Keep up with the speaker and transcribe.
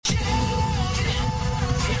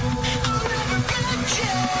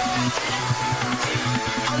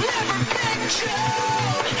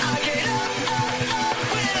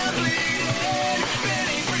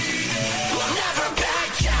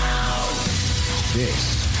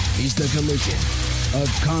This is the collision of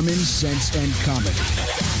common sense and comedy.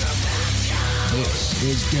 This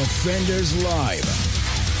is Defenders Live.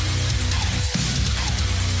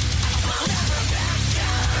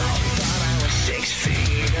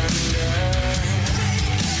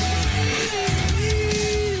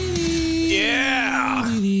 Yeah.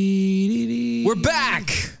 We're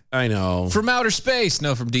back. I know. From outer space.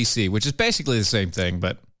 No, from DC, which is basically the same thing,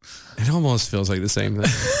 but it almost feels like the same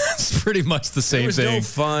thing. It's pretty much the same thing. It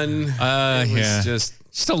was no fun. It was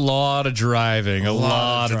just a lot of driving. A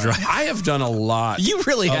lot of driving. I have done a lot. You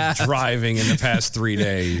really have driving in the past 3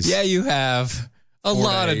 days. Yeah, you have a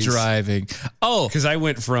lot of driving. Oh, because I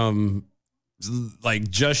went from like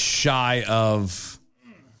just shy of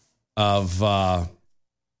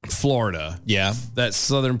Florida. Yeah. That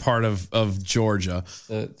southern part of Georgia.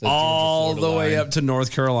 The all Georgia, the way line. up to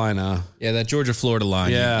North Carolina. Yeah, that Georgia-Florida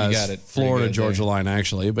line. Yeah, you got it. Florida-Georgia line,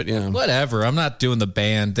 actually. But yeah. Whatever. I'm not doing the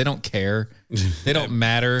band. They don't care. They don't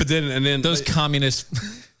matter. But then those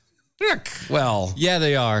communists. Well. Yeah,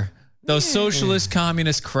 they are. Those socialist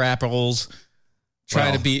communist crapholes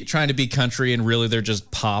trying to be country, and really they're just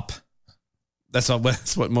pop. That's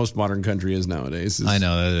what most modern country is nowadays. I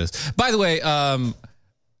know that is. By the way,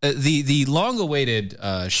 the long-awaited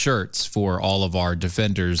shirts for all of our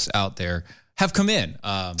defenders out there have come in.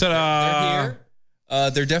 Ta-da! They're here.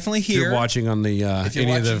 They're definitely here. If you're watching on the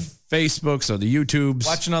any of the Facebooks or the YouTubes,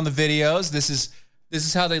 watching on the videos, this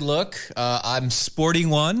is how they look. I'm sporting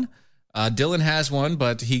one. Dylan has one,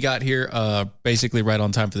 but he got here basically right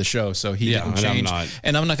on time for the show, so he didn't change.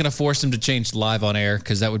 And I'm not going to force him to change live on air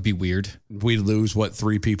because that would be weird. We'd lose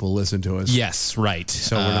 3 people listen to us. Yes, right.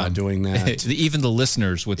 So we're not doing that. Even the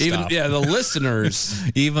listeners would stop. Yeah, the listeners.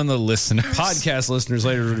 Even the listeners. Podcast listeners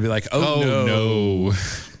later would be like, oh no.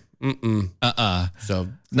 Mm-mm. So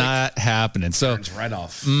not happening. So turns right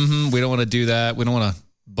off. We don't want to do that. We don't want to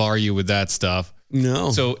bar you with that stuff.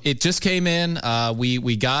 No. So it just came in.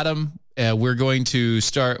 We got them. We're going to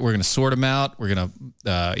sort them out. We're going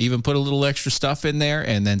to even put a little extra stuff in there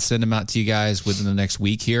and then send them out to you guys within the next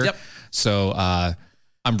week here. Yep. So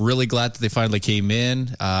I'm really glad that they finally came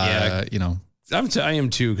in. I am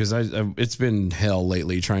too, because it's been hell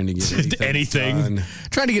lately trying to get anything.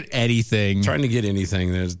 Trying to get anything.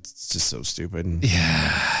 That's just so stupid.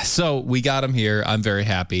 Yeah. So we got them here. I'm very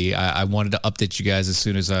happy. I wanted to update you guys as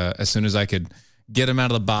soon as I could get them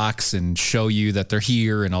out of the box and show you that they're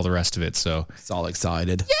here and all the rest of it. So it's all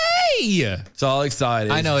excited. Yay! It's all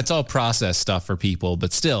excited. I know it's all process stuff for people,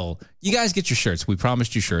 but still, you guys get your shirts. We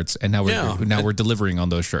promised you shirts, and now we're delivering on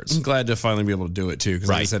those shirts. I'm glad to finally be able to do it too, because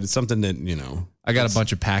like I said, it's something that I got a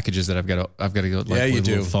bunch of packages that I've got to go. Like, you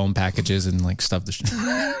do foam packages and like stuff.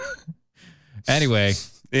 Anyway,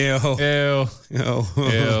 ew.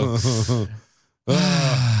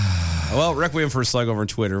 Well, Requiem for a Slug over on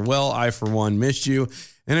Twitter. Well, I, for one, missed you,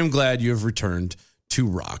 and I'm glad you have returned to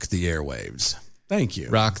rock the airwaves. Thank you.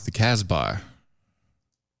 Rock the Casbah.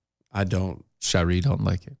 I don't. Shari don't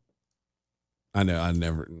like it. I know. I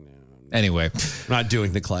never. No. Anyway. I'm not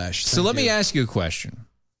doing the Clash. So let me ask you a question.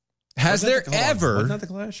 Has there ever... Was that the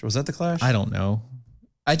Clash? Was that the Clash? I don't know.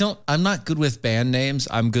 I'm not good with band names.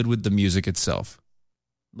 I'm good with the music itself.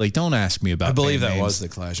 Like, don't ask me about. I believe band that names. was the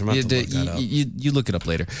Clash. I'm going to look that up. You look it up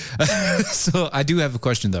later. So I do have a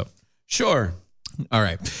question though. Sure. All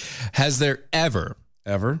right. Has there ever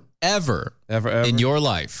in your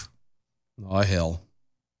life, oh hell,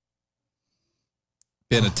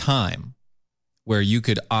 been a time where you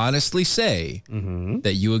could honestly say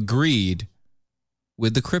that you agreed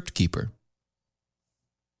with the Crypt Keeper?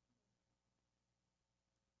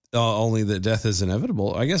 Only that death is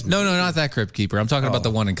inevitable, I guess. No, not that Crypt Keeper. I'm talking about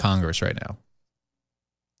the one in Congress right now.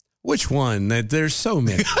 Which one? There's so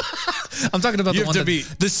many. I'm talking about the one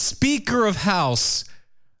the Speaker of House,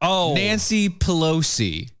 Nancy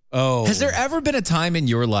Pelosi. Oh. Has there ever been a time in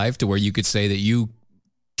your life to where you could say that you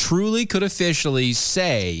truly could officially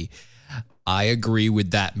say, I agree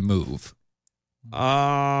with that move?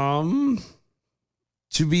 To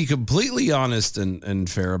be completely honest and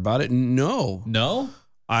fair about it, no. No?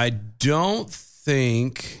 I don't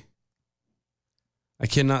think, I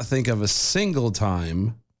cannot think of a single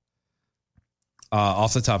time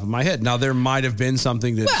off the top of my head. Now, there might have been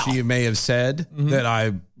something that she may have said that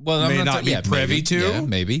I may not be privy to. Yeah,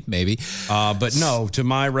 maybe. But no, to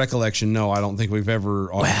my recollection, no, I don't think we've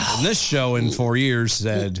ever on this show in 4 years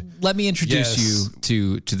said. Let me introduce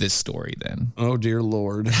you to this story then. Oh, dear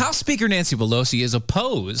Lord. House Speaker Nancy Pelosi is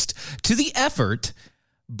opposed to the effort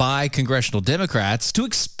by congressional Democrats to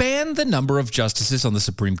expand the number of justices on the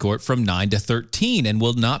Supreme Court from 9 to 13 and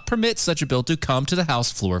will not permit such a bill to come to the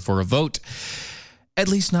House floor for a vote. At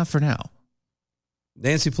least not for now.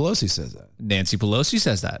 Nancy Pelosi says that. Nancy Pelosi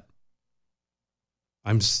says that.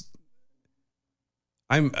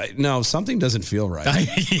 No, something doesn't feel right.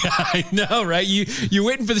 I know, right? You're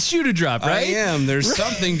waiting for the shoe to drop, right? I am. There's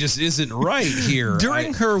something just isn't right here.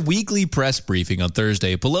 During her weekly press briefing on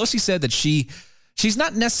Thursday, Pelosi said that she's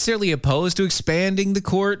not necessarily opposed to expanding the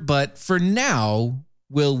court, but for now,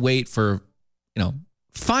 we'll wait for,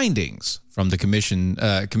 findings from the commission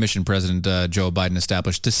President Joe Biden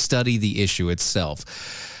established to study the issue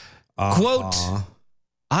itself. Quote,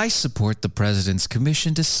 I support the president's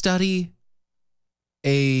commission to study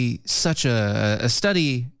such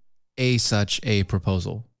a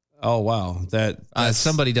proposal. Oh, wow.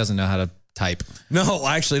 Somebody doesn't know how to type. No,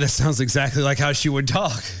 actually, that sounds exactly like how she would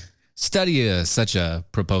talk. Study such a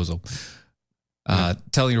proposal.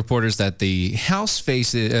 Telling reporters that the House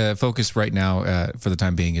focus right now, for the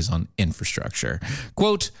time being, is on infrastructure.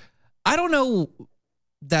 Quote, I don't know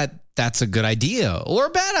that that's a good idea or a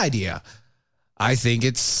bad idea. I think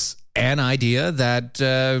it's an idea that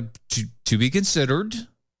to be considered,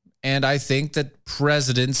 and I think that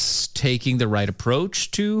presidents taking the right approach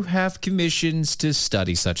to have commissions to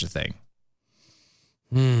study such a thing.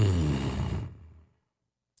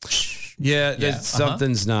 Yeah,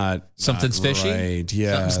 something's something's fishy. Right.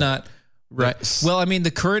 Yeah, something's not right. Well, I mean,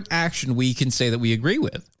 the current action we can say that we agree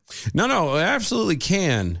with. No, I absolutely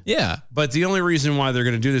can. Yeah, but the only reason why they're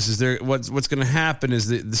going to do this is what's going to happen is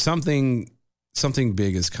that something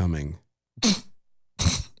big is coming.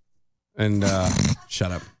 And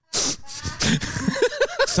shut up.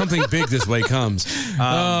 Something big this way comes.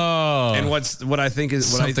 And what I think is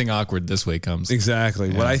something awkward this way comes. Exactly.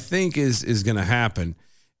 Yeah. What I think is going to happen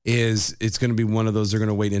is it's going to be one of those, they're going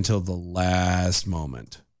to wait until the last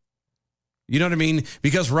moment. You know what I mean?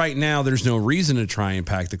 Because right now there's no reason to try and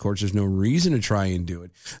pack the courts. There's no reason to try and do it.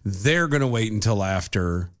 They're going to wait until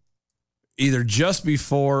after, either just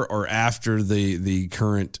before or after the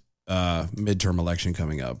current midterm election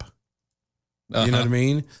coming up. You know what I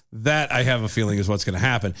mean? That, I have a feeling, is what's going to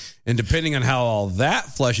happen. And depending on how all that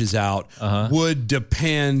fleshes out would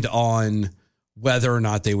depend on whether or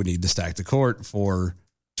not they would need to stack the court for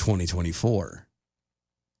 2024.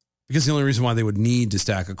 Because the only reason why they would need to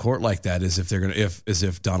stack a court like that is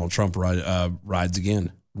if Donald Trump rides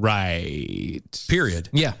again. Right. Period.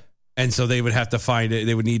 Yeah. And so they would have to find it.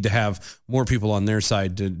 They would need to have more people on their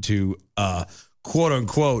side to quote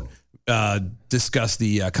unquote, discuss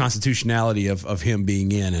the constitutionality of him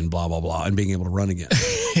being in and blah, blah, blah, and being able to run again.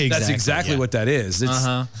 Exactly, that's exactly what that is.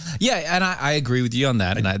 Yeah, and I agree with you on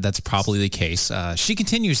that, and that's probably the case. She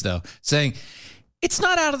continues, though, saying, it's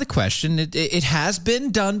not out of the question. It has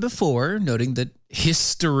been done before, noting that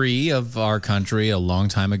history of our country a long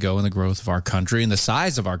time ago, and the growth of our country and the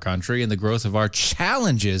size of our country and the growth of our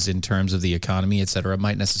challenges in terms of the economy, et cetera,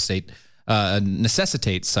 might necessitate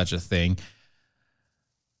such a thing.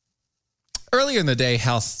 Earlier in the day,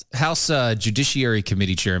 House Judiciary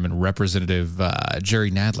Committee Chairman Representative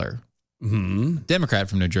Jerry Nadler,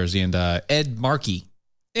 Democrat from New Jersey, and Ed Markey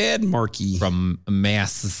from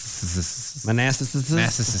Manassas.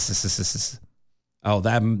 Oh,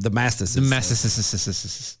 the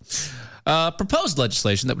Massachusetts. Proposed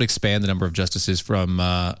legislation that would expand the number of justices from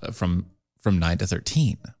 9 to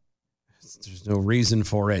 13. There's no reason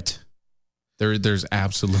for it. There's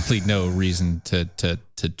absolutely no reason to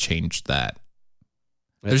change that.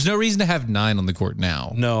 There's no reason to have 9 on the court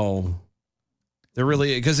now. No. There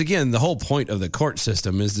really, because again, the whole point of the court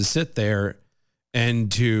system is to sit there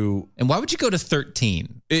and why would you go to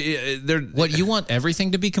 13? What, you want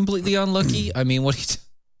everything to be completely unlucky? I mean, what?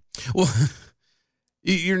 Well,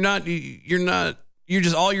 you're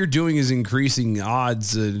just, all you're doing is increasing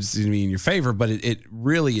odds in your favor, but it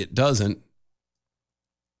really doesn't.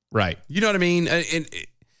 Right. You know what I mean?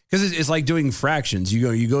 Because it's like doing fractions.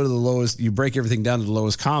 You go to the lowest, you break everything down to the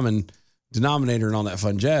lowest common denominator and all that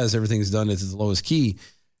fun jazz. Everything's done at the lowest key.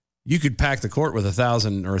 You could pack the court with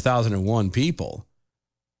 1,000 or 1,001 people.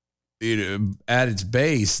 At its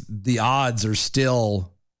base, the odds are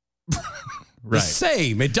still the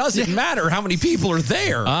same. It doesn't matter how many people are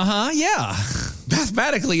there. Yeah.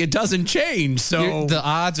 Mathematically, it doesn't change. So the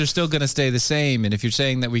odds are still going to stay the same. And if you're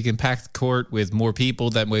saying that we can pack the court with more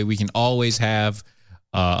people, that way we can always have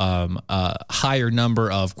a higher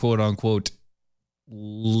number of quote unquote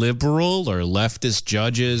liberal or leftist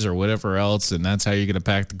judges or whatever else, and that's how you're going to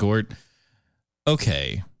pack the court.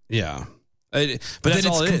 Okay. Yeah. But then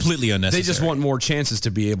it's completely unnecessary. They just want more chances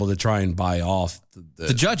to be able to try and buy off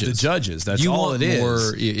the judges. The judges. That's all it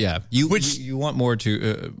is. Yeah. You want more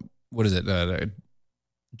to, what is it?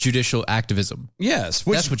 Judicial activism. Yes.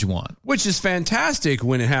 That's what you want. Which is fantastic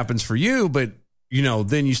when it happens for you, but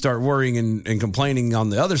then you start worrying and complaining on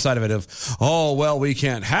the other side of it of, oh, well, we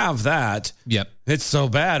can't have that. Yep. It's so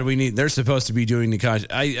bad. They're supposed to be doing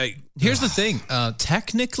the Here's the thing.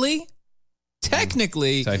 Technically,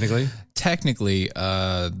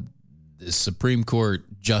 the Supreme Court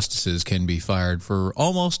justices can be fired for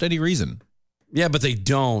almost any reason. Yeah, but they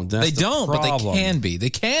don't. But they can be. They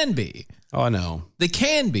can be. Oh, I know. They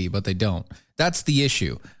can be, but they don't. That's the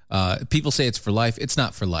issue. People say it's for life. It's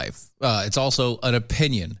not for life. It's also an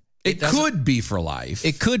opinion. It could be for life.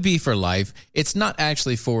 It could be for life. It's not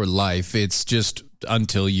actually for life. It's just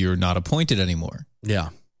until you're not appointed anymore. Yeah.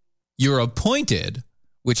 You're appointed,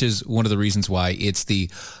 which is one of the reasons why it's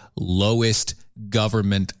the lowest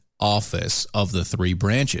government office of the three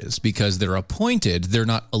branches, because they're appointed, they're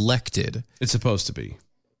not elected. It's supposed to be.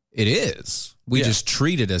 It is. We just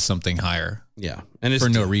treat it as something higher. Yeah. And it's for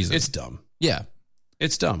no dumb. reason. It's dumb. Yeah.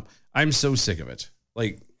 It's dumb. I'm so sick of it.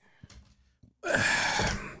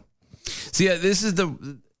 See, this is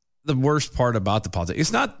the worst part about the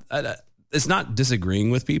politics. It's not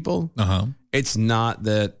disagreeing with people. It's not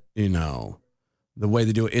that, the way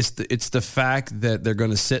they do it. It's the fact that they're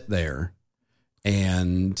going to sit there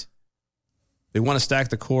and they want to stack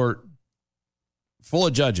the court full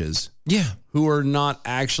of judges. Yeah. Who are not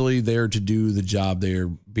actually there to do the job. They're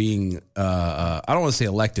being, I don't want to say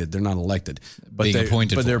elected. They're not elected, but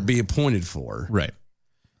they're being appointed for. Right.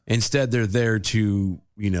 Instead, they're there to,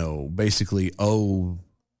 basically owe,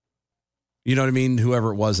 you know what I mean?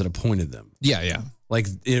 Whoever it was that appointed them. Yeah, yeah. Like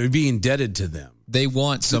it would be indebted to them. They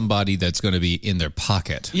want somebody that's going to be in their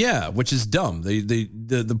pocket. Yeah, which is dumb.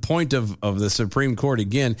 The point of the Supreme Court,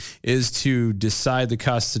 again, is to decide the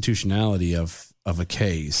constitutionality of a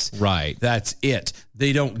case. Right. That's it.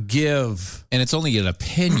 They don't give. And it's only an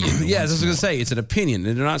opinion. Yeah, I was going to say, it's an opinion.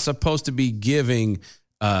 They're not supposed to be giving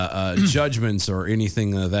judgments or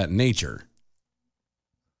anything of that nature.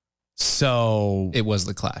 So it was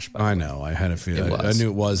the clash. I know. I had a feeling. I knew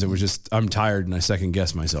it was. It was just, I'm tired and I second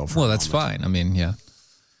guessed myself. Well, that's fine. I mean, yeah.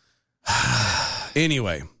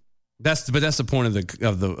 Anyway, that's the point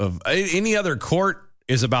of any other court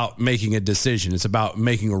is about making a decision. It's about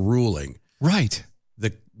making a ruling. Right.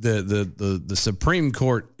 The Supreme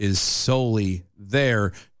Court is solely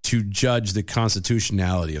there to judge the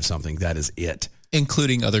constitutionality of something. That is it.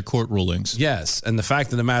 Including other court rulings. Yes. And the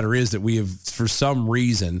fact of the matter is that we have, for some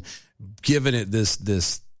reason, given it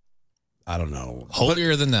this I don't know.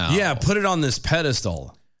 Holier than thou. Yeah, put it on this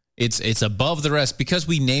pedestal. It's above the rest. Because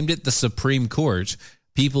we named it the Supreme Court,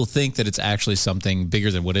 people think that it's actually something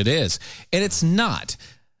bigger than what it is. And it's not.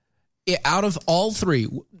 Out of all three,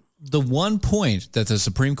 the one point that the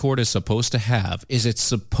Supreme Court is supposed to have is it's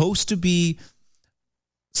supposed to be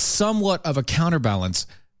somewhat of a counterbalance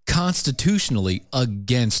constitutionally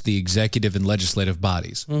against the executive and legislative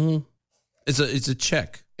bodies. Mm-hmm. It's a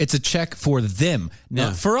check. It's a check for them,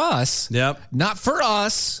 not for us. Yep. Not for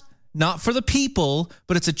us, not for the people,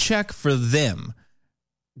 but it's a check for them.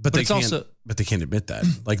 But they can't admit that.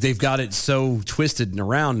 Like they've got it so twisted and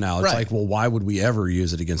around now. It's like, well, why would we ever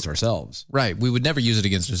use it against ourselves? Right. We would never use it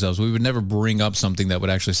against ourselves. We would never bring up something that would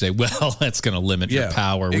actually say, well, that's going to limit your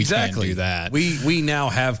power. We can't do that. We now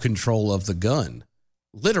have control of the gun.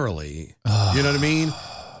 Literally. You know what I mean?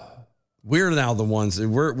 We're now the ones,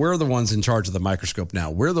 we're the ones in charge of the microscope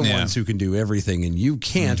now. We're the ones who can do everything, and you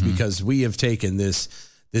can't because we have taken this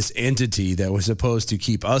entity that was supposed to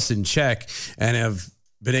keep us in check and have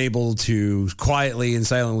been able to quietly and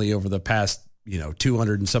silently over the past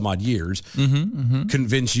 200 and some odd years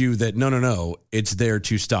convince you that no, it's there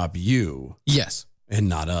to stop you. Yes. And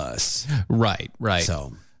not us. Right.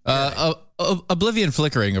 So Oblivion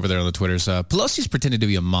flickering over there on the Twitters. Pelosi's pretended to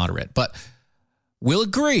be a moderate, but will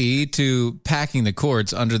agree to packing the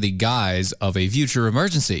courts under the guise of a future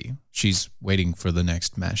emergency. She's waiting for the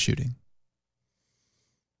next mass shooting.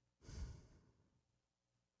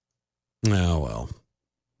 Oh, well.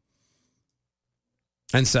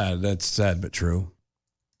 And sad. That's sad, but true.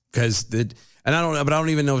 Because I don't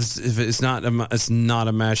even know if it's not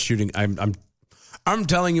a mass shooting. I'm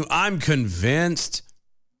telling you, I'm convinced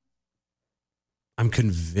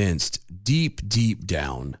deep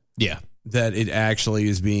down. Yeah. That it actually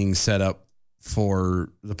is being set up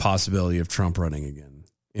for the possibility of Trump running again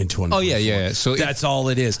in 2024. Oh, yeah. So that's all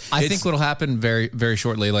it is. I think what'll happen very, very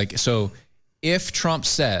shortly, if Trump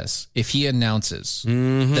if he announces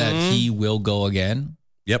that he will go again.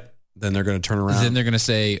 Yep. Then they're going to turn around. Then they're going to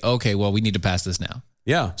say, okay, well, we need to pass this now.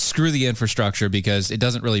 Yeah. Screw the infrastructure because it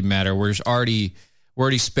doesn't really matter. We're already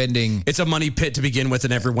spending. It's a money pit to begin with,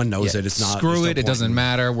 and everyone knows it. It's not. Screw it. It doesn't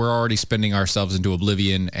matter. We're already spending ourselves into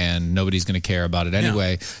oblivion, and nobody's going to care about it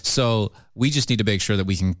anyway. No. So we just need to make sure that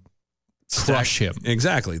we can crush him.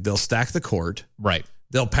 Exactly. They'll stack the court. Right.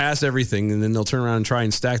 They'll pass everything, and then they'll turn around and try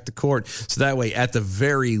and stack the court. So that way, at the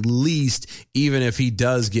very least, even if he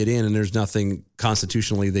does get in and there's nothing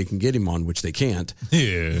constitutionally they can get him on, which they can't,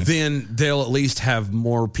 then they'll at least have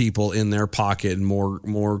more people in their pocket and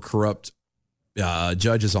more corrupt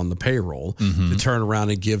judges on the payroll to turn around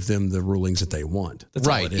and give them the rulings that they want. That's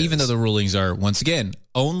right. Even though the rulings are, once again,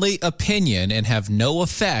 only opinion and have no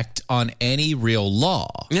effect on any real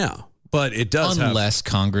law. Yeah. But it does unless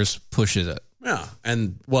Congress pushes it. Yeah.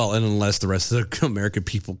 And unless the rest of the American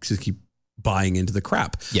people just keep buying into the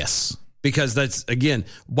crap. Yes. Because that's, again,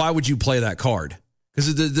 why would you play that card?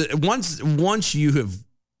 Because once you have,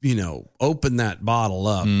 opened that bottle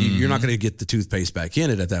up, you're not going to get the toothpaste back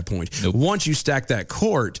in it at that point. Nope. Once you stack that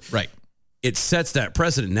court, right, it sets that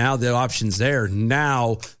precedent. Now the option's there.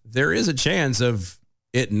 Now there is a chance of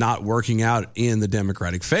it not working out in the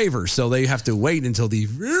Democratic favor. So they have to wait until the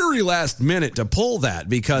very last minute to pull that,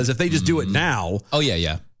 because if they just do it now. Oh,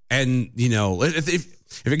 yeah. And,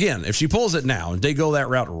 if she pulls it now and they go that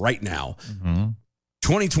route right now,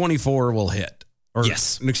 2024 will hit. Or,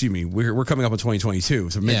 yes. Excuse me. We're coming up on 2022.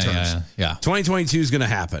 So midterms. Yeah. 2022 is going to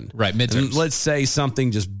happen. Right. Midterms. And let's say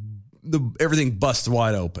something everything busts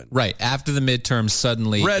wide open. Right. After the midterms,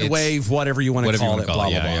 suddenly. Red wave, whatever you want to call it. Blah, blah,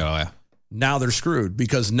 blah. Yeah. Now they're screwed,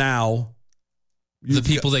 because now the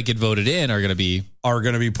people that get voted in are going to be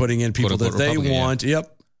putting in people that they want. Yeah.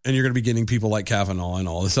 Yep. And you're going to be getting people like Kavanaugh and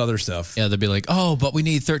all this other stuff. Yeah, they'll be like, oh, but we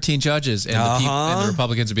need 13 judges. And, the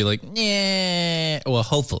Republicans would be like, yeah. Well,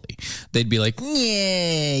 hopefully. They'd be like,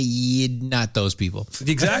 yeah, not those people.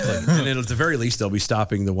 Exactly. And then at the very least, they'll be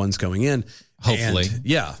stopping the ones coming in. Hopefully.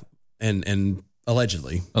 And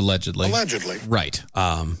allegedly. Right.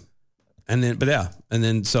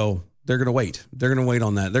 So they're going to wait. They're going to wait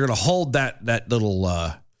on that. They're going to hold that little,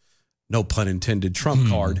 no pun intended, Trump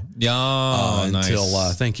card. Yeah. Until,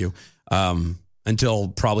 nice. Thank you. Until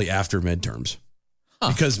probably after midterms.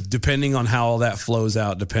 Because depending on how all that flows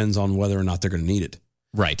out depends on whether or not they're going to need it.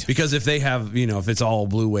 Right. Because if they have, if it's all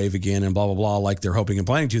blue wave again and blah, blah, blah, like they're hoping and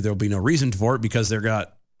planning to, there'll be no reason for it, because they've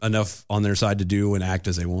got enough on their side to do and act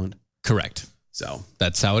as they want. Correct. So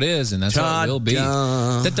that's how it is, and that's how it will be.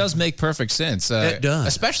 That does make perfect sense. It does.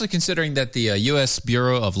 Especially considering that the U.S.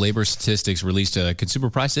 Bureau of Labor Statistics released a consumer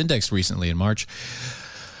price index recently in March,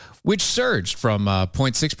 which surged from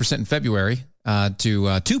 0.6% in February to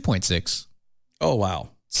 2.6%. Oh, wow.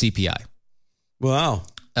 CPI. Wow.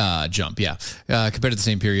 Jump, yeah. Compared to the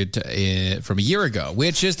same period from a year ago,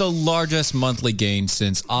 which is the largest monthly gain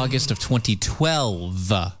since August of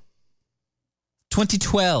 2012.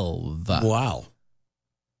 2012. Wow.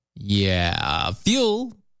 Yeah.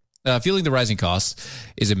 Fueling the rising costs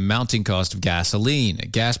is a mounting cost of gasoline.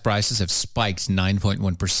 Gas prices have spiked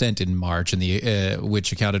 9.1% in March,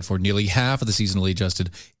 which accounted for nearly half of the seasonally adjusted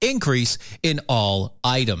increase in all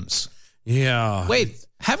items. Yeah. Wait,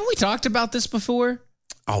 haven't we talked about this before?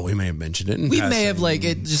 Oh, we may have mentioned it. We may have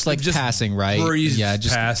just passing, right?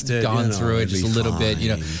 Just past it, gone through it just a little bit.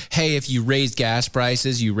 Hey, if you raise gas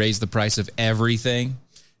prices, you raise the price of everything.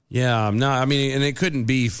 Yeah, and it couldn't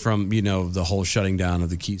be from the whole shutting down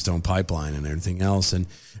of the Keystone Pipeline and everything else, and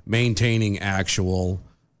maintaining actual,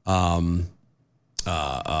 what's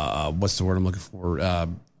the word I'm looking for?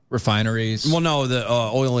 Refineries. Well, no, the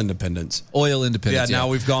oil independence. Oil independence. Yeah, now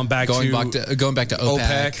we've gone back to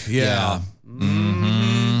OPEC. Yeah.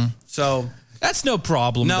 Mm-hmm. So that's no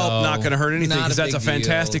problem. No, not going to hurt anything, because that's a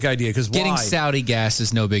fantastic idea. Because getting Saudi gas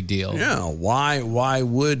is no big deal. Yeah. Why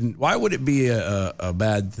would it be a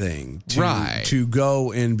bad thing to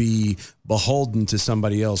go and be beholden to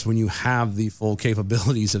somebody else when you have the full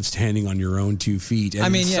capabilities of standing on your own 2 feet?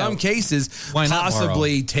 And in some cases,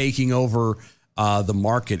 possibly taking over the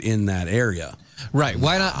market in that area. Right.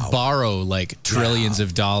 Why not borrow like trillions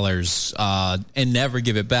of dollars and never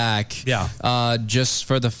give it back? Yeah. Just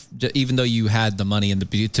for even though you had the money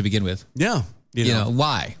to begin with. Yeah.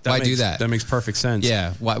 Why? Why do that? That makes perfect sense.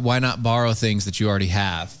 Yeah. Why not borrow things that you already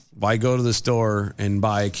have? Why go to the store and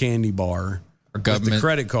buy a candy bar with the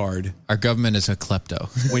credit card? Our government is a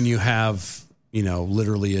klepto. When you have,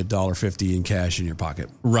 literally $1.50 in cash in your pocket.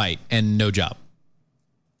 Right. And no job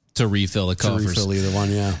to refill the coffers. To refill either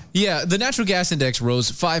one, yeah. Yeah, the natural gas index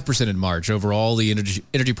rose 5% in March. Overall, the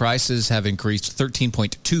energy prices have increased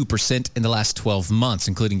 13.2% in the last 12 months,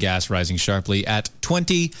 including gas rising sharply at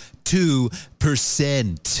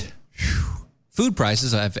 22%. Food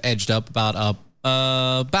prices have edged up about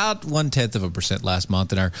 0.1% last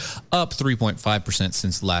month and are up 3.5%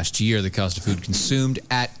 since last year. The cost of food consumed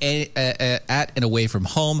at and away from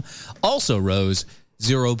home also rose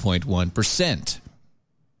 0.1%.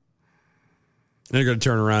 They're going to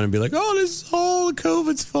turn around and be like, oh, this is all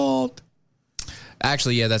COVID's fault.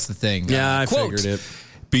 Actually, yeah, that's the thing. Yeah, I figured it.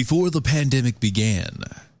 Before the pandemic began,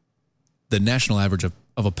 the national average of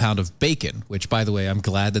a pound of bacon, which, by the way, I'm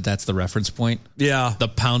glad that that's the reference point. Yeah. The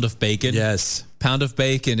pound of bacon. Yes. Pound of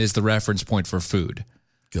bacon is the reference point for food.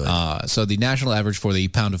 Good. So the national average for the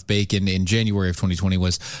pound of bacon in January of 2020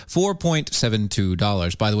 was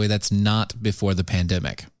 $4.72. By the way, that's not before the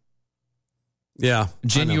pandemic. Yeah.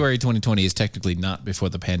 January 2020 is technically not before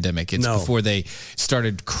the pandemic. It's before they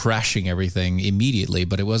started crashing everything immediately,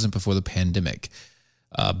 but it wasn't before the pandemic.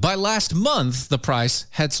 By last month, the price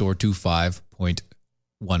had soared to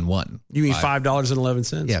 $5.11. You mean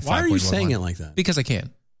 $5.11? Yeah. Why are you saying it like that? Because I can.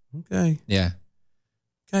 Okay. Yeah.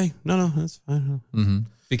 Okay. No, that's fine. Mm-hmm.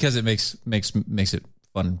 Because it makes it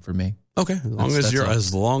fun for me. Okay, as long as you're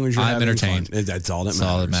I'm entertained. Fun. That's all that matters. That's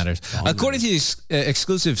all that matters. According to the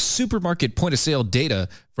exclusive supermarket point of sale data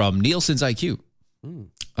from Nielsen's IQ,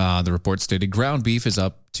 the report stated ground beef is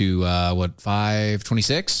up to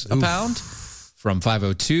 $5.26 a pound from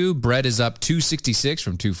 $5.02. Bread is up $2.66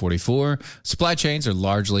 from $2.44. Supply chains are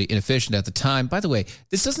largely inefficient at the time. By the way,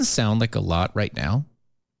 this doesn't sound like a lot right now,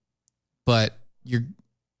 but you're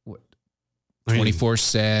 24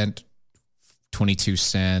 cent, 22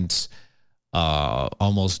 cents.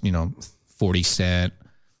 Almost 40 cent.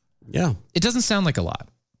 Yeah, it doesn't sound like a lot,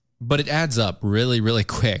 but it adds up really, really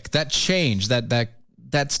quick. That change, that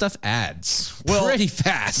stuff adds pretty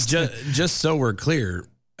fast. Just so we're clear,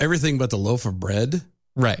 everything but the loaf of bread,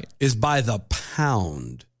 right, is by the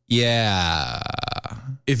pound. Yeah.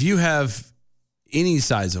 If you have any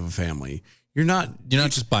size of a family, you're not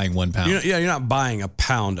just buying 1 pound. You're not buying a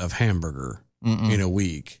pound of hamburger in a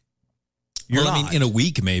week. In a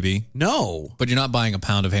week, maybe. No. But you're not buying a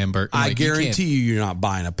pound of hamburger. I guarantee you're not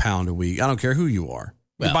buying a pound a week. I don't care who you are.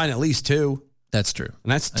 You're buying at least 2. That's true.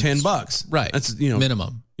 And that's $10. Right. That's,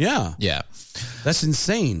 minimum. Yeah. Yeah. That's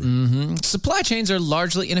insane. Mm-hmm. Supply chains are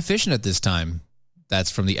largely inefficient at this time.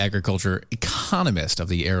 That's from the agriculture economist of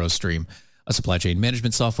the Aerostream, a supply chain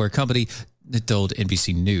management software company that told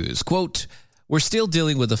NBC News, quote, "We're still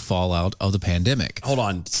dealing with the fallout of the pandemic." Hold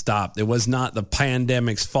on, stop. It was not the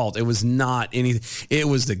pandemic's fault. It was not anything. It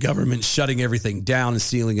was the government shutting everything down and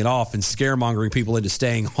sealing it off and scaremongering people into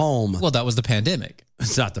staying home. Well, that was the pandemic.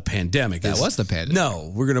 It's not the pandemic. That was the pandemic.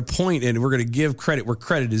 No, we're going to point and we're going to give credit where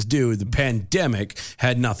credit is due. The pandemic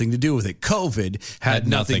had nothing to do with it. COVID had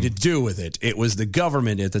nothing to do with it. It was the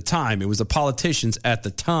government at the time. It was the politicians at the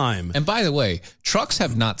time. And by the way, trucks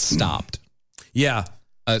have not stopped. Yeah.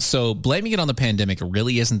 So blaming it on the pandemic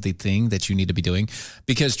really isn't the thing that you need to be doing,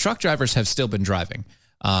 because truck drivers have still been driving.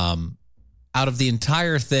 Out of the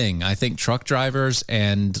entire thing, I think truck drivers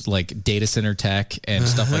and like data center tech and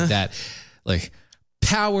stuff like that, like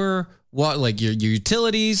power, like your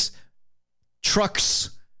utilities, trucks,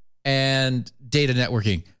 and data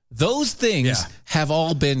networking, those things have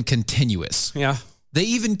all been continuous. Yeah. They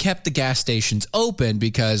even kept the gas stations open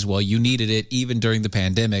because, well, you needed it even during the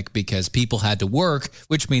pandemic because people had to work,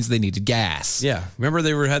 which means they needed gas. Yeah. Remember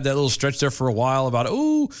they had that little stretch there for a while about,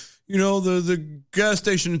 the gas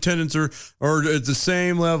station attendants are at the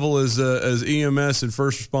same level as EMS and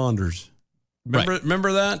first responders.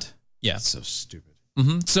 Remember that? Yeah. That's so stupid.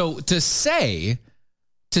 Mm-hmm. So to say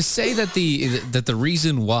that the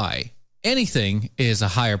reason why anything is a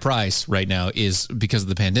higher price right now is because of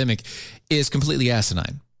the pandemic is completely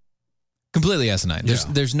asinine. Completely asinine.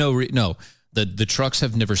 There's no, the trucks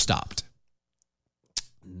have never stopped.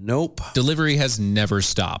 Nope. Delivery has never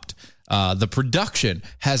stopped. The production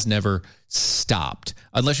has never stopped,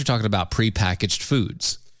 unless you're talking about prepackaged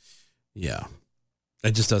foods. Yeah.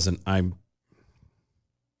 It just doesn't.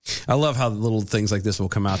 I love how little things like this will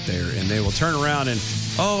come out there and they will turn around and,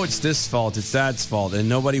 it's this fault, it's that's fault. And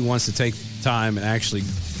nobody wants to take time and actually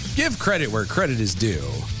give credit where credit is due.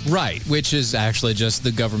 Right. Which is actually just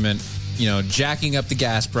the government, jacking up the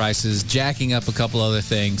gas prices, jacking up a couple other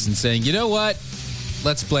things and saying, you know what?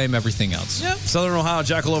 Let's blame everything else. Yep. Southern Ohio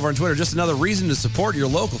Jackal over on Twitter. Just another reason to support your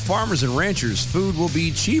local farmers and ranchers. Food will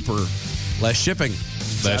be cheaper, less shipping.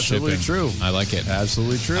 That's absolutely true. I like it.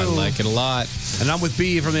 Absolutely true. I like it a lot. And I'm with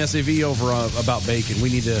B from the SAV over about bacon. We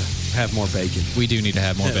need to have more bacon. We do need to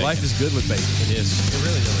have more bacon. Life is good with bacon. It is. It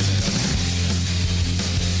really, really is.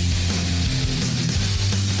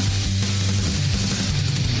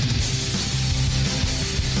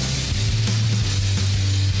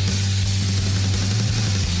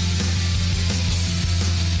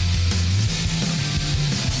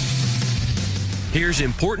 Here's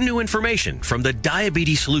important new information from the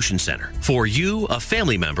Diabetes Solution Center for you, a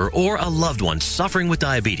family member, or a loved one suffering with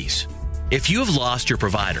diabetes. If you have lost your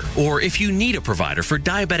provider, or if you need a provider for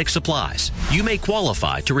diabetic supplies, you may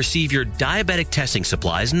qualify to receive your diabetic testing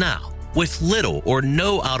supplies now with little or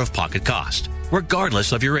no out-of-pocket cost,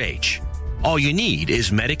 regardless of your age. All you need is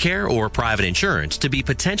Medicare or private insurance to be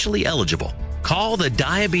potentially eligible. Call the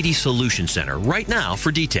Diabetes Solution Center right now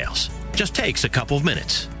for details. Just takes a couple of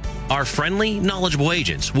minutes. Our friendly, knowledgeable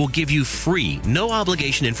agents will give you free,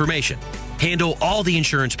 no-obligation information, handle all the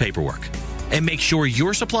insurance paperwork, and make sure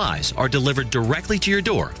your supplies are delivered directly to your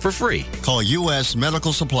door for free. Call U.S.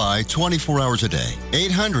 Medical Supply 24 hours a day.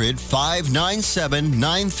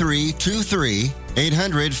 800-597-9323.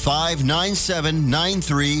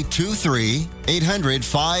 800-597-9323.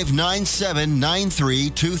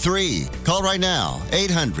 800-597-9323. Call right now.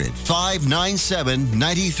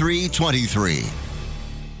 800-597-9323.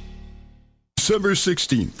 December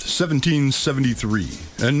 16th, 1773.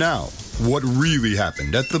 And now, what really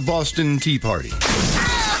happened at the Boston Tea Party.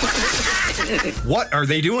 What are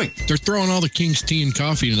they doing? They're throwing all the king's tea and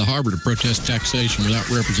coffee into the harbor to protest taxation without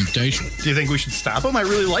representation. Do you think we should stop them? I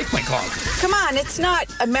really like my coffee. Come on, it's not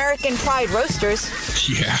American Pride Roasters.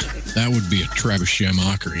 Yeah, that would be a trebuchet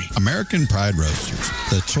mockery. American Pride Roasters,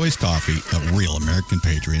 the choice coffee of real American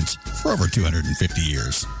patriots for over 250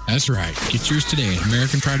 years. That's right. Get yours today at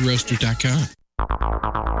AmericanPrideRoasters.com.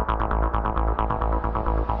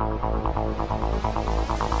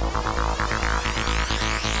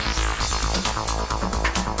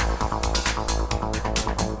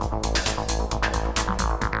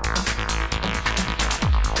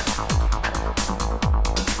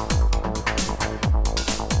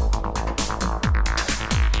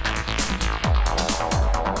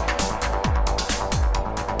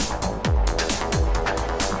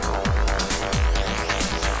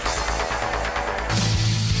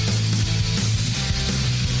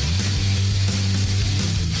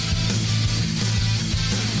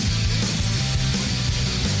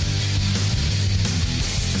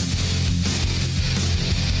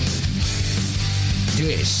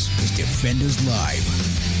 This is Defenders Live.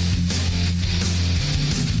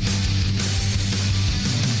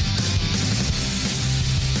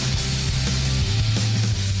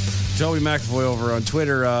 Joey McAvoy over on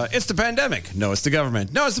Twitter. It's the pandemic. No, it's the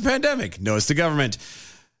government. No, it's the pandemic. No, it's the government.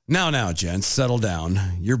 Now, gents, settle down.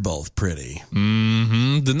 You're both pretty.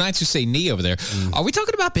 Mm-hmm. The Knights Who Say knee over there. Are we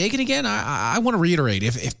talking about bacon again? I want to reiterate.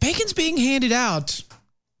 If bacon's being handed out,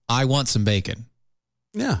 I want some bacon.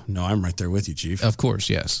 Yeah. No, I'm right there with you, Chief. Of course,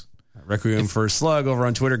 yes. Requiem for a Slug over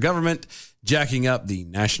on Twitter. Government jacking up the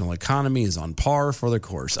national economy is on par for the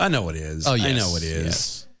course. I know it is. Oh, yes. I know it is.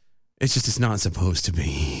 Yes. It's just, it's not supposed to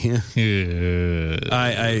be.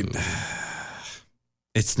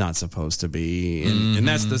 It's not supposed to be. And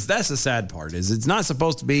that's the sad part is it's not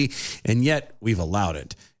supposed to be. And yet we've allowed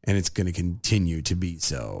it. And it's going to continue to be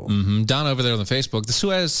so. Mm-hmm. Don over there on the Facebook, the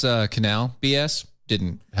Suez Canal BS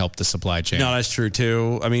didn't help the supply chain. No, that's true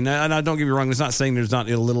too. I mean, and don't get me wrong. It's not saying there's not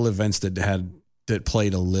little events that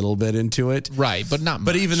played a little bit into it. Right, but not much.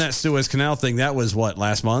 But even that Suez Canal thing, that was what,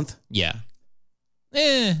 last month? Yeah.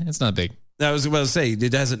 It's not big. I was about to say,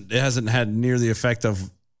 it hasn't had near the effect of,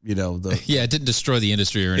 it didn't destroy the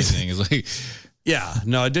industry or anything. It's like, yeah,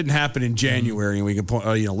 no, it didn't happen in January, and we could point,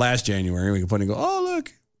 last January, we could point and go, oh, look,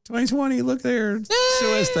 2020, look there,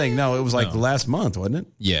 Suez thing. No, it was like last month, wasn't it?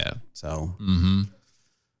 Yeah. So,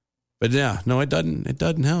 but yeah, no, it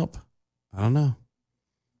doesn't help. I don't know.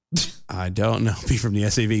 I don't know. Be from the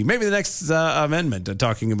SAV. Maybe the next amendment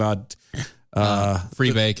talking about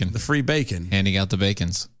free bacon. The free bacon. Handing out the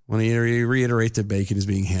bacons. When you reiterate that bacon is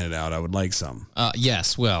being handed out, I would like some.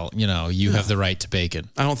 Yes. Well, you have the right to bacon.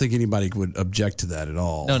 I don't think anybody would object to that at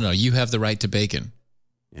all. No, you have the right to bacon.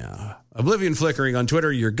 Yeah. Oblivion Flickering on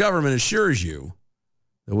Twitter. Your government assures you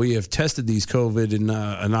that we have tested these COVID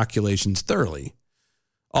inoculations thoroughly.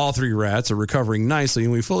 All 3 rats are recovering nicely,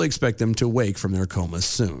 and we fully expect them to wake from their comas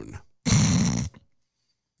soon.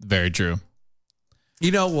 Very true.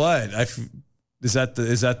 You know what? Is that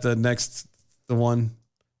the one?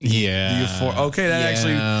 Yeah. Okay,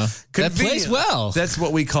 actually that plays well. That's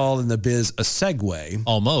what we call in the biz a segue.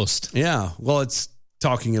 Almost. Yeah. Well, it's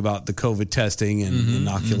talking about the COVID testing and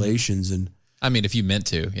inoculations and I mean, if you meant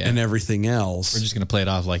to, and everything else. We're just going to play it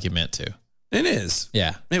off like you meant to. It is.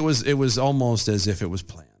 Yeah. It was almost as if it was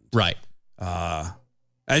planned. Right.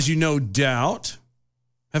 As you no doubt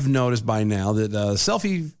have noticed by now that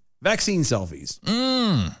vaccine selfies.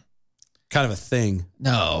 Kind of a thing.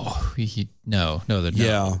 No, they're not.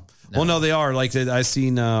 Yeah. No. Well, no, they are. Like I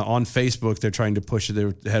seen on Facebook, they're trying to push it.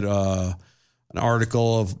 They had an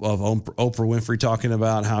article of Oprah Winfrey talking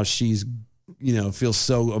about how she's feels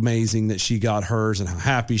so amazing that she got hers and how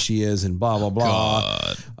happy she is and blah, blah,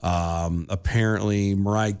 blah. Apparently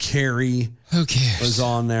Mariah Carey Who cares? was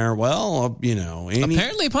on there. Well,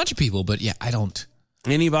 apparently a bunch of people, but yeah, I don't.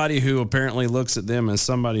 Anybody who apparently looks at them as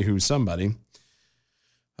somebody who's somebody.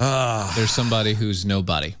 There's somebody who's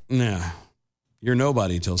nobody. Yeah. You're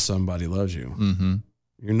nobody till somebody loves you. Mm-hmm.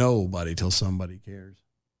 You're nobody till somebody cares.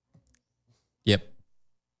 Yep.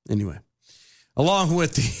 Anyway, along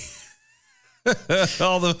with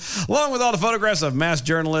all the photographs of mass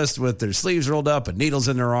journalists with their sleeves rolled up and needles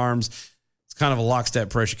in their arms, it's kind of a lockstep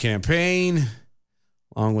pressure campaign,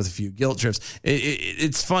 along with a few guilt trips.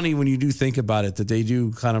 It's funny when you do think about it that they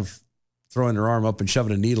do kind of throwing their arm up and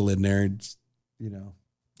shoving a needle in there,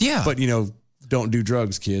 Yeah, but don't do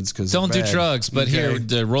drugs, kids. Because don't do drugs. But here,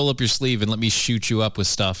 roll up your sleeve and let me shoot you up with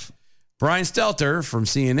stuff. Brian Stelter from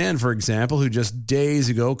CNN, for example, who just days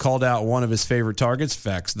ago called out one of his favorite targets,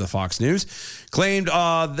 the Fox News, claimed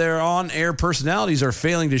their on-air personalities are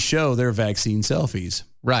failing to show their vaccine selfies.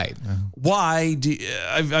 Right. Why?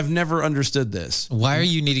 I've never understood this. Why are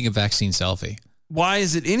you needing a vaccine selfie? Why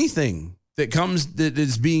is it anything that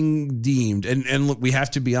is being deemed? And look, we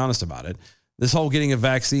have to be honest about it. This whole getting a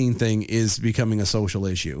vaccine thing is becoming a social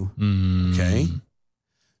issue. Okay.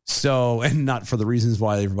 So, and not for the reasons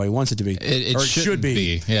why everybody wants it to be. It should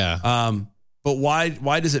be. Yeah. But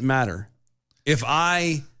why does it matter? If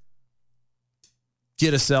I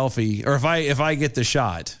get a selfie or if I get the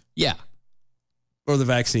shot. Yeah. Or the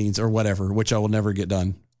vaccines or whatever, which I will never get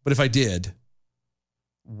done. But if I did,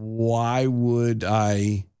 why would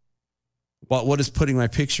I? What does putting my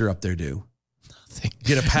picture up there do? Nothing.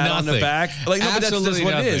 Get a pat on the back? Like, no, but that's what nothing.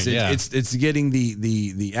 it is. Yeah. It's getting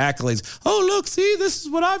the accolades. Oh, look, see, this is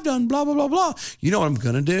what I've done. Blah, blah, blah, blah. You know what I'm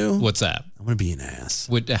going to do? What's that? I'm going to be an ass.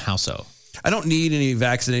 How so? I don't need any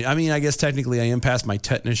vaccination. I mean, I guess technically I am past my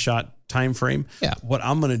tetanus shot time frame. Yeah. What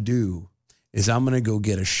I'm going to do is I'm going to go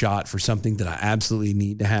get a shot for something that I absolutely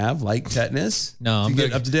need to have, like tetanus. No, I'm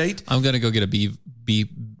get up to date. I'm going to go get a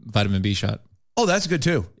vitamin B shot. Oh, that's good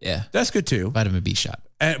too. Yeah. That's good too. Vitamin B shot.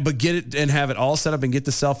 But get it and have it all set up and get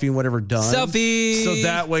the selfie and whatever done. Selfie. So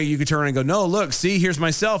that way you can turn and go, no, look, see, here's my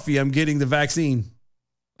selfie. I'm getting the vaccine.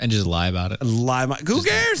 And just lie about it. Who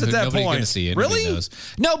cares at that point? Nobody's going to see it. Really?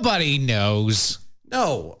 Nobody knows.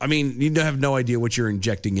 No. I mean, you have no idea what you're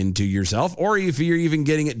injecting into yourself or if you're even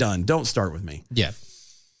getting it done. Don't start with me. Yeah.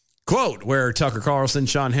 Quote, where Tucker Carlson,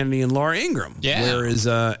 Sean Hannity, and Laura Ingraham. Yeah. Where is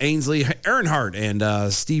Ainsley Earnhardt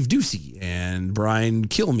and Steve Doocy and Brian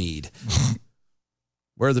Kilmeade.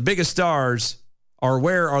 Where are the biggest stars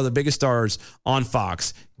on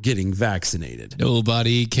Fox getting vaccinated?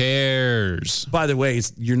 Nobody cares. By the way,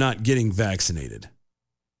 you're not getting vaccinated.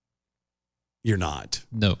 You're not.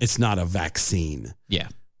 No. It's not a vaccine. Yeah.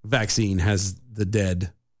 Vaccine has the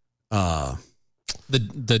dead...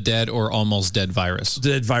 The dead or almost dead virus.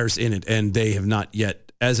 Dead virus in it, and they have not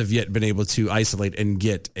yet, as of yet, been able to isolate and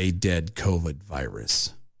get a dead COVID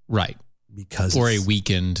virus. Right. Or a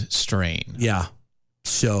weakened strain. Yeah.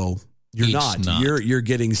 So you're not. You're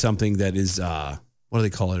getting something that is what do they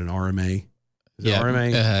call it? An RMA?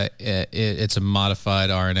 RMA? It's a modified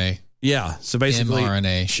RNA. Yeah. So basically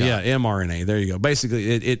mRNA shot. Yeah, mRNA. There you go. Basically,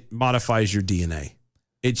 it modifies your DNA.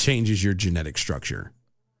 It changes your genetic structure.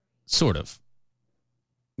 Sort of.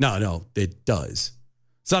 No, it does.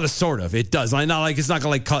 It's not a sort of. It does. It's not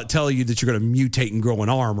going to tell you that you're going to mutate and grow an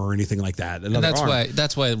arm or anything like that. And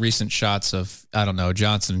that's why recent shots of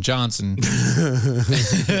Johnson & Johnson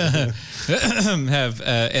have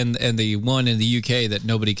and the one in the UK that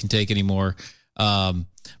nobody can take anymore.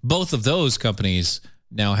 Both of those companies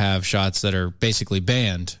now have shots that are basically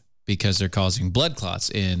banned because they're causing blood clots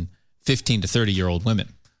in 15 to 30-year-old women.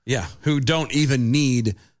 Yeah, who don't even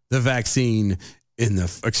need the vaccine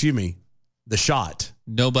the shot.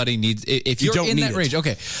 Nobody needs, if you're in that range.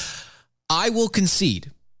 Okay. I will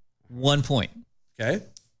concede 1 point. Okay.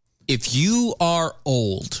 If you are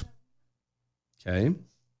old. Okay.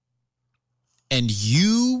 And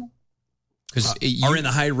you are in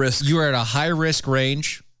the high risk. You're at a high risk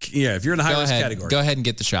range. Yeah. If you're in the high risk category. Go ahead and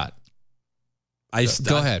get the shot.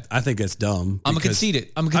 Go ahead. I think it's dumb. I'm going to concede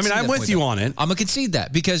it. I'm with you on it. I'm going to concede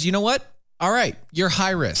that because you know what? All right. You're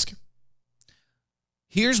high risk.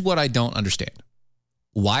 Here's what I don't understand.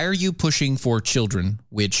 Why are you pushing for children,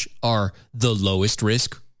 which are the lowest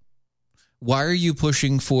risk? Why are you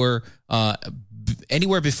pushing for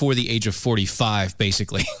anywhere before the age of 45,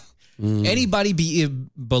 basically? Anybody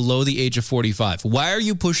below the age of 45. Why are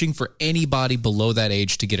you pushing for anybody below that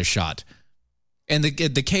age to get a shot? And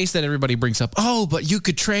the case that everybody brings up, but you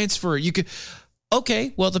could transfer it. You could.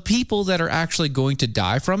 Okay, well, the people that are actually going to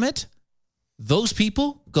die from it, those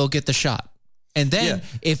people go get the shot. And then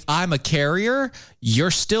if I'm a carrier,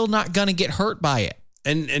 you're still not going to get hurt by it.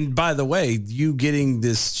 And by the way, you getting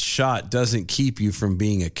this shot doesn't keep you from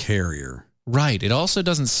being a carrier. Right. It also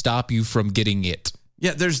doesn't stop you from getting it.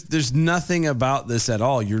 Yeah, there's nothing about this at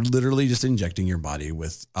all. You're literally just injecting your body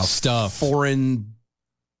with a foreign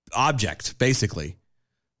object, basically.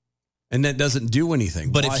 And that doesn't do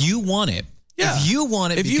anything. But if you want it, if you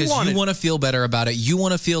want it because you want to feel better about it, you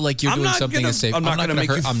want to feel like you're doing something that's safe. I'm not going to make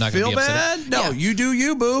you feel bad. No, you do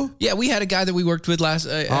you, boo. Yeah, we had a guy that we worked with last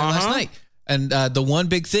night. And the one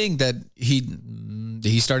big thing that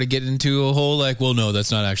he started getting into a whole like, well, no,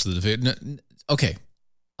 that's not actually the fit. No, okay,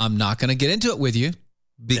 I'm not going to get into it with you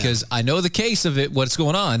because I know the case of it, what's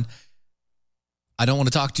going on. I don't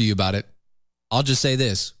want to talk to you about it. I'll just say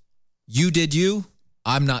this. You did you.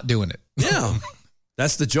 I'm not doing it. Yeah.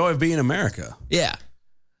 That's the joy of being America. Yeah.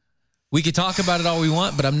 We could talk about it all we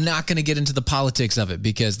want, but I'm not going to get into the politics of it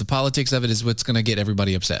because the politics of it is what's going to get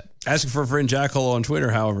everybody upset. Asking for a friend Jackhole on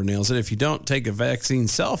Twitter, however, nails it. If you don't take a vaccine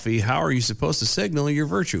selfie, how are you supposed to signal your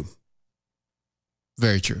virtue?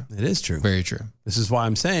 Very true. It is true. Very true. This is why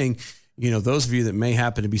I'm saying, those of you that may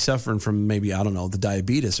happen to be suffering from maybe, I don't know, the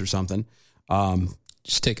diabetes or something.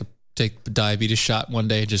 Just take a diabetes shot one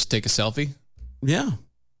day, just take a selfie. Yeah.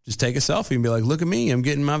 Just take a selfie and be like, look at me, I'm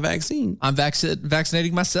getting my vaccine. I'm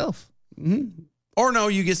vaccinating myself. Mm-hmm. Or no,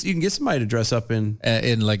 you can get somebody to dress up in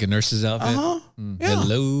like a nurse's outfit. Yeah.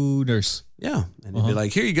 Hello, nurse. Yeah. And they'd be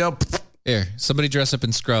like, here you go. Here, somebody dress up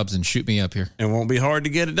in scrubs and shoot me up here. It won't be hard to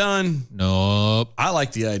get it done. Nope. I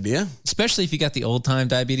like the idea. Especially if you got the old time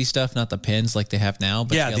diabetes stuff, not the pens like they have now.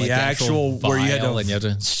 But the like actual where you had to, and you have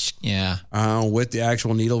to with the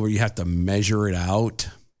actual needle where you have to measure it out.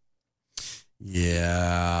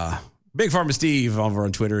 Yeah. Big Pharma Steve over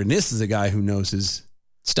on Twitter. And this is a guy who knows his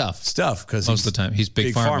stuff because most of the time he's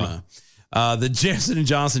big pharma. The Johnson &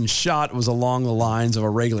 Johnson shot was along the lines of a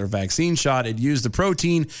regular vaccine shot. It used the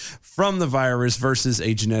protein from the virus versus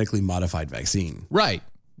a genetically modified vaccine. Right.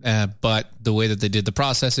 But the way that they did the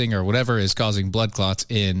processing or whatever is causing blood clots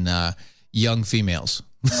in young females.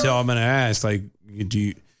 So I'm going to ask,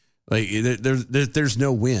 there's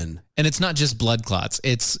no win. And it's not just blood clots.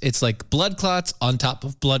 It's like blood clots on top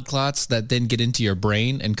of blood clots that then get into your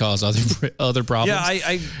brain and cause other problems.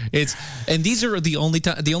 Yeah, and these are the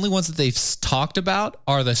only ones that they've talked about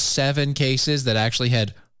are the 7 cases that actually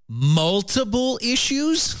had multiple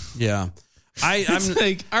issues. Yeah, I'm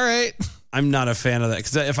like, all right. I'm not a fan of that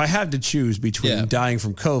because if I had to choose between dying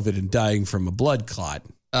from COVID and dying from a blood clot,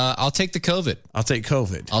 I'll take the COVID. I'll take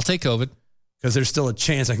COVID. I'll take COVID because there's still a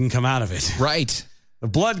chance I can come out of it. Right. The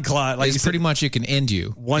blood clot, like it's pretty much it can end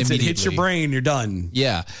you. Once it hits your brain, you're done.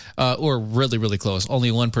 Yeah. Or really, really close. Only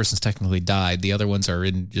one person's technically died. The other ones are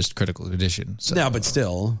in just critical condition. So, no, but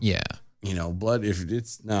still. Yeah. Blood, if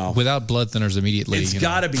it's no. Without blood thinners immediately. It's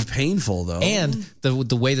got to be painful, though. And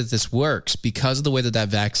the way that this works, because of the way that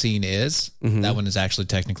vaccine is, that one is actually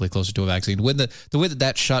technically closer to a vaccine. When the way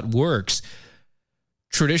that shot works,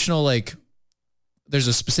 traditional, there's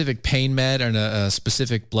a specific pain med and a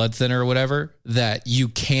specific blood thinner or whatever that you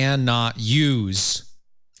cannot use,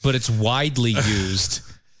 but it's widely used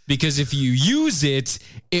because if you use it,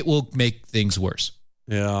 it will make things worse.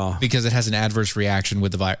 Yeah, because it has an adverse reaction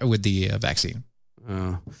with the vaccine.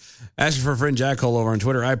 Asking for a friend Jackhole over on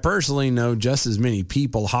Twitter. I personally know just as many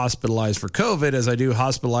people hospitalized for COVID as I do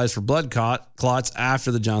hospitalized for blood clots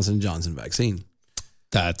after the Johnson & Johnson vaccine.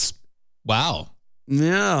 That's wow.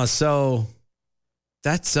 Yeah, so.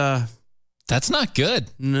 That's not good.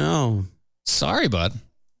 No. Sorry, bud.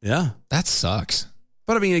 Yeah. That sucks.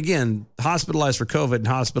 But I mean, again, hospitalized for COVID and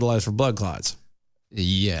hospitalized for blood clots.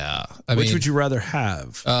 Yeah. Which would you rather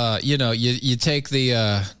have? You take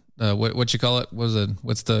the what you call it?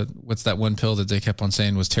 What's that one pill that they kept on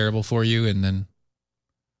saying was terrible for you, and then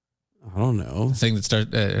I don't know. The thing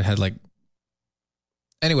that had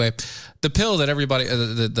anyway, the pill that everybody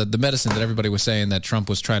the medicine that everybody was saying that Trump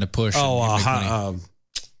was trying to push.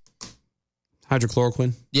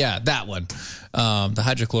 Hydrochloroquine. Yeah, that one. The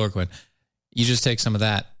hydrochloroquine. You just take some of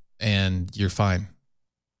that and you're fine.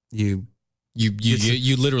 You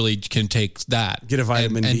literally can take that. Get a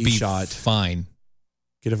vitamin D be shot. Fine.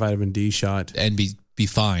 Get a vitamin D shot and be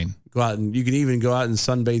fine. Go out and you can even go out and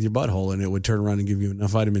sunbathe your butthole and it would turn around and give you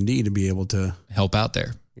enough vitamin D to be able to help out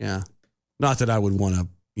there. Yeah. Not that I would want to,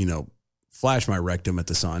 flash my rectum at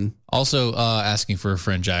the sun. Also, asking for a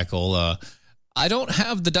friend Jackal. I don't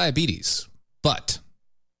have the diabetes, but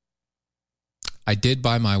I did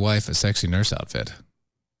buy my wife a sexy nurse outfit.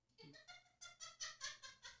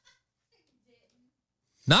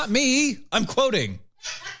 Not me. I'm quoting.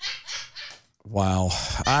 Wow.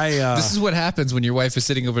 This is what happens when your wife is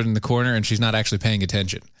sitting over in the corner and she's not actually paying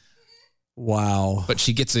attention. Wow. But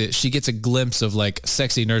she gets a glimpse of like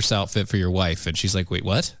sexy nurse outfit for your wife, and she's like, "Wait,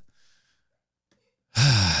 what?"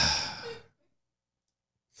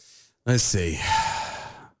 Let's see.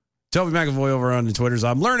 Toby McAvoy over on the Twitters.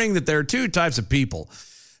 I'm learning that there are two types of people.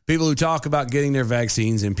 People who talk about getting their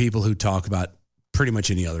vaccines and people who talk about pretty much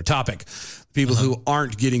any other topic. People who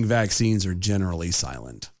aren't getting vaccines are generally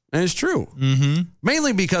silent. And it's true. Mm-hmm.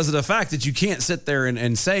 Mainly because of the fact that you can't sit there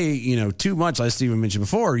and say, too much, like Steven mentioned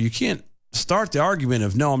before. You can't start the argument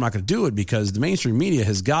of, no, I'm not going to do it, because the mainstream media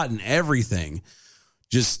has gotten everything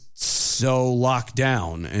just so locked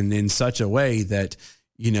down and in such a way that,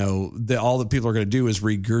 all that people are going to do is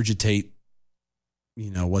regurgitate,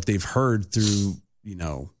 what they've heard through,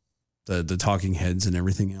 the talking heads and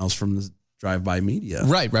everything else from the drive-by media.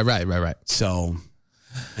 Right. So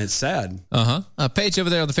it's sad. Paige over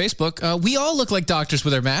there on the Facebook. We all look like doctors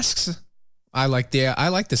with our masks. I like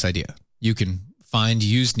this idea. You can find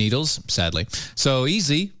used needles, sadly, so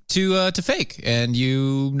easy to fake, and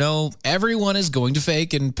everyone is going to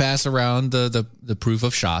fake and pass around the proof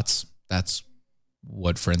of shots. That's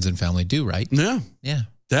what friends and family do, right? Yeah.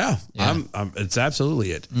 It's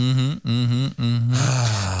absolutely it.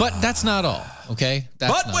 But that's not all. Okay.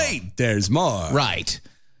 There's more. Right.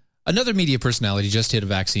 Another media personality just hit a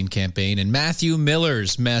vaccine campaign, and Matthew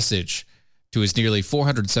Miller's message to his nearly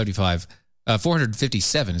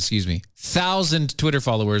 457,000 Twitter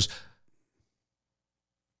followers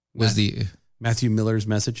was Matthew Miller's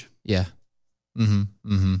message. Yeah.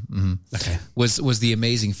 Okay. Was the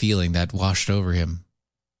amazing feeling that washed over him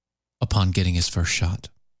upon getting his first shot.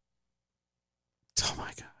 Oh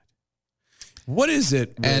my God. What is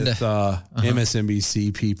it with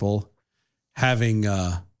MSNBC people having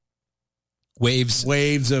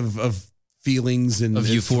waves of feelings and of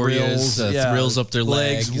euphorias, thrills up their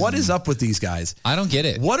legs? What is up with these guys? I don't get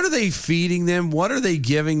it. What are they feeding them? What are they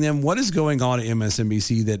giving them? What is going on at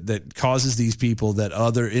MSNBC that causes these people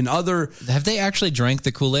have they actually drank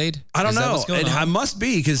the Kool-Aid? I don't know. It must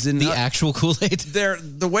be, because in the actual Kool-Aid,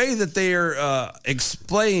 the way that they are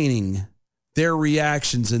explaining their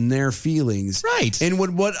reactions and their feelings, right? And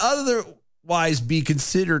what otherwise be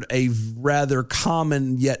considered a rather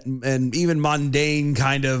common yet and even mundane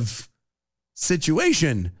kind of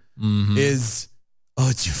situation is,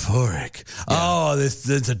 it's euphoric. Yeah. Oh,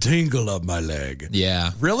 there's a tingle up my leg.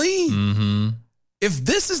 Yeah. Really? Mm-hmm. If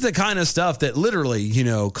this is the kind of stuff that literally,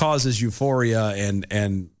 causes euphoria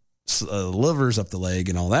and livers up the leg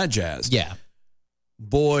and all that jazz. Yeah.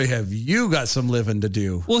 Boy, have you got some living to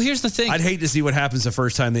do. Well, here's the thing. I'd hate to see what happens the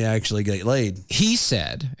first time they actually get laid. He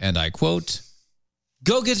said, and I quote,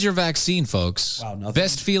 "Go get your vaccine, folks. Wow, nothing.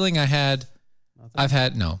 Best feeling I've had.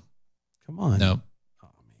 No. Come on. No. Oh,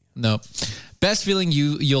 man. No. Best feeling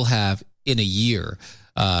you'll have in a year.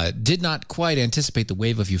 Did not quite anticipate the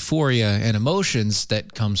wave of euphoria and emotions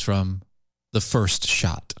that comes from the first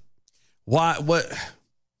shot." Why? What?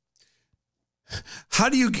 How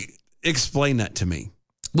do you explain that to me?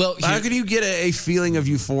 Well, how can you get a feeling of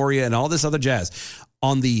euphoria and all this other jazz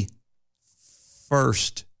on the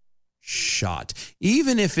first shot?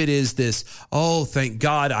 Even if it is this, oh, thank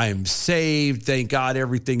God I am saved. Thank God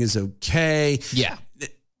everything is okay. Yeah.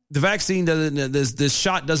 The vaccine doesn't, this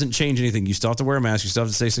shot doesn't change anything. You still have to wear a mask. You still have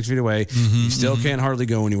to stay 6 feet away. You still can't hardly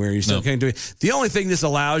go anywhere. You still can't do it. The only thing this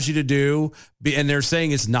allows you to do, and they're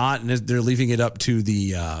saying it's not, and they're leaving it up to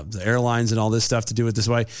the airlines and all this stuff to do it this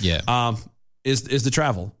way. Yeah. Is the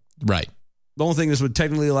travel. Right. The only thing this would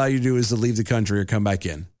technically allow you to do is to leave the country or come back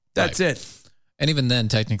in. That's it. And even then,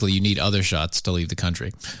 technically, you need other shots to leave the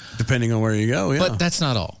country. Depending on where you go, yeah. But that's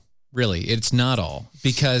not all. Really, it's not all,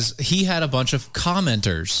 because he had a bunch of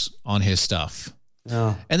commenters on his stuff.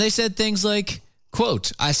 Oh. And they said things like,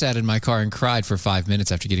 quote, "I sat in my car and cried for 5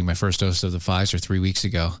 minutes after getting my first dose of the Pfizer 3 weeks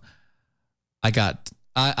ago.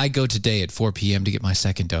 I go today at 4 p.m. to get my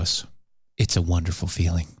second dose. It's a wonderful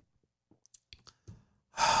feeling."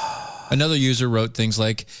 Another user wrote things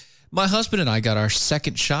like, "My husband and I got our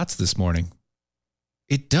second shots this morning.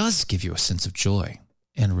 It does give you a sense of joy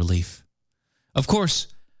and relief. Of course,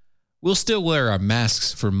 we'll still wear our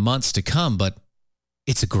masks for months to come, but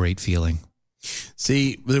it's a great feeling."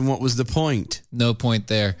 See, then what was the point? No point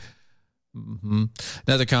there.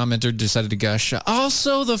 Another commenter decided to gush,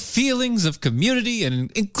 "Also, the feelings of community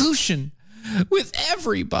and inclusion with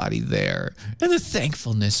everybody there, and the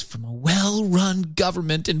thankfulness from a well-run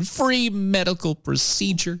government and free medical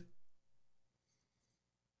procedure."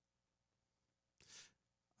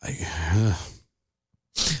 I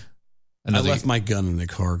left my gun in the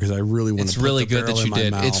car because I really want to put the barrel in my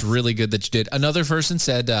mouth. It's really good that you did. Another person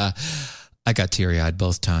said, I got teary-eyed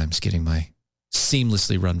both times getting my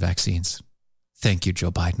seamlessly run vaccines. Thank you,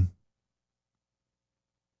 Joe Biden.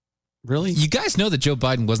 Really? You guys know that Joe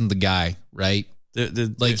Biden wasn't the guy, right? He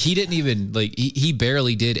didn't even he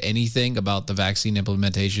barely did anything about the vaccine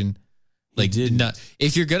implementation.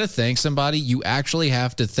 If you're gonna thank somebody, you actually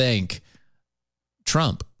have to thank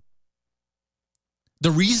Trump.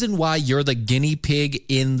 The reason why you're the guinea pig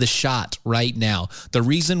in the shot right now, the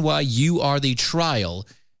reason why you are the trial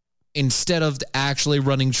instead of actually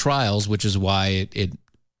running trials, which is why it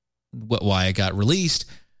got released,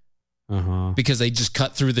 because they just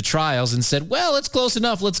cut through the trials and said, well, it's close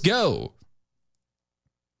enough, let's go.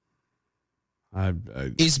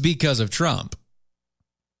 It's because of Trump.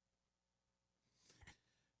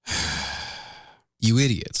 You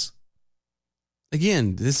idiots.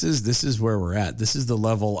 Again, this is where we're at. This is the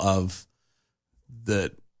level of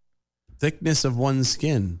the thickness of one's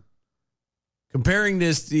skin. Comparing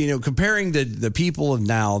this, comparing the people of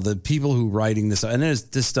now, the people who writing this, and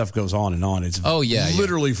this stuff goes on and on. It's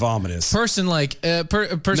literally vomitous. Person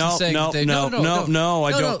saying, no,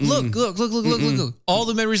 I don't. Look. All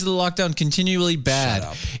the memories of the lockdown continually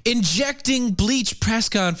bad. Injecting bleach press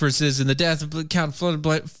conferences and the death count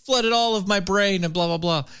flooded all of my brain and blah, blah,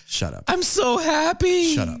 blah. Shut up. I'm so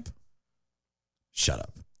happy. Shut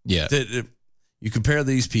up. Yeah. You compare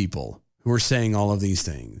these people who are saying all of these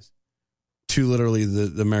things to literally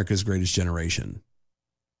the America's greatest generation.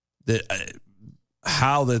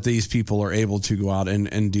 How that these people are able to go out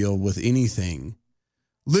and deal with anything,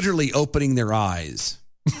 literally opening their eyes.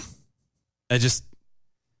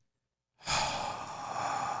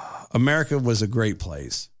 America was a great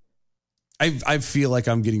place. I feel like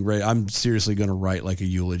I'm getting ready. I'm seriously going to write like a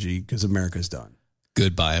eulogy because America's done.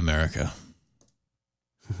 Goodbye, America.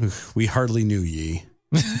 We hardly knew ye.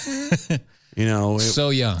 So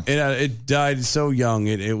young. It died so young.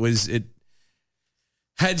 It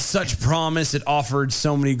had such promise. It offered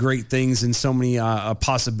so many great things and so many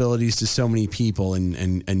possibilities to so many people,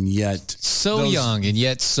 and yet young and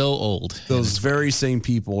yet so old. Those very same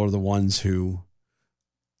people are the ones who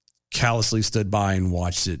callously stood by and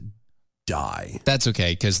watched it die. That's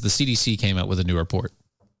okay, because the CDC came out with a new report.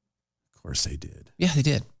 Of course they did. Yeah, they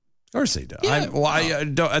did. Of course they do. Yeah,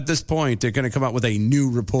 at this point, they're going to come out with a new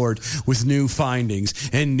report with new findings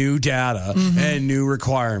and new data and new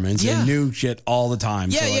requirements and new shit all the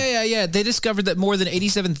time. Yeah. They discovered that more than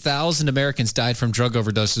 87,000 Americans died from drug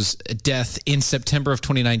overdoses death in September of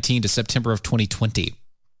 2019 to September of 2020.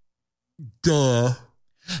 Duh.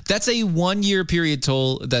 That's a 1-year period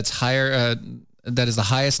toll that's higher. That is the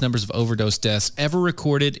highest numbers of overdose deaths ever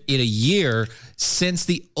recorded in a year since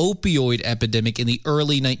the opioid epidemic in the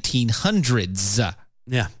early 1900s.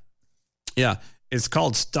 Yeah. It's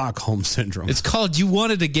called Stockholm Syndrome. It's called you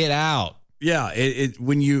wanted to get out. Yeah.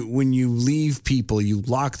 When you leave people, you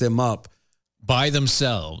lock them up by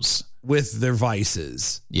themselves with their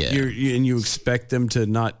vices. Yeah. And you expect them to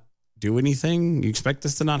not do anything. You expect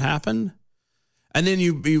this to not happen. And then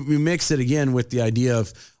you mix it again with the idea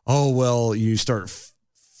of, you start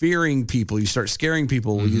fearing people. You start scaring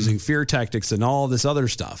people using fear tactics and all this other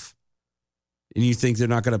stuff. And you think they're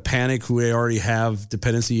not going to panic who they already have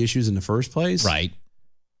dependency issues in the first place? Right.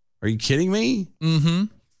 Are you kidding me? Mm-hmm.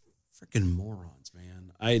 Freaking morons,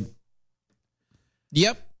 man.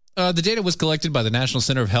 Yep. The data was collected by the National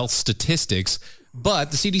Center of Health Statistics,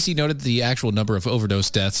 but the CDC noted the actual number of overdose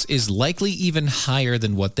deaths is likely even higher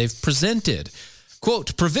than what they've presented.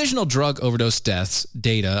 Quote, provisional drug overdose deaths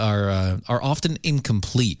data are often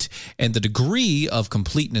incomplete, and the degree of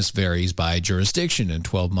completeness varies by jurisdiction in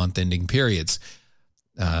 12-month ending periods.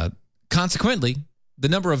 Consequently, the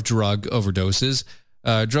number of drug overdose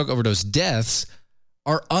deaths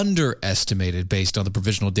are underestimated based on the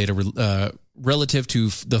provisional data relative to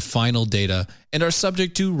the final data and are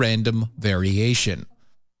subject to random variation.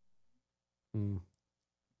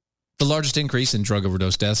 The largest increase in drug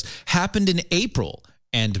overdose deaths happened in April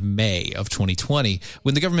and May of 2020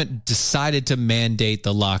 when the government decided to mandate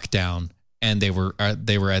the lockdown, and they were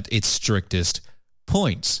at its strictest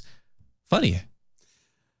points. Funny.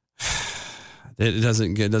 It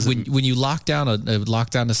doesn't when you lock down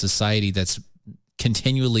a society that's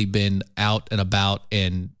continually been out and about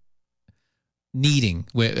and needing.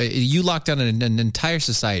 You lock down an entire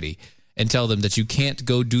society and tell them that you can't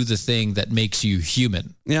go do the thing that makes you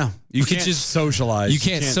human. Yeah. You can't just socialize. You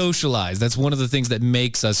can't socialize. That's one of the things that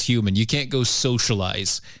makes us human. You can't go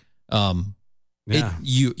socialize.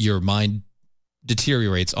 Your mind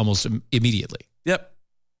deteriorates almost immediately. Yep.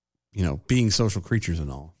 Being social creatures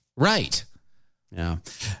and all. Right. Yeah.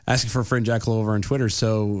 Asking for a friend Jack Lowe over on Twitter.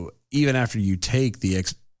 So even after you take the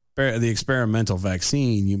experimental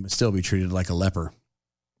vaccine, you must still be treated like a leper.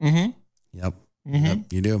 Mm-hmm. Yep. Yep,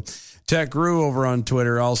 you do. Tech Guru over on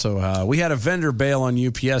Twitter also. We had a vendor bail on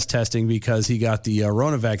UPS testing because he got the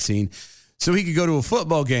Rona vaccine so he could go to a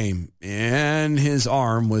football game, and his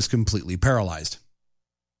arm was completely paralyzed.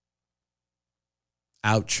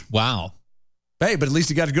 Ouch. Wow. Hey, but at least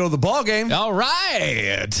he got to go to the ball game. All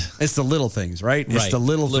right. It's the little things, right? It's the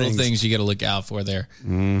little things you got to look out for there.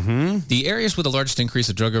 Mm-hmm. The areas with the largest increase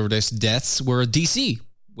of drug overdose deaths were D.C.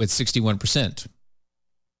 with 61%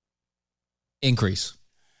 increase.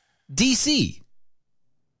 D.C.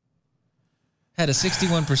 had a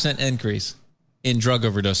 61% increase in drug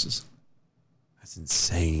overdoses. That's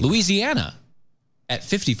insane. Louisiana at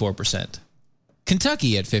 54%.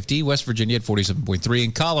 Kentucky at 50%. West Virginia at 47.3%.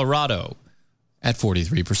 And Colorado at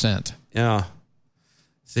 43%. Yeah.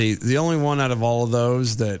 See, the only one out of all of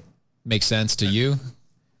those that makes sense to you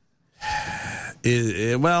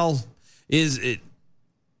is it.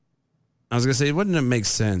 I was going to say, wouldn't it make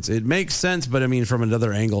sense? It makes sense, but I mean, from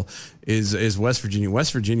another angle, is West Virginia.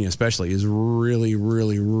 West Virginia especially is really,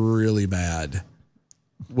 really, really bad.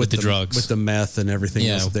 With the drugs. With the meth and everything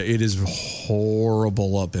else. It is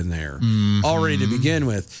horrible up in there already to begin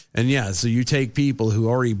with. And so you take people who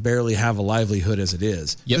already barely have a livelihood as it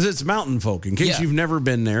is. Because it's mountain folk. In case you've never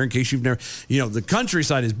been there, in case you've never, the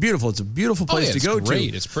countryside is beautiful. It's a beautiful place to go to.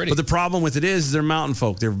 It's pretty. But the problem with it is they're mountain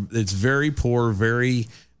folk. It's very poor, very...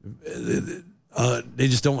 they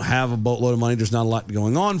just don't have a boatload of money. There's not a lot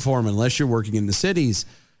going on for them unless you're working in the cities.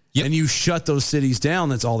 And you shut those cities down.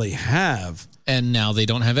 That's all they have. And now they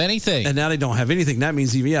don't have anything. That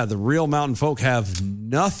means even, the real mountain folk have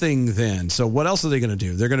nothing then. So what else are they going to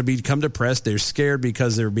do? They're going to become depressed. They're scared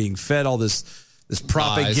because they're being fed all this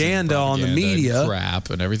propaganda on the media.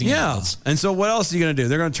 Crap and everything else. And so what else are you going to do?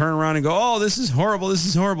 They're going to turn around and go, oh, this is horrible. This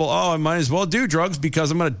is horrible. Oh, I might as well do drugs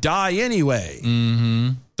because I'm going to die anyway. Mm-hmm.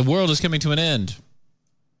 The world is coming to an end.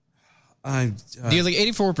 Nearly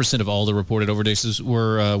 84% of all the reported overdoses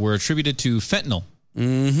were attributed to fentanyl.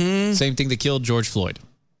 Mm-hmm. Same thing that killed George Floyd.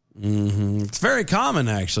 Mm-hmm. It's very common,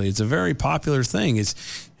 actually. It's a very popular thing. It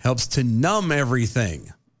helps to numb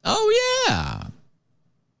everything. Oh, yeah.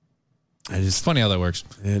 It's funny how that works.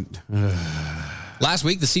 Last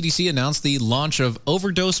week, the CDC announced the launch of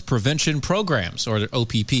overdose prevention programs, or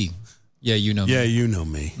OPP. Yeah, you know me. Yeah, you know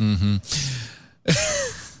me. Mm-hmm.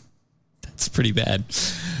 That's pretty bad.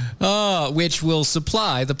 Which will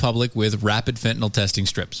supply the public with rapid fentanyl testing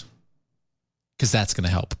strips. Because that's going to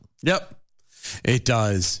help. Yep, it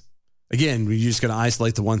does. Again, you're just going to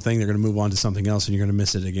isolate the one thing. They're going to move on to something else, and you're going to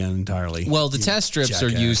miss it again entirely. Well, the test strips are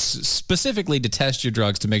used specifically to test your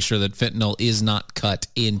drugs to make sure that fentanyl is not cut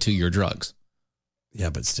into your drugs. Yeah,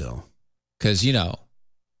 but still. Because, the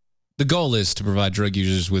goal is to provide drug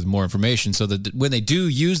users with more information so that when they do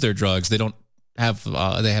use their drugs, they don't have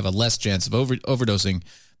they have a less chance of overdosing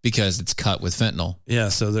because it's cut with fentanyl. Yeah,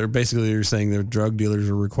 so you're saying their drug dealers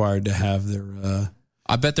are required to have their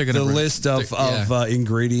I bet they're going to list of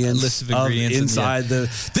ingredients. List of ingredients inside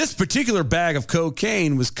this particular bag of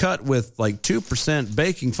cocaine was cut with like 2%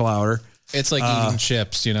 baking flour. It's like eating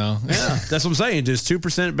chips, Yeah, that's what I'm saying. Just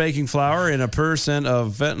 2% baking flour and 1%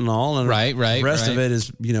 of fentanyl, and the rest of it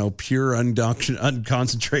is pure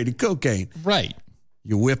unconcentrated cocaine. Right.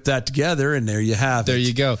 You whip that together, and there you have it. There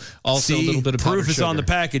you go. Also, a little bit of powdered proof is sugar. on the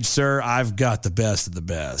package, sir. I've got the best of the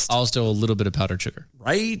best. Also, a little bit of powdered sugar.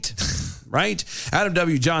 Right? Right? Adam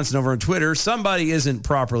W. Johnson over on Twitter. Somebody isn't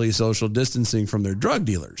properly social distancing from their drug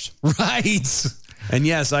dealers. Right. And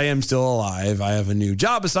yes, I am still alive. I have a new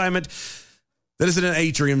job assignment that is in an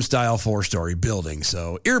atrium-style 4-story building.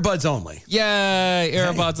 So earbuds only. Yay,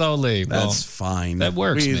 earbuds only. That's fine. That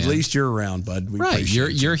works, man. At least you're around, bud. Right.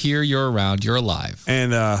 You're here. You're around. You're alive.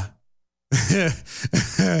 And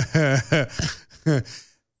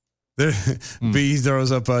B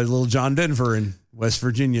throws up a little John Denver in West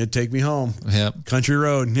Virginia. Take me home. Yep. Country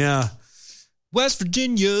road. Yeah. West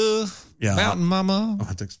Virginia. Yeah. Mountain Mama. I'll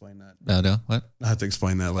have to explain that. No. What? I'll have to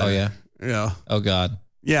explain that later. Oh, yeah? Yeah. Oh, God.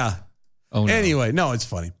 Yeah. Oh, no. Anyway, no, it's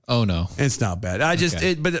funny. Oh, no. It's not bad.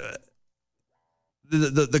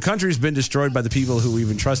 The country's been destroyed by the people who we've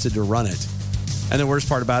entrusted to run it. And the worst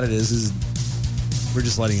part about it is we're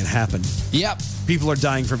just letting it happen. Yep. People are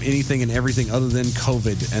dying from anything and everything other than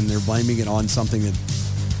COVID, and they're blaming it on something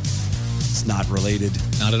that's not related.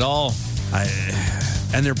 Not at all.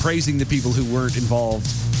 And they're praising the people who weren't involved.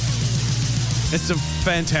 It's a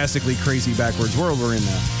fantastically crazy backwards world we're in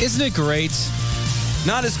now. Isn't it great?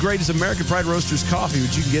 Not as great as American Pride Roasters coffee,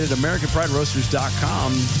 which you can get at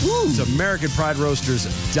AmericanPrideRoasters.com. It's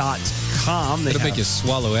AmericanPrideRoasters.com. It'll make you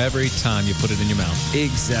swallow every time you put it in your mouth.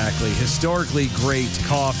 Exactly. Historically great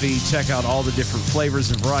coffee. Check out all the different flavors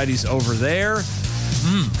and varieties over there.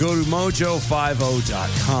 Go to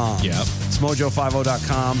Mojo50.com. Yep. It's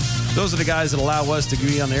Mojo50.com. Those are the guys that allow us to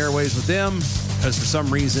be on the airways with them because for some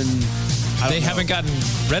reason... They haven't gotten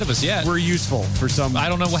rid of us yet. We're useful for some... I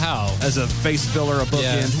don't know how. As a face filler, a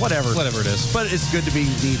bookend, whatever. Whatever it is. But it's good to be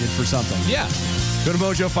needed for something. Yeah. Go to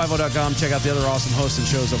Mojo50.com. Check out the other awesome hosts and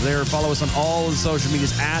shows over there. Follow us on all of the social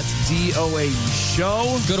medias at DOAE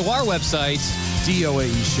Show. Go to our website.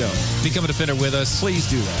 DOAE Show. Become a defender with us. Please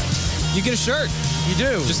do that. You get a shirt. You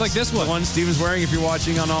do. Just like this one. The one Steven's wearing. If you're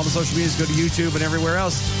watching on all the social medias, go to YouTube and everywhere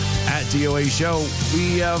else at DOAE Show.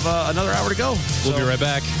 We have another hour to go. We'll be right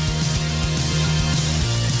back.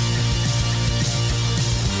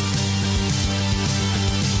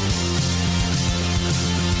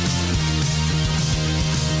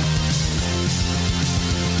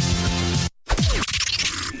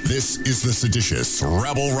 This is the seditious,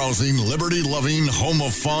 rabble-rousing, liberty-loving, home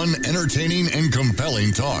of fun, entertaining, and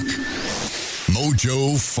compelling talk.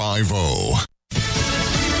 Mojo 50.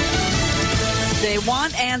 They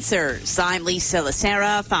want answers. I'm Lisa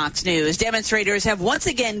Lacera, Fox News. Demonstrators have once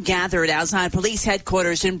again gathered outside police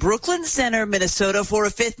headquarters in Brooklyn Center, Minnesota for a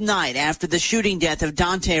fifth night after the shooting death of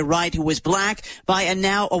Dante Wright, who was black, by a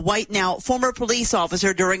white former police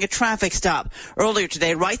officer during a traffic stop. Earlier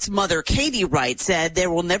today, Wright's mother, Katie Wright, said there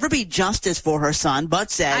will never be justice for her son, but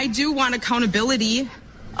said, I do want accountability,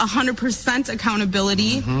 100%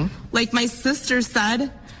 accountability. Like my sister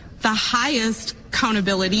said, the highest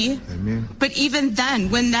accountability. Amen. But even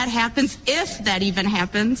then, when that happens, if that even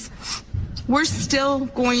happens, we're still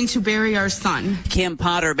going to bury our son. Kim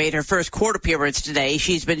Potter made her first court appearance today.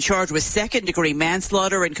 She's been charged with second-degree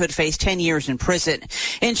manslaughter and could face 10 years in prison.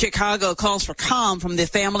 In Chicago, calls for calm from the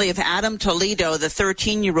family of Adam Toledo, the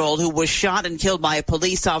 13-year-old who was shot and killed by a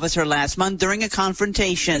police officer last month during a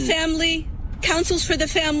confrontation. Family, counsels for the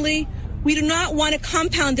family, we do not want to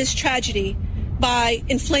compound this tragedy by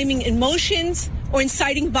inflaming emotions or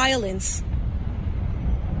inciting violence.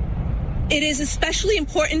 It is especially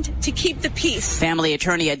important to keep the peace. Family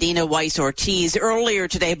attorney Adina Weiss-Ortiz. Earlier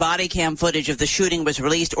today, body cam footage of the shooting was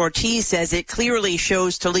released. Ortiz says it clearly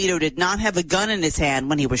shows Toledo did not have a gun in his hand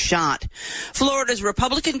when he was shot. Florida's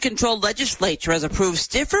Republican-controlled legislature has approved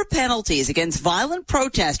stiffer penalties against violent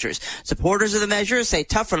protesters. Supporters of the measure say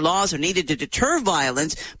tougher laws are needed to deter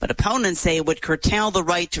violence, but opponents say it would curtail the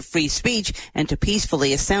right to free speech and to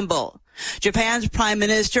peacefully assemble. Japan's Prime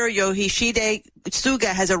Minister Yoshihide Suga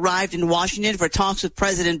has arrived in Washington for talks with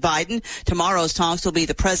President Biden. Tomorrow's talks will be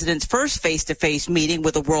the president's first face-to-face meeting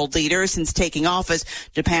with a world leader since taking office.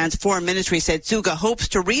 Japan's foreign ministry said Suga hopes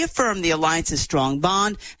to reaffirm the alliance's strong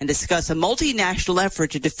bond and discuss a multinational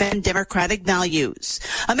effort to defend democratic values.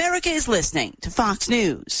 America is listening to Fox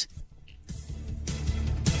News.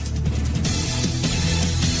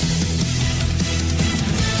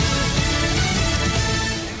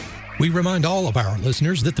 We remind all of our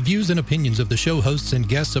listeners that the views and opinions of the show hosts and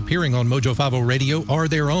guests appearing on Mojo 50 Radio are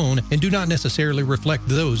their own and do not necessarily reflect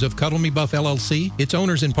those of Cuddle Me Buff LLC, its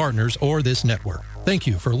owners and partners, or this network. Thank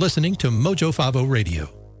you for listening to Mojo 50 Radio.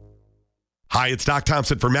 Hi, it's Doc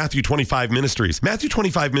Thompson for Matthew 25 Ministries. Matthew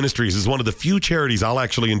 25 Ministries is one of the few charities I'll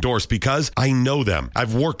actually endorse because I know them.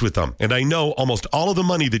 I've worked with them, and I know almost all of the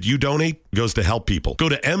money that you donate goes to help people. Go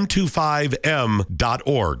to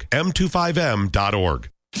m25m.org, m25m.org.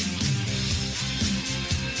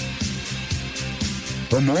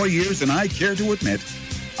 For more years than I care to admit,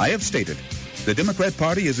 I have stated the Democrat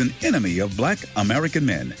Party is an enemy of black American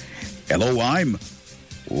men. Hello, I'm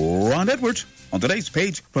Ron Edwards. On today's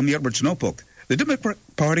page from the Edwards Notebook, the Democrat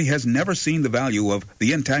Party has never seen the value of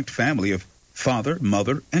the intact family of father,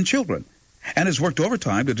 mother, and children, and has worked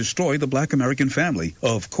overtime to destroy the black American family.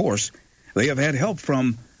 Of course, they have had help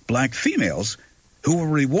from black females who were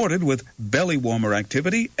rewarded with belly warmer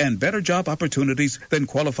activity and better job opportunities than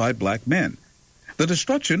qualified black men. The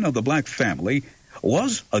destruction of the black family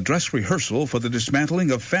was a dress rehearsal for the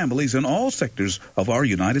dismantling of families in all sectors of our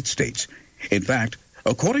United States. In fact,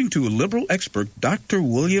 according to liberal expert Dr.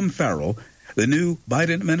 William Farrell, the new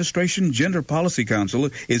Biden administration Gender Policy Council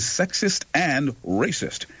is sexist and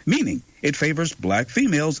racist, meaning it favors black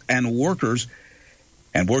females and workers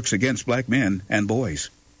and works against black men and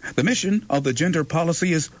boys. The mission of the gender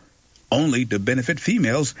policy is only to benefit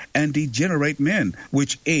females and degenerate men,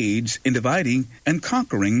 which aids in dividing and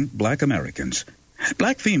conquering black Americans.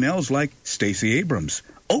 Black females like Stacey Abrams,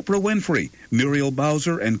 Oprah Winfrey, Muriel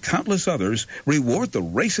Bowser, and countless others reward the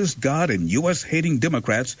racist God and U.S.-hating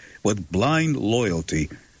Democrats with blind loyalty.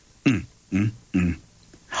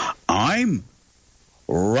 I'm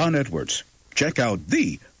Ron Edwards. Check out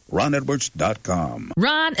RonEdwards.com.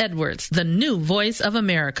 Ron Edwards, the new voice of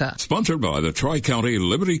America. Sponsored by the Tri-County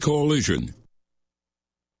Liberty Coalition.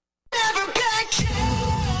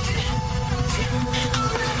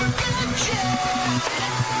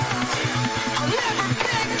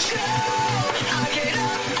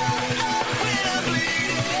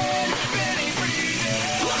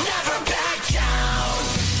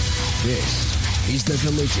 This is the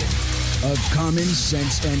collision of common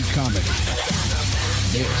sense and comedy.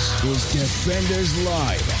 This is Defenders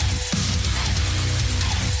Live.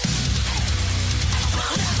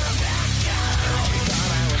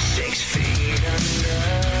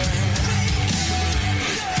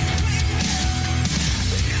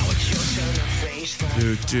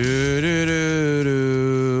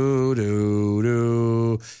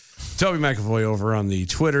 Toby McAvoy over on the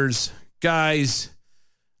Twitters. Guys,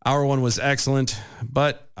 hour one was excellent,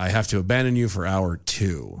 but I have to abandon you for hour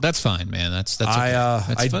two. That's fine, man. That's okay.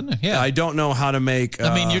 That's fun. Yeah. I don't know how to make.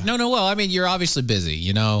 Well, I mean, you're obviously busy,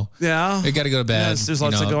 you know. Yeah. You got to go to bed. Yes, there's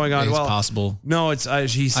lots of going on. It's well, possible. No, it's.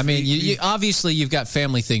 You obviously you've got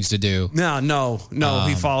family things to do. No.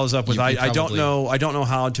 He follows up with, I don't know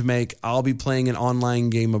how to make. I'll be playing an online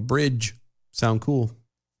game of bridge. Sound cool?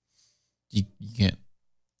 You can't.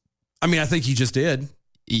 I mean, I think he just did.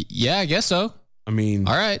 Yeah, I guess so. I mean,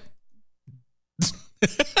 all right.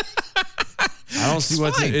 I don't see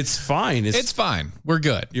what's it. It's fine. It's fine. We're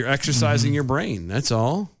good. You're exercising your brain. That's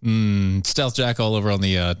all. Stealth Jack all over on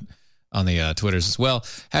the Twitters as well.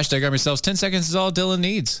 Hashtag arm yourselves. 10 seconds is all Dylan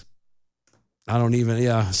needs. I don't even.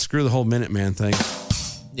 Yeah. Screw the whole Minute Man thing.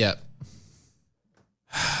 Yep.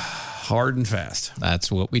 Hard and fast.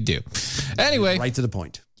 That's what we do. Anyway. Right to the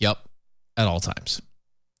point. Yep. At all times.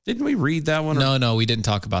 Didn't we read that one? No, we didn't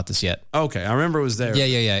talk about this yet. Okay, I remember it was there.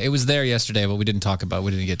 Yeah. It was there yesterday, but we didn't talk about it. We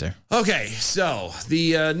didn't get there. Okay, so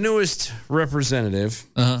the newest representative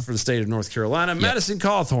for the state of North Carolina, Madison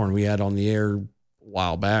Cawthorn, we had on the air a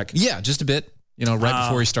while back. Yeah, just a bit, right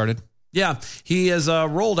before he started. Yeah, he has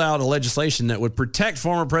rolled out a legislation that would protect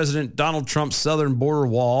former President Donald Trump's southern border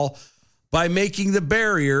wall by making the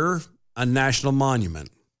barrier a national monument.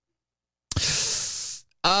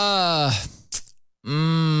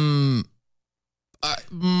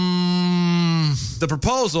 The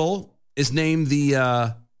proposal is named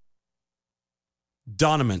the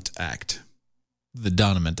Donament Act. The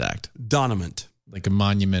Donament Act. Donament. Like a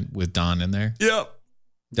monument with Don in there? Yep.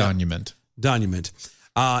 Donument. Donument.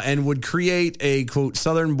 And would create a, quote,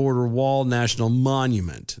 southern border wall national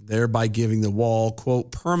monument, thereby giving the wall,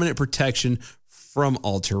 quote, permanent protection from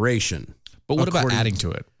alteration. But what about adding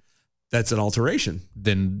to it? That's an alteration.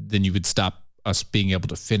 Then you would stop us being able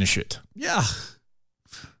to finish it. Yeah.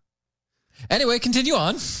 Anyway, continue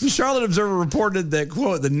on. The Charlotte Observer reported that,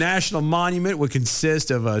 quote, the national monument would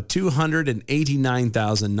consist of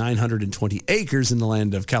 289,920 acres in the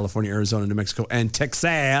land of California, Arizona, New Mexico, and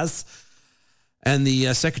Texas. And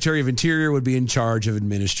the Secretary of Interior would be in charge of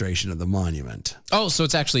administration of the monument. Oh, so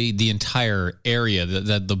it's actually the entire area,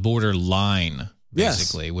 that the border line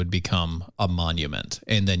basically would become a monument.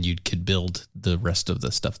 And then you could build the rest of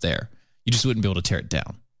the stuff there. You just wouldn't be able to tear it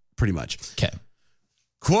down. Pretty much. Okay.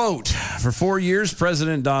 Quote, for 4 years,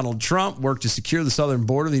 President Donald Trump worked to secure the southern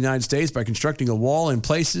border of the United States by constructing a wall in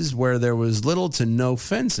places where there was little to no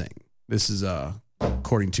fencing. This is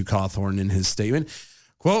according to Cawthorn in his statement.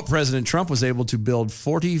 Quote, President Trump was able to build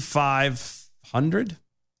 4,500?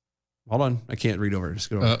 Hold on. I can't read over.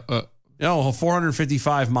 Just go over.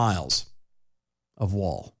 455 miles of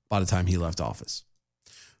wall by the time he left office.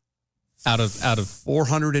 Out of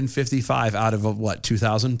 455 out of what,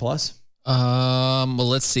 2,000 plus? Well,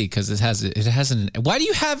 let's see, because it has an. Why do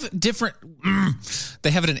you have different?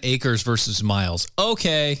 They have it in acres versus miles.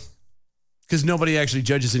 Okay, because nobody actually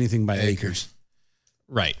judges anything by acres.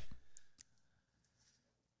 Right.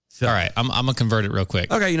 So, all right, I'm gonna convert it real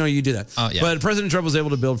quick. Okay, you do that. Yeah. But President Trump was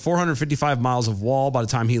able to build 455 miles of wall by the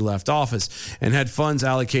time he left office and had funds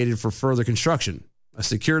allocated for further construction. A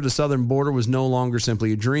secure the southern border was no longer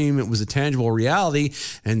simply a dream. It was a tangible reality.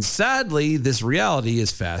 And sadly, this reality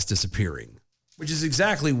is fast disappearing, which is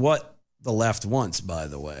exactly what the left wants, by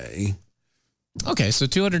the way. Okay, so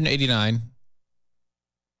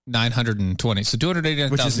 289,920. So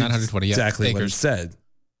 289,920 exactly acres. What it said.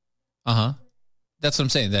 Uh-huh. That's what I'm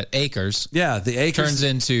saying, that acres. Yeah, the acres. Turns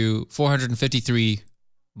into 453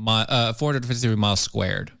 miles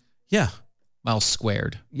squared. Yeah. Miles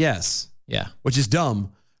squared. Yes. Yeah. Which is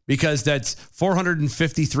dumb because that's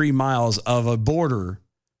 453 miles of a border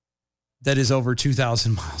that is over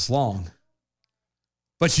 2,000 miles long.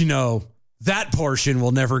 But that portion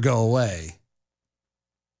will never go away.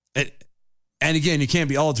 And again, you can't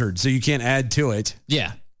be altered, so you can't add to it.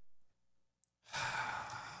 Yeah.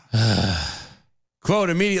 Quote,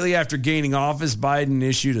 immediately after gaining office, Biden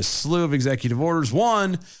issued a slew of executive orders,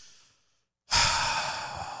 one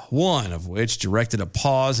of which directed a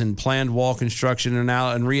pause in planned wall construction and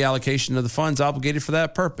reallocation of the funds obligated for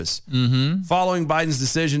that purpose. Mm-hmm. Following Biden's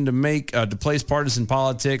decision to place partisan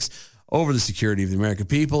politics over the security of the American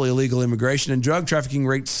people, illegal immigration and drug trafficking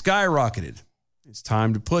rates skyrocketed. It's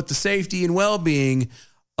time to put the safety and well-being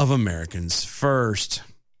of Americans first.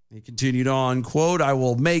 He continued on, quote, I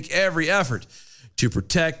will make every effort to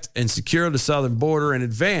protect and secure the southern border and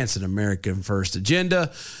advance an American first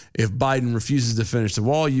agenda. If Biden refuses to finish the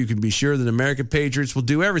wall, you can be sure that American patriots will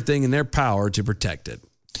do everything in their power to protect it.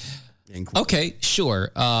 Okay,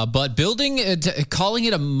 sure. But calling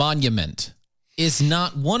it a monument is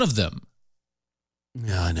not one of them.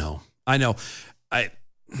 Yeah, I know.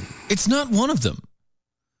 It's not one of them.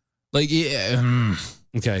 Like, yeah.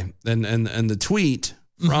 Okay. And the tweet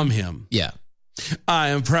from him. Yeah. I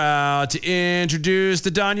am proud to introduce the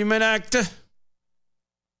Donument Act,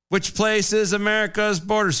 which places America's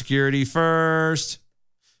border security first.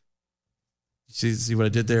 See what I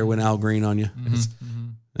did there? Went Al Green on you.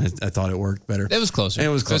 I thought it worked better. It was closer. It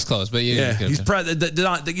was close, but he's proud.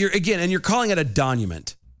 You're calling it a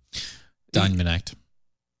donument. Donument Act.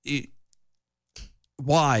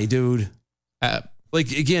 Why, dude?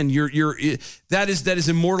 Like again, that is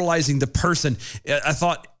immortalizing the person. I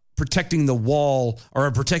thought protecting the wall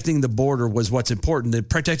or protecting the border was what's important.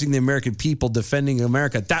 Protecting the American people, defending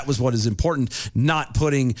America, that was what is important. Not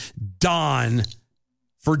putting Don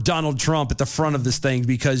for Donald Trump at the front of this thing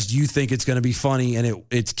because you think it's going to be funny and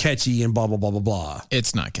it's catchy and blah blah blah blah blah.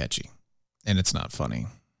 It's not catchy, and it's not funny.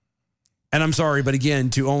 And I'm sorry, but again,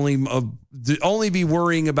 to only be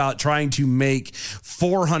worrying about trying to make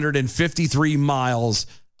 453 miles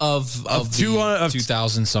of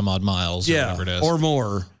 2,000 some odd miles, or whatever it is, or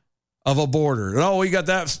more of a border. Oh, we got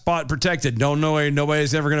that spot protected. Don't know.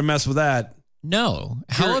 Nobody's ever going to mess with that. No.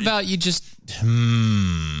 How about you just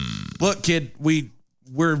look, kid?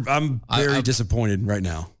 I'm very disappointed right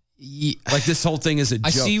now. Like this whole thing is a joke.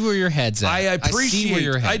 I see where your head's at. I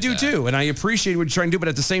appreciate. I do too, and I appreciate what you're trying to do. But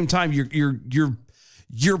at the same time,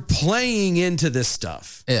 you're playing into this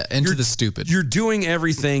stuff. Yeah, the stupid. You're doing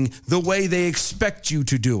everything the way they expect you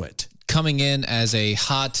to do it. Coming in as a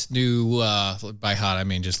hot new, by hot I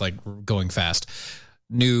mean just like going fast.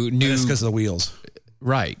 New. That's because of the wheels,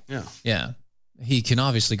 right? Yeah. He can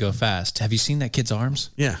obviously go fast. Have you seen that kid's arms?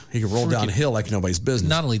 Yeah, he can roll downhill like nobody's business.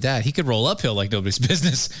 Not only that, he could roll uphill like nobody's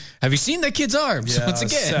business. Have you seen that kid's arms? Yeah, once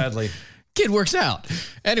again, sadly. Kid works out.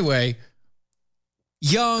 Anyway,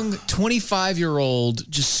 young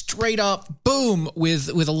 25-year-old, just straight up, boom, with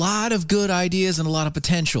a lot of good ideas and a lot of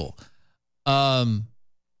potential. And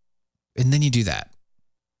then you do that.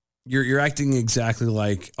 You're acting exactly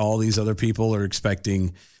like all these other people are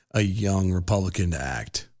expecting a young Republican to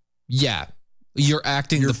act. Yeah. You're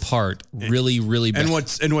acting the part really, really bad.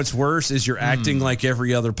 And what's worse is you're acting like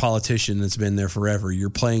every other politician that's been there forever. You're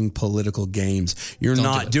playing political games. You're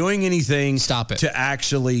not doing anything to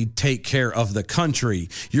actually take care of the country.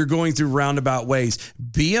 You're going through roundabout ways.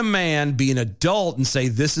 Be a man, be an adult, and say,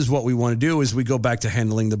 this is what we want to do as we go back to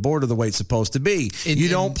handling the border the way it's supposed to be. You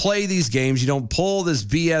don't play these games. You don't pull this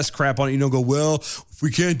BS crap on it. You don't go, well, if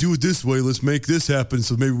we can't do it this way, let's make this happen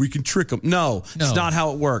so maybe we can trick them. No, it's not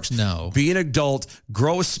how it works. No. Be an adult,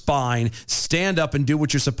 grow a spine, stand up and do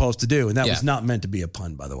what you're supposed to do. And that was not meant to be a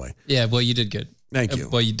pun, by the way. Yeah, well, you did good. Thank you.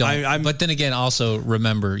 Well, you don't. But then again, also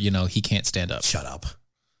remember, he can't stand up. Shut up.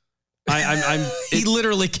 He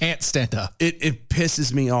literally can't stand up. It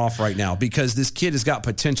pisses me off right now because this kid has got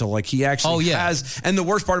potential. Like he actually has. And the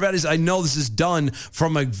worst part about it is I know this is done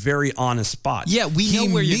from a very honest spot. Yeah, we know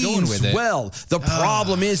where you're going with it. Well, the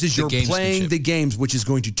problem is you're playing the games, which is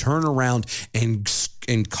going to turn around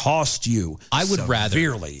and cost you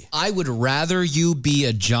severely. I would rather you be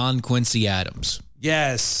a John Quincy Adams.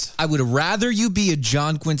 Yes. I would rather you be a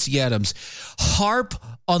John Quincy Adams. Harp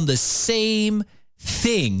on the same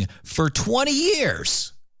thing for 20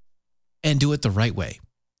 years and do it the right way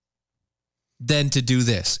than to do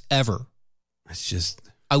this ever. It's just,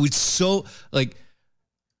 I would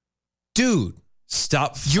dude,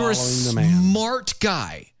 stop following you're a the man. Smart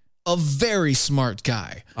guy, a very smart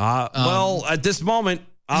guy. Well, at this moment,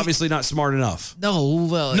 obviously not smart enough.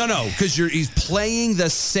 No, because he's playing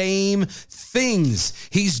the same things.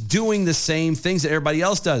 He's doing the same things that everybody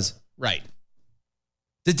else does. Right.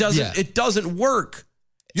 It doesn't work.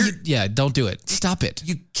 Don't do it. Stop it.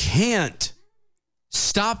 You can't.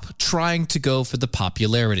 Stop trying to go for the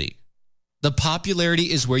popularity. The popularity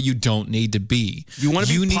is where you don't need to be. You want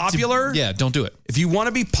to be popular? Don't do it. If you want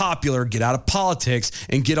to be popular, get out of politics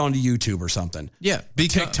and get onto YouTube or something. Yeah.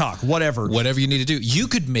 TikTok, whatever. Whatever you need to do. You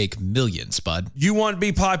could make millions, bud. You want to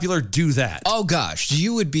be popular? Do that. Oh, gosh.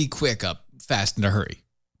 You would be quick up fast in a hurry.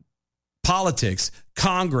 Politics,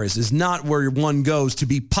 Congress is not where one goes to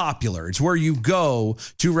be popular. It's where you go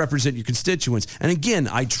to represent your constituents. And again,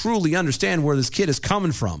 I truly understand where this kid is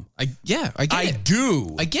coming from. I get it. I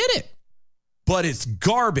do. I get it. But it's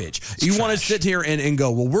garbage. You want to sit here and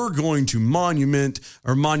go, well, we're going to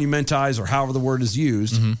monumentalize, or however the word is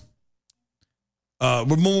used.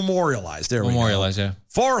 Memorialize. There we go. Memorialize, yeah.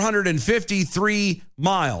 453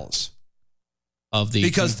 miles. Of the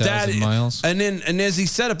 18,000 miles. And as he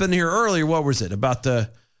said up in here earlier, what was it? About the,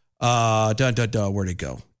 where'd it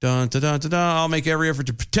go? I'll make every effort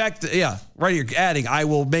to protect. Yeah, right here, adding, I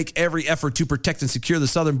will make every effort to protect and secure the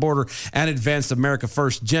southern border and advance the America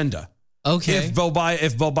First agenda. Okay. If Beau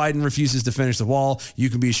Biden refuses to finish the wall,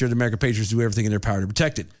 you can be assured the American patriots do everything in their power to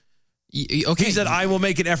protect it. Okay. He said, I will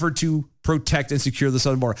make an effort to protect and secure the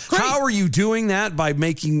southern border. Great. How are you doing that? By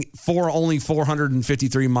making only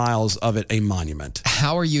 453 miles of it a monument.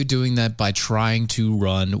 How are you doing that? By trying to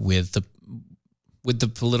run with the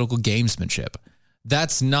political gamesmanship.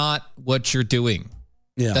 That's not what you're doing.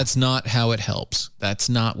 Yeah. That's not how it helps. That's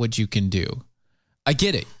not what you can do. I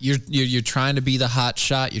get it. You're trying to be the hot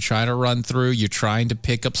shot. You're trying to run through. You're trying to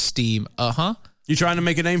pick up steam. You're trying to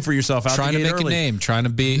make a name for yourself out trying the gate to make early. A name, trying to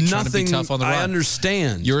be tough on the run. I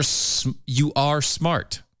understand. You are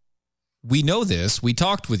smart. We know this. We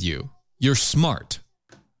talked with you. You're smart.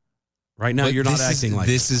 Right now, you're not acting like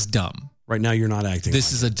this. Is dumb. Right now, you're not acting.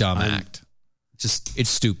 This is a dumb act. It's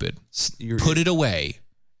stupid. Put it away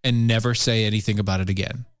and never say anything about it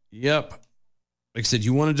again. Yep. Like I said,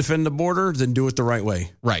 you want to defend the border, then do it the right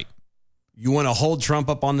way. Right. You want to hold Trump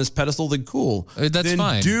up on this pedestal, then cool. That's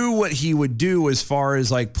fine. Do what he would do as far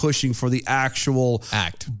as like pushing for the actual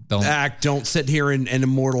act. Don't sit here and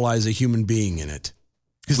immortalize a human being in it.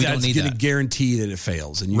 Because that's going to guarantee that it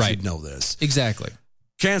fails, and you should know this. Exactly.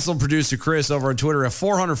 Canceled producer Chris over on Twitter, a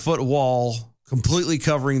 400-foot wall completely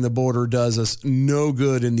covering the border does us no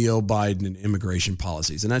good in the Biden and immigration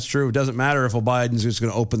policies. And that's true. It doesn't matter if Biden's just going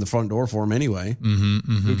to open the front door for him anyway.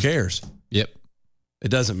 Who cares? Yep. It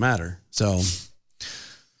doesn't matter. So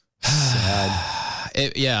sad.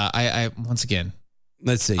 I once again.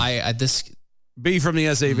 Let's see. This B from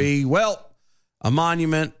the SAV. Well, a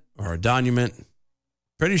monument or a donument.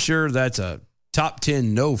 Pretty sure that's a top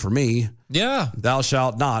 10 no for me. Yeah. Thou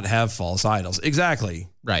shalt not have false idols. Exactly.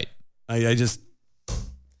 Right. I just.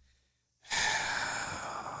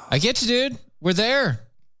 I get you, dude. We're there.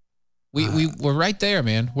 We're right there,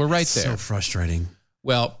 man. We're right there. So frustrating.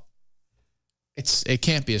 Well, it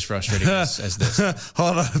can't be as frustrating as this.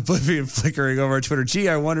 Hold on, Oblivion flickering over on Twitter. Gee,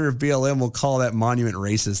 I wonder if BLM will call that monument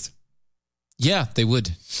racist. Yeah, they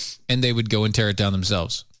would. And they would go and tear it down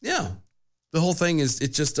themselves. Yeah. The whole thing is,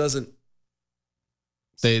 it just doesn't.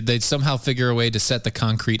 They'd somehow figure a way to set the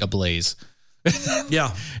concrete ablaze.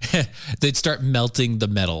 Yeah. They'd start melting the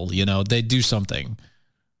metal, they'd do something.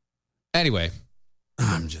 Anyway.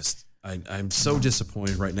 I'm so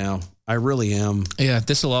disappointed right now. I really am. Yeah,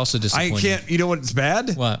 this will also disappoint. I can't. You know what's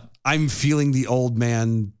bad? What? I'm feeling the old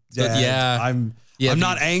man dad. Yeah. I'm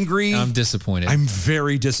not angry. I'm disappointed. I'm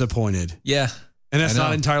very disappointed. Yeah. And that's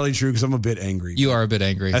not entirely true because I'm a bit angry. You are a bit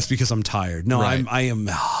angry. That's because I'm tired. No, right. I am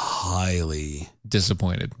highly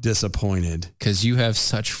disappointed. Because you have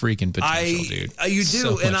such freaking potential, dude. You do,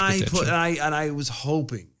 so and I was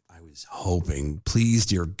hoping. Please,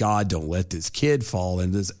 dear God, don't let this kid fall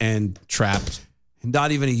into this and trap.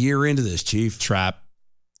 Not even a year into this, Chief. Trap.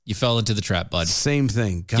 You fell into the trap, bud. Same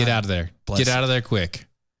thing. God, get out of there. Get out of there quick.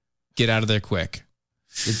 Get out of there quick.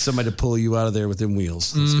 Get somebody to pull you out of there with them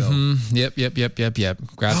wheels. Let's go. Yep.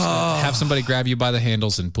 Have somebody grab you by the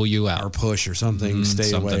handles and pull you out. Or push or something.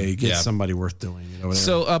 Stay away. Get somebody worth doing.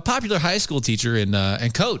 So a popular high school teacher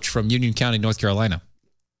and coach from Union County, North Carolina.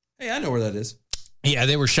 Hey, I know where that is. Yeah,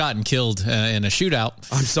 they were shot and killed in a shootout.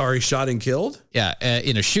 I'm sorry, shot and killed? Yeah,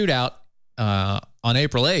 in a shootout on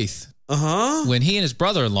April 8th. Uh-huh. When he and his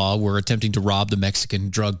brother-in-law were attempting to rob the Mexican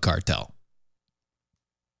drug cartel.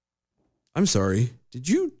 I'm sorry.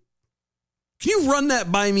 Can you run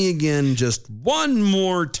that by me again just one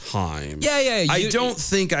more time? Yeah. I don't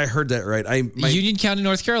think I heard that right. Union County,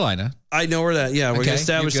 North Carolina. I know where that. Yeah, we're going to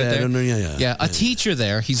establish that. Yeah, a teacher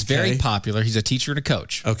there. He's very popular. He's a teacher and a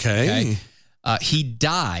coach. Okay. He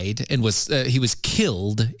died and he was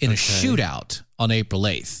killed in a shootout on April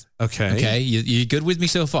 8th. Okay. Okay. You good with me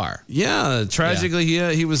so far? Yeah. Tragically,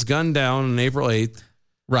 he was gunned down on April 8th.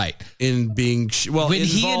 Right. In being involved in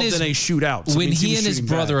a shootout. So when he and his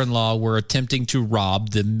brother-in-law were attempting to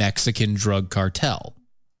rob the Mexican drug cartel.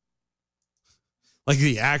 Like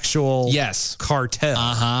the actual cartel.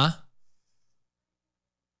 Uh-huh.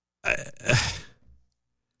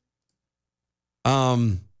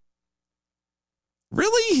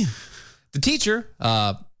 Really? The teacher,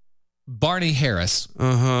 Barney Harris,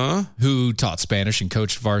 who taught Spanish and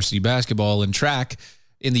coached varsity basketball and track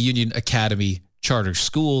in the Union Academy Charter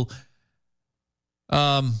School.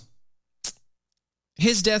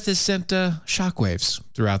 His death has sent shockwaves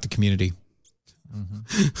throughout the community.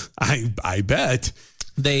 I bet.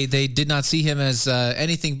 They did not see him as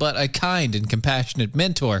anything but a kind and compassionate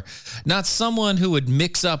mentor, not someone who would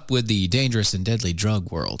mix up with the dangerous and deadly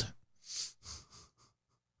drug world.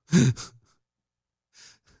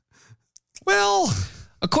 Well,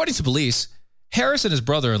 according to police, Harris and his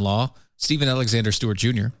brother-in-law, Stephen Alexander Stewart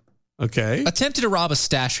Jr., attempted to rob a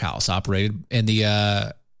stash house operated in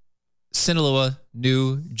the Sinaloa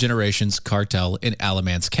New Generations cartel in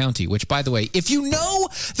Alamance County, which, by the way, if you know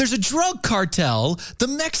there's a drug cartel, the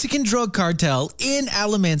Mexican drug cartel in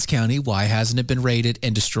Alamance County, why hasn't it been raided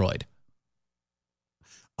and destroyed?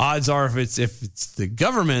 Odds are if it's the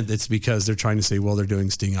government, it's because they're trying to say, well, they're doing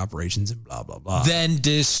sting operations and blah, blah, blah. Then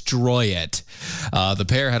destroy it. The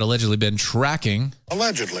pair had allegedly been tracking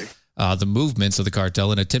the movements of the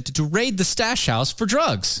cartel and attempted to raid the stash house for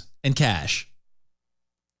drugs and cash.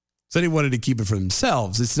 So they wanted to keep it for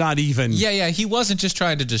themselves. It's not even. Yeah. He wasn't just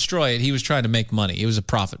trying to destroy it. He was trying to make money. It was a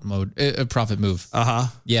profit move.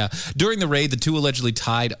 Yeah. During the raid, the two allegedly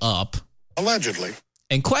tied up.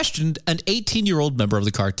 And questioned an 18-year-old member of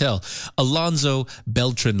the cartel, Alonzo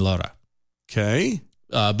Beltran Lara. Okay.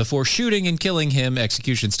 Before shooting and killing him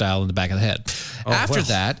execution style in the back of the head. After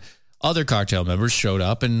that, other cartel members showed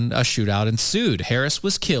up and a shootout ensued. Harris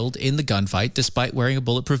was killed in the gunfight despite wearing a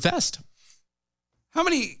bulletproof vest. How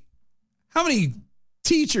many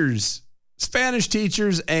teachers, Spanish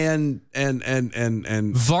teachers and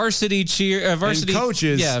varsity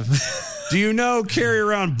coaches, do you know carry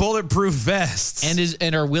around bulletproof vests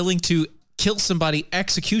and are willing to kill somebody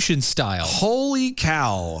execution style? Holy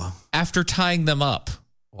cow! After tying them up.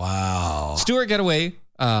 Wow. Stewart got away.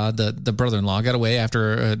 The brother-in-law got away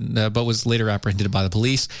after, but was later apprehended by the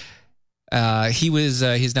police.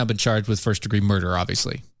 He's now been charged with first-degree murder,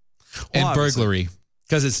 obviously, and burglary.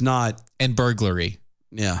 Because it's not. And burglary.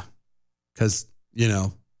 Yeah. Because,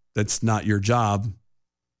 that's not your job.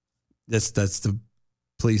 That's the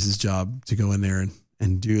police's job to go in there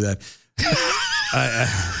and do that.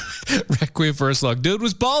 Requiem for a slug. Dude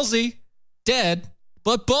was ballsy. Dead,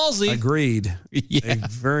 but ballsy. Agreed. Yeah.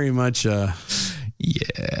 Very much. Yeah.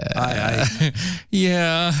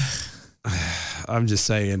 Yeah. I'm just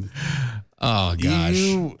saying. Oh,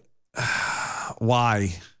 gosh.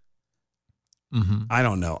 Why? Mm-hmm. I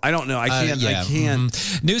don't know. I can't.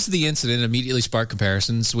 Mm-hmm. News of the incident immediately sparked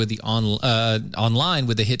comparisons with the online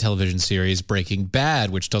with the hit television series Breaking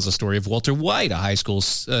Bad, which tells the story of Walter White, a high school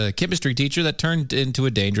chemistry teacher that turned into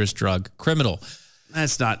a dangerous drug criminal.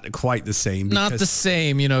 That's not quite the same. Not the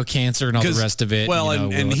same, cancer and all the rest of it. Well,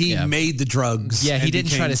 and he made the drugs. Yeah, he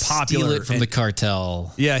didn't try to steal it from the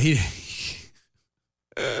cartel. Yeah,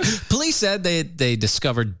 Police said they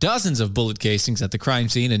discovered dozens of bullet casings at the crime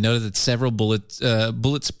scene and noted that several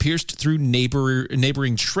bullets pierced through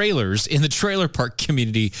neighboring trailers in the trailer park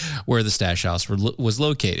community where the stash house was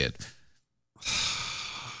located.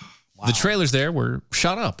 Wow. The trailers there were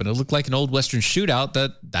shot up, and it looked like an old Western shootout.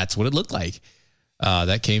 That's what it looked like.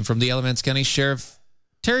 That came from the Alamance County Sheriff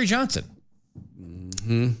Terry Johnson.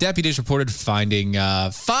 Mm-hmm. Deputies reported finding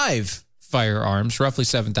 5 firearms, roughly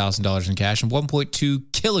 $7,000 in cash, and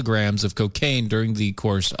 1.2 kilograms of cocaine during the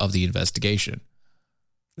course of the investigation.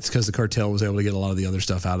 It's because the cartel was able to get a lot of the other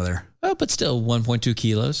stuff out of there. But still, 1.2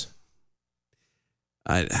 kilos.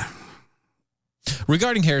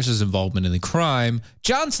 Regarding Harris's involvement in the crime,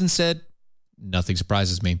 Johnson said, "Nothing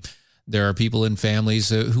surprises me. There are people in families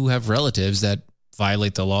who have relatives that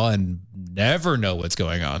violate the law and never know what's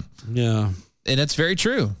going on." Yeah. And it's very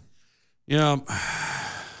true. Yeah.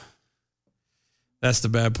 That's the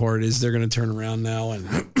bad part is they're going to turn around now and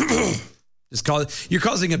just you're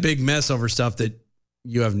causing a big mess over stuff that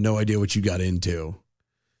you have no idea what you got into.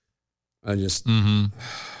 I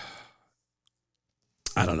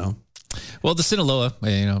don't know. Well, the Sinaloa,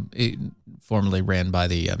 it formerly ran by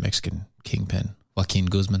the Mexican kingpin, Joaquin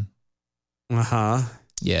Guzman. Uh-huh.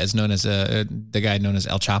 Yeah, it's known as the guy known as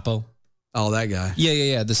El Chapo. Oh, that guy.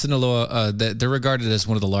 Yeah. The Sinaloa, they're regarded as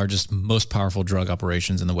one of the largest, most powerful drug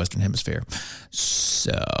operations in the Western Hemisphere.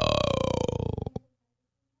 So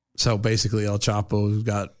basically El Chapo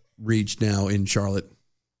got reached now in Charlotte,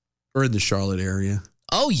 or in the Charlotte area.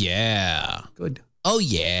 Oh, yeah. Good. Oh,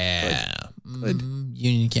 yeah. Good.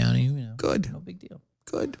 Union County. Good. No big deal.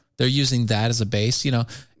 Good. They're using that as a base,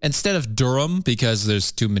 instead of Durham, because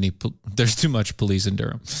there's too much police in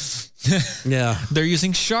Durham. Yeah. They're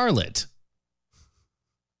using Charlotte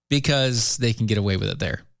because they can get away with it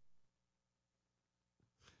there.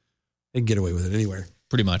 They can get away with it anywhere.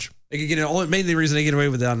 Pretty much. They can get it. Mainly the reason they get away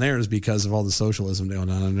with it down there is because of all the socialism down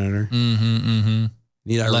there. Mm-hmm.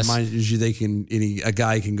 I remind you, a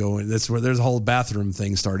guy can go in. That's where there's a whole bathroom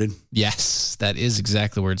thing started. Yes, that is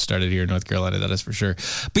exactly where it started here in North Carolina. That is for sure.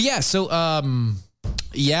 But yeah, so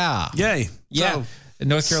yeah, yay, yeah. So, a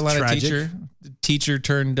North Carolina teacher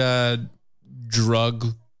turned drug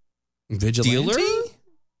vigilante dealer.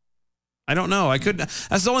 I don't know.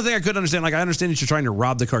 That's the only thing I couldn't understand. Like, I understand that you're trying to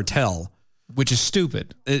rob the cartel, which is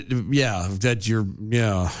stupid.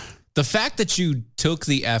 The fact that you took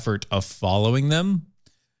the effort of following them,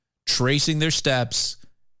 tracing their steps,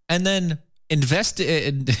 and then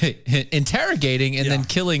interrogating and then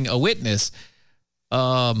killing a witness.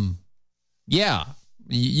 You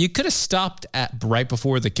could have stopped at right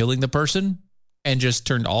before killing the person and just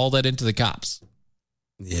turned all that into the cops.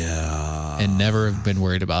 Yeah. And never have been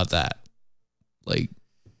worried about that. Like,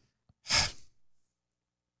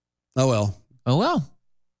 oh well.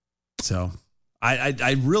 So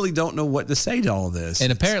I really don't know what to say to all of this.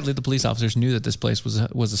 And apparently the police officers knew that this place was a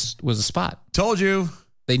spot. Told you.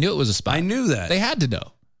 They knew it was a spot. I knew that. They had to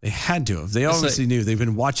know. They had to have. They obviously knew. They've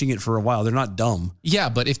been watching it for a while. They're not dumb. Yeah,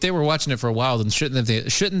 but if they were watching it for a while, then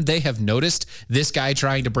shouldn't they have noticed this guy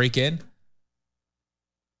trying to break in?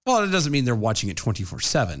 Well, it doesn't mean they're watching it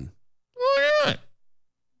 24/7. Why not?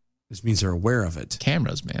 This means they're aware of it.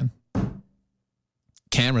 Cameras, man.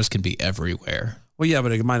 Cameras can be everywhere. Well, yeah,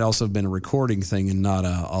 but it might also have been a recording thing and not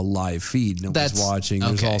a live feed. Nobody's watching.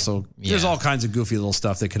 There's also there's all kinds of goofy little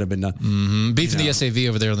stuff that could have been done. Mm-hmm. Beefing the SAV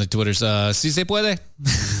over there on the Twitters. Si se puede?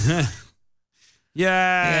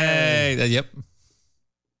 Yay. Yep.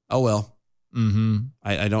 Oh, well. Mm-hmm.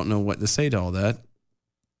 I don't know what to say to all that.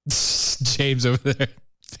 James over there.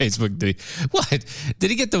 Facebook. Did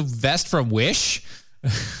he get the vest from Wish?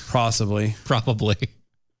 Possibly. Probably.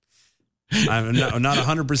 I'm not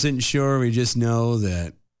 100% sure. We just know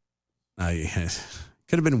that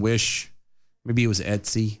could have been Wish. Maybe it was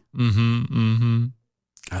Etsy. Mm-hmm.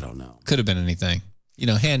 I don't know. Could have been anything.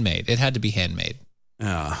 Handmade. It had to be handmade.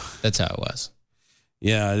 Yeah. That's how it was.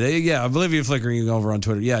 Yeah. Olivia flickering over on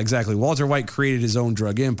Twitter. Yeah, exactly. Walter White created his own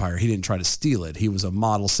drug empire. He didn't try to steal it. He was a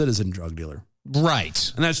model citizen drug dealer.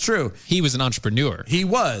 Right. And that's true. He was an entrepreneur. He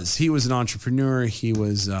was an entrepreneur. He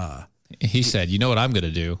was he said, "You know what I'm going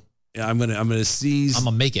to do? I'm going to seize. I'm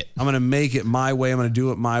going to make it. I'm going to make it my way. I'm going to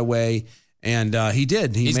do it my way." And he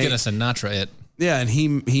did. He's going to Sinatra it. Yeah, and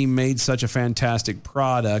he made such a fantastic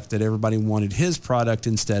product that everybody wanted his product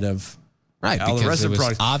instead of all the rest of the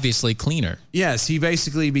products. Obviously cleaner. Yes, he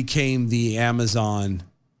basically became the Amazon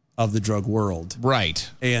of the drug world. Right.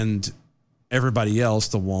 And everybody else,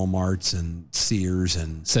 the Walmarts and Sears,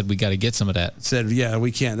 and said, we got to get some of that. Said, yeah,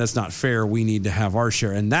 we can't. That's not fair. We need to have our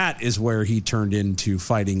share. And that is where he turned into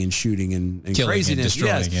fighting and shooting and craziness. And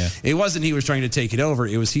destroying, yes. It wasn't he was trying to take it over.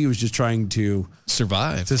 He was just trying to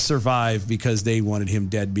survive because they wanted him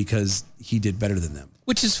dead because he did better than them.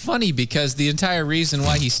 Which is funny because the entire reason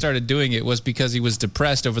why he started doing it was because he was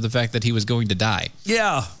depressed over the fact that he was going to die.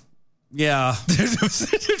 Yeah. That was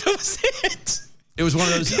it. It was one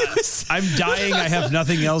of those, I'm dying, I have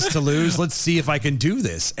nothing else to lose. Let's see if I can do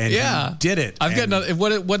this. And he did it. I've got nothing.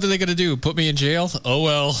 What are they going to do? Put me in jail? Oh,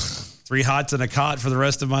 well. 3 hots and a cot for the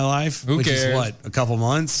rest of my life? Who cares? Is what, a couple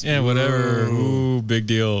months? Yeah, whatever. Ooh, big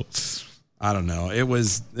deal. I don't know. It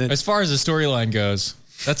was... as far as the storyline goes,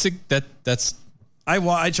 that's...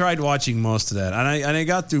 I tried watching most of that, and I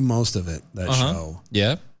got through most of it, that show.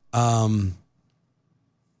 Yeah.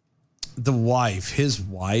 His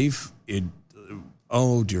wife,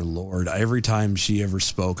 oh, dear Lord. Every time she ever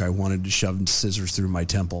spoke, I wanted to shove scissors through my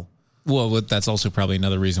temple. Well, that's also probably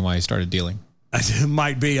another reason why he started dealing. It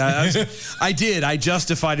might be. I did. I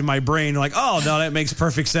justified in my brain, like, oh, no, that makes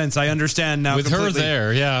perfect sense. I understand now. With completely. Her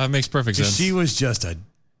there, yeah, it makes perfect sense. She was just a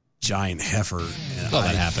giant heifer. Well,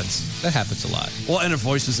 that happens. That happens a lot. Well, and her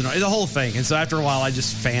voice was annoying. The whole thing. And so after a while, I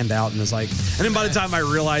just fanned out and was like, and then by the time I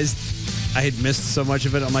realized I had missed so much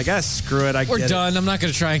of it, I'm like, screw it. We're done. I'm not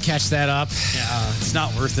going to try and catch that up. Yeah, it's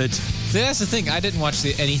not worth it. That's the thing. I didn't watch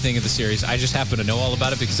anything of the series. I just happen to know all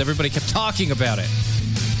about it because everybody kept talking about it.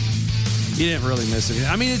 You didn't really miss it.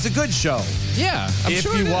 I mean, it's a good show. Yeah, I'm if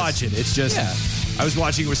sure you it watch is. it. It's just, I was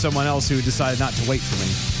watching it with someone else who decided not to wait for me.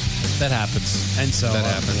 That happens. And so, that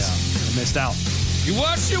happens. I missed out. You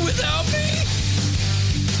watched it without me?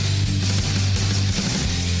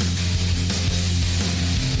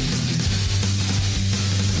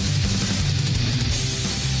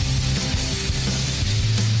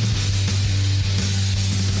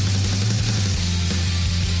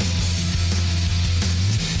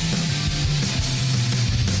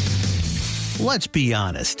 Let's be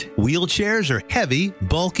honest. Wheelchairs are heavy,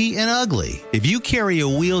 bulky, and ugly. If you carry a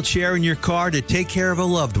wheelchair in your car to take care of a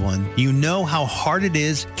loved one, you know how hard it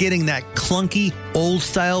is getting that clunky,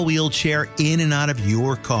 old-style wheelchair in and out of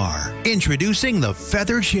your car. Introducing the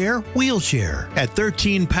Feather Chair Wheelchair. At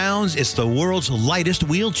 13 pounds, it's the world's lightest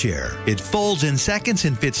wheelchair. It folds in seconds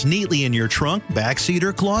and fits neatly in your trunk, backseat,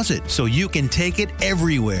 or closet, so you can take it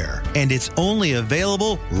everywhere. And it's only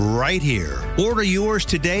available right here. Order yours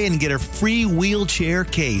today and get a free wheelchair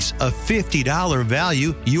case, a $50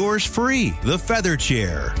 value, yours free. The Feather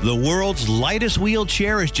Chair. The world's lightest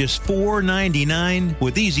wheelchair is just $4.99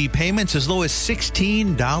 with easy payments as low as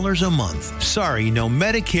 $16 a month. Sorry, no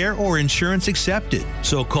Medicare or insurance accepted.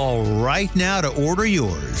 So call right now to order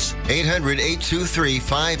yours.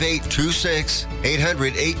 800-823-5826.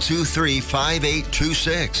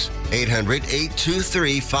 800-823-5826.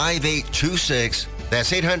 800-823-5826.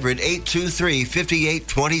 That's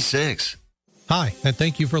 800-823-5826. Hi, and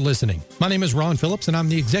thank you for listening. My name is Ron Phillips, and I'm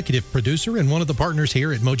the executive producer and one of the partners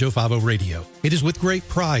here at Mojo 50 Radio. It is with great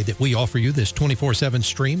pride that we offer you this 24/7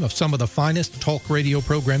 stream of some of the finest talk radio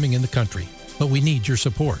programming in the country. But we need your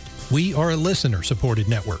support. We are a listener-supported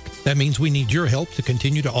network. That means we need your help to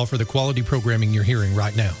continue to offer the quality programming you're hearing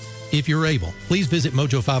right now. If you're able, please visit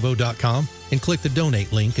mojo50.com and click the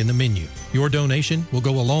donate link in the menu. Your donation will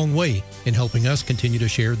go a long way in helping us continue to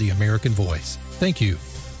share the American voice. Thank you.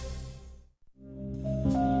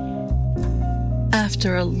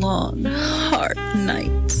 After a long, hard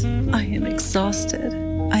night, I am exhausted.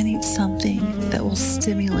 I need something that will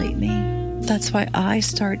stimulate me. That's why I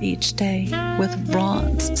start each day with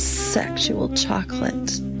Ron's Sexual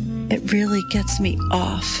Chocolate. It really gets me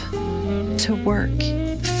off to work.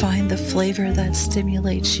 Find the flavor that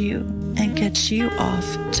stimulates you and gets you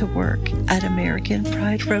off to work at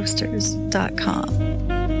AmericanPrideRoasters.com.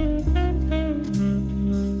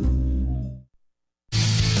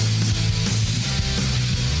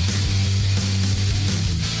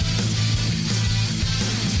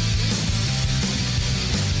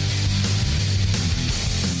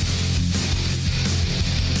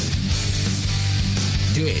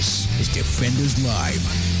 This is Defenders Live.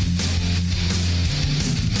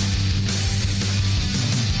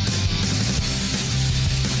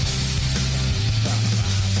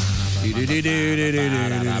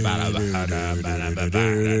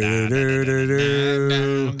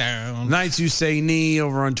 Nights You Say Knee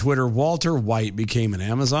over on Twitter. Walter White became an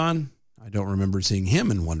Amazon. I don't remember seeing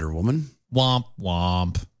him in Wonder Woman. Womp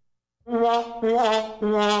womp.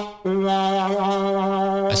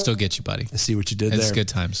 I still get you, buddy. I see what you did there. It's good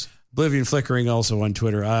times. Oblivion Flickering also on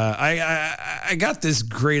Twitter. I got this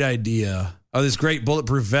great idea. Oh, this great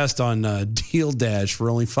bulletproof vest on Deal Dash for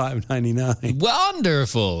only $5.99.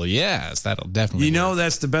 Wonderful. Yes, that'll definitely work.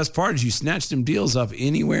 That's the best part is you snatch them deals up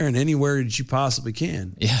anywhere and anywhere that you possibly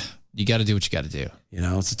can. Yeah, you got to do what you got to do.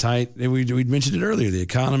 It's a tight, we mentioned it earlier, the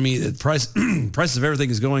economy, the prices of everything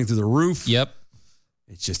is going through the roof. Yep.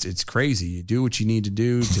 It's crazy. You do what you need to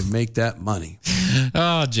do to make that money.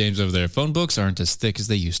 Oh, James over there. Phone books aren't as thick as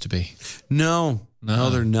they used to be. No,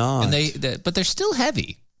 they're not. And but they're still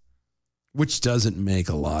heavy. Which doesn't make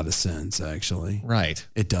a lot of sense, actually. Right.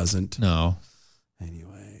 It doesn't. No.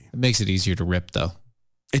 Anyway. It makes it easier to rip, though.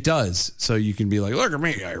 It does. So you can be like, look at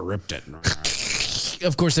me, I ripped it.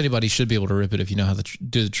 Of course, anybody should be able to rip it if you know how to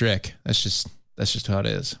do the trick. That's just how it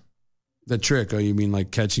is. The trick? Oh, you mean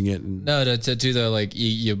like catching it? No, to do the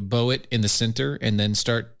you bow it in the center and then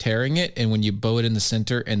start tearing it. And when you bow it in the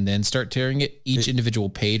center and then start tearing it, each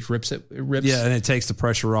individual page rips. Yeah, and it takes the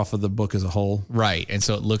pressure off of the book as a whole. Right. And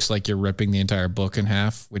so it looks like you're ripping the entire book in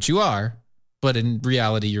half, which you are. But in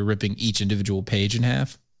reality, you're ripping each individual page in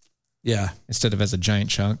half. Yeah. Instead of as a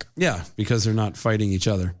giant chunk. Yeah, because they're not fighting each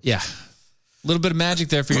other. Yeah. A little bit of magic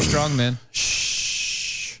there for your strong man.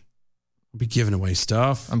 I'll be giving away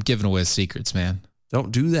stuff. I'm giving away secrets, man.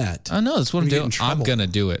 Don't do that. I know. That's what I'm doing. I'm going to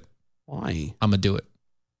do it. Why? I'm going to do it.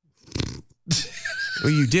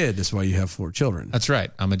 Well, you did. That's why you have 4 children. That's right.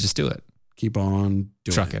 I'm going to just do it. Keep on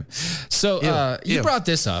doing Trucking. So you brought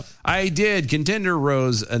this up. I did. Contender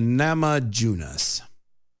Rose Namajunas.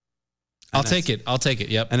 I'll take it.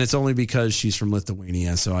 Yep. And it's only because she's from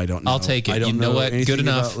Lithuania, so I don't know. I'll take it. I don't know what? Good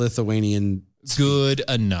enough. Lithuanian. Good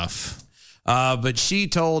enough. But she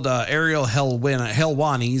told Ariel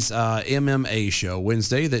Helwani's MMA show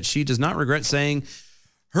Wednesday that she does not regret saying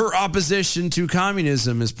her opposition to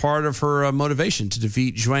communism is part of her motivation to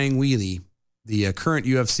defeat Zhang Weili, the current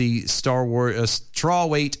UFC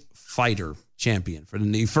strawweight fighter champion, for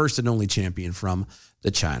the first and only champion from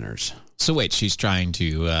the Chiners. So wait, she's trying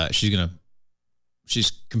to,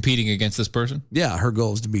 she's competing against this person? Yeah, her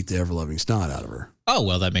goal is to beat the ever-loving snot out of her. Oh,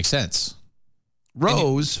 well, that makes sense.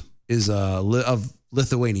 Rose is of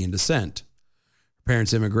Lithuanian descent. Her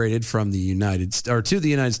parents immigrated from to the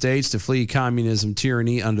United States to flee communism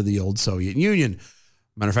tyranny under the old Soviet Union.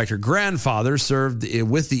 Matter of fact, her grandfather served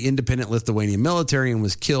with the independent Lithuanian military and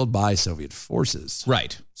was killed by Soviet forces.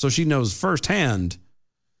 Right. So she knows firsthand,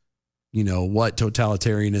 what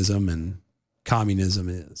totalitarianism and communism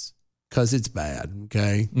is. Because it's bad,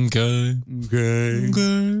 okay? Okay.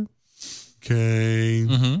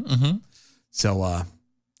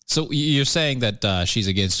 So you're saying that she's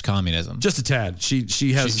against communism? Just a tad.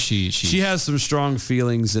 She has some strong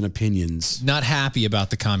feelings and opinions. Not happy about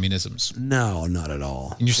the communisms. No, not at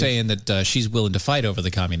all. And you're saying that she's willing to fight over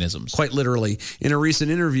the communisms? Quite literally. In a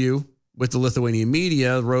recent interview with the Lithuanian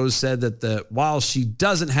media, Rose said that while she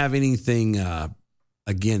doesn't have anything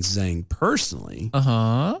against Zhang personally,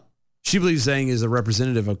 she believes Zhang is a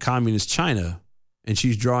representative of communist China, and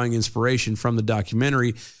she's drawing inspiration from the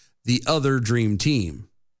documentary The Other Dream Team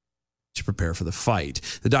to prepare for the fight.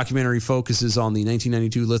 The documentary focuses on the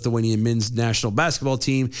 1992 Lithuanian men's national basketball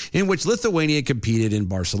team, in which Lithuania competed in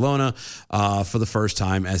Barcelona for the first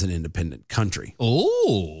time as an independent country.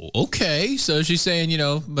 Oh, okay. So she's saying,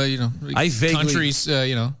 countries,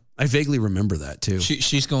 I vaguely remember that too.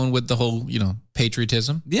 She's going with the whole,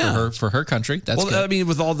 patriotism for her country. That's good. I mean,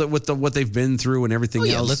 with all what they've been through and everything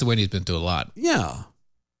else. Lithuania's been through a lot. Yeah.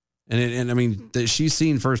 And I mean, she's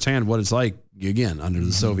seen firsthand what it's like, again, under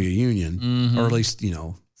the Soviet Union, or at least,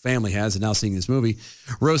 family has, and now seeing this movie.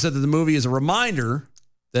 Rose said that the movie is a reminder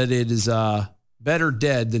that it is better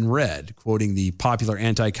dead than red, quoting the popular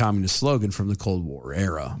anti-communist slogan from the Cold War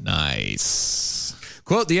era. Nice.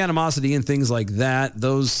 Quote, the animosity and things like that,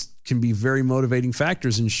 those can be very motivating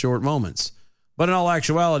factors in short moments. But in all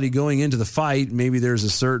actuality, going into the fight, maybe there's a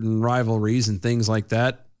certain rivalries and things like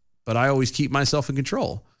that, but I always keep myself in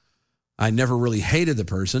control. I never really hated the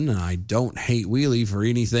person, and I don't hate Weili for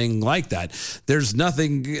anything like that. There's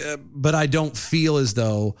nothing, but I don't feel as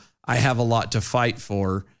though I have a lot to fight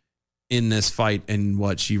for in this fight and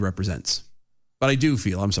what she represents. But I do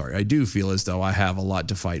feel as though I have a lot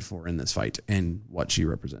to fight for in this fight and what she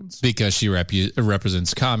represents. Because she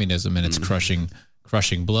represents communism and its crushing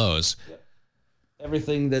blows.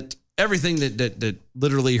 Everything that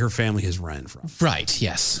literally her family has ran from. Right,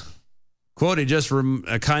 yes. Quoted, just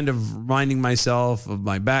kind of reminding myself of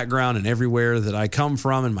my background and everywhere that I come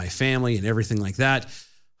from and my family and everything like that.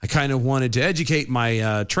 I kind of wanted to educate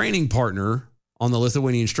my training partner on the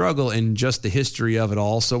Lithuanian struggle and just the history of it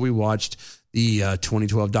all. So we watched the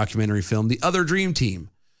 2012 documentary film, The Other Dream Team,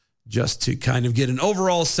 just to kind of get an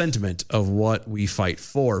overall sentiment of what we fight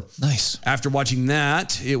for. Nice. After watching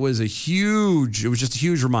that, it was just a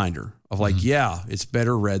huge reminder of it's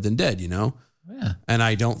better red than dead, Yeah. And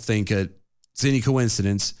I don't think it's any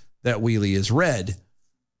coincidence that Weili is red.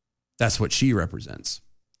 That's what she represents.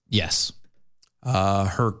 Yes.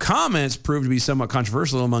 Her comments proved to be somewhat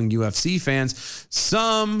controversial among UFC fans,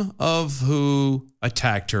 some of who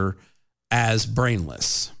attacked her as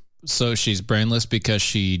brainless. So she's brainless because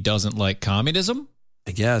she doesn't like communism?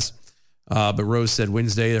 I guess. But Rose said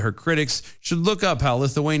Wednesday that her critics should look up how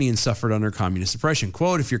Lithuanians suffered under communist oppression.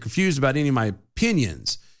 Quote, if you're confused about any of my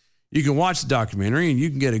opinions, you can watch the documentary and you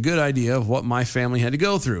can get a good idea of what my family had to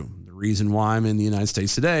go through, the reason why I'm in the United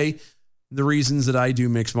States today, the reasons that I do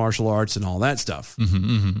mixed martial arts and all that stuff.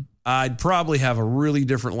 I'd probably have a really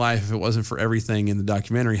different life if it wasn't for everything in the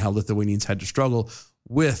documentary, how Lithuanians had to struggle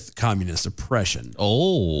with communist oppression.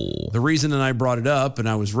 Oh. The reason that I brought it up and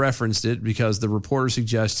I was referenced it because the reporter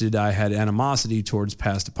suggested I had animosity towards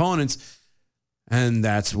past opponents, and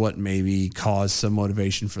that's what maybe caused some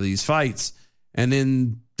motivation for these fights. And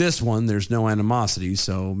in this one, there's no animosity,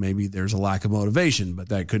 so maybe there's a lack of motivation, but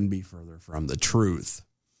that couldn't be further from the truth.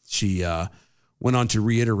 She went on to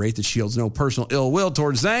reiterate that she holds no personal ill will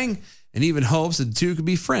towards Zhang and even hopes that the two could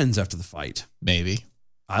be friends after the fight. Maybe.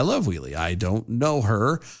 I love Weili. I don't know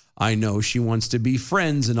her. I know she wants to be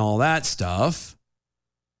friends and all that stuff.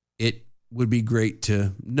 It would be great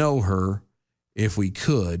to know her if we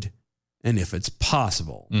could and if it's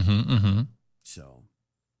possible. Mm-hmm, mm-hmm. So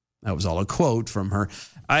That was all a quote from her.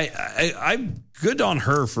 I'm good on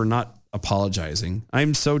her for not apologizing.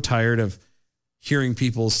 I'm so tired of hearing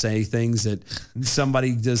people say things that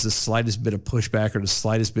somebody does the slightest bit of pushback or the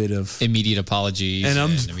slightest bit of immediate apologies and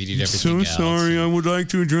immediate everything else. Sorry. I would like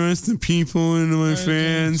to address the people and my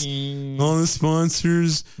fans, all the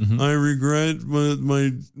sponsors. I regret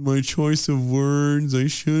my choice of words. I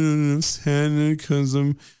shouldn't have said it because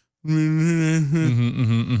I'm, good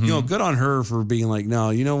on her for being like, no,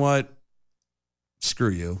 you know what? Screw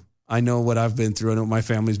you. I know what I've been through. I know what my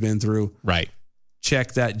family's been through. Right.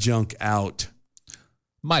 Check that junk out.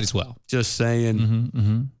 Might as well. Just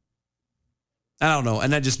saying. I don't know.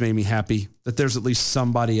 And that just made me happy that there's at least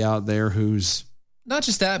somebody out there who's not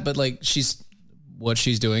just that, but like what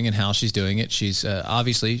she's doing and how she's doing it. She's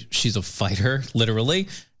obviously she's a fighter, literally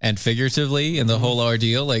and figuratively in the whole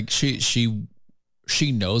ordeal. Like she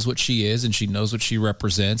knows what she is and she knows what she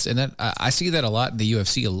represents. And that I see that a lot in the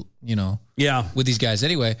UFC, yeah, with these guys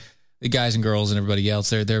anyway. The guys and girls and everybody else,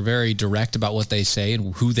 they're very direct about what they say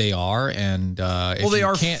and who they are. And if they you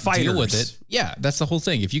are can't fighters. deal with it, yeah, that's the whole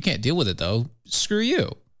thing. If you can't deal with it, though, screw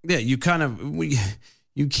you. Yeah, you can't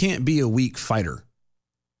be a weak fighter.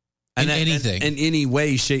 In anything. In any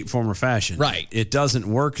way, shape, form, or fashion. Right. It doesn't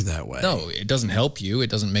work that way. No, it doesn't help you. It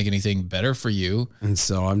doesn't make anything better for you. And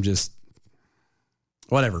so I'm just,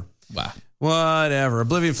 whatever. Wow. Whatever.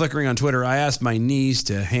 Oblivion flickering on Twitter. I asked my niece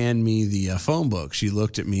to hand me the phone book. She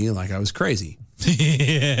looked at me like I was crazy.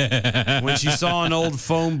 When she saw an old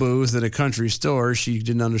phone booth at a country store, she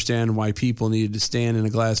didn't understand why people needed to stand in a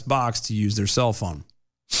glass box to use their cell phone.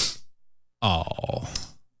 Oh,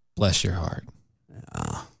 bless your heart.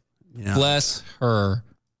 Yeah. Bless her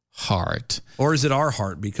heart. Or is it our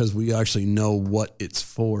heart because we actually know what it's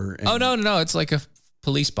for? Oh, no. It's like a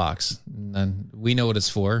police box. And we know what it's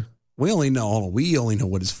for. We only know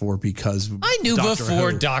what it's for because I knew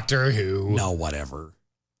before Doctor Who. No, whatever.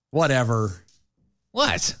 What?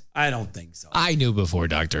 I don't think so. I knew before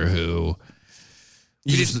Doctor Who.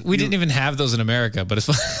 We didn't even have those in America, but it's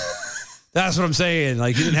fine. That's what I'm saying.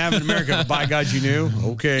 Like, you didn't have it in America, but by God, you knew?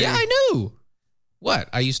 Okay. Yeah, I knew. What?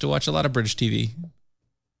 I used to watch a lot of British TV.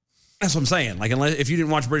 That's what I'm saying. Like, if you didn't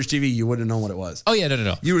watch British TV, you wouldn't have known what it was. Oh, yeah,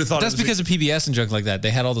 no. You would have thought that's because of PBS and junk like that. They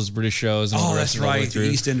had all those British shows. And all the rest that's right. The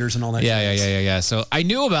EastEnders and all that. Yeah. So I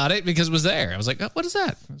knew about it because it was there. I was like, oh, what is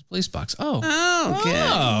that? It was a police box.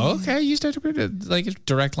 Oh, okay. You used to have like a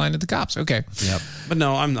direct line to the cops. Okay. Yep. But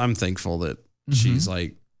no, I'm thankful that she's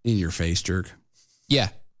like in your face jerk. Yeah.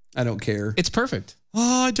 I don't care. It's perfect.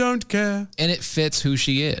 Oh, I don't care. And it fits who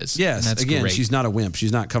she is. Yes. And that's again, great. She's not a wimp.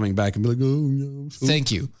 She's not coming back and be like, oh, no.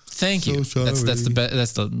 Thank you. That's the best.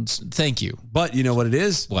 That's the thank you. But you know what it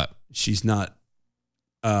is? What? She's not.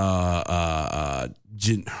 How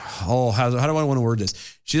do I want to word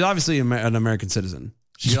this? She's obviously an American citizen.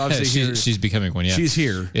 She's obviously she's becoming one. Yeah. She's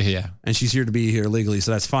here. Yeah. And she's here to be here legally,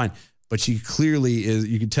 so that's fine. But she clearly is.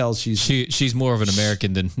 You can tell she's more of an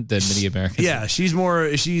American than many Americans. Yeah, she's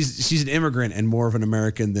an immigrant and more of an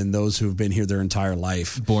American than those who have been here their entire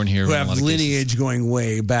life, born here, who have lineage going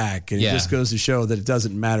way back. And it just goes to show that it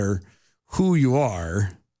doesn't matter who you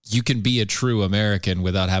are. You can be a true American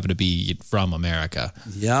without having to be from America.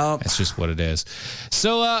 Yep. That's just what it is.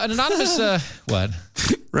 So an anonymous what?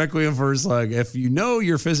 Requiem for a Slug. If you know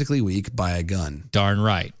you're physically weak, buy a gun. Darn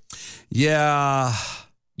right. Yeah.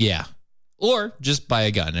 Or just buy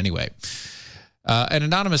a gun anyway. An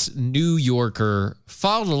anonymous New Yorker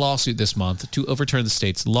filed a lawsuit this month to overturn the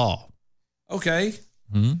state's law. Okay.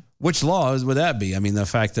 Mm-hmm. Which laws would that be? I mean, the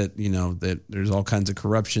fact that, that there's all kinds of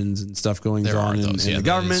corruptions and stuff going on in the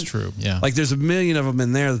government. That's true. Yeah. Like there's a million of them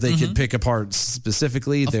in there that they could pick apart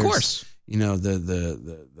specifically. Of course.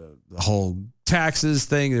 The whole taxes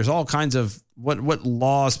thing. There's all kinds of what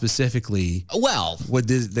law specifically? Well, what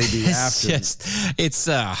did they do after? It's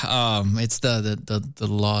the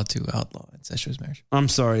law to outlaw incestuous marriage. I'm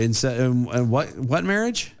sorry, what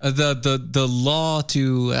marriage? The law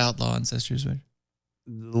to outlaw incestuous marriage.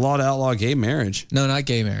 The law to outlaw gay marriage. No, not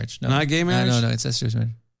gay marriage. No, not gay marriage. No, incestuous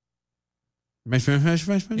marriage.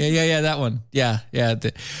 Yeah, that one. Yeah.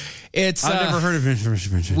 It's I've never heard of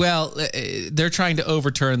it. Well, they're trying to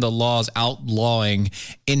overturn the laws outlawing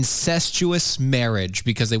incestuous marriage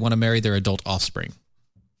because they want to marry their adult offspring.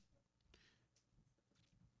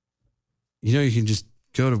 You can just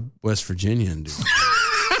go to West Virginia and do it.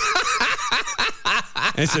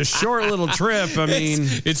 It's a short little trip. I mean,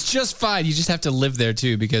 it's just fine. You just have to live there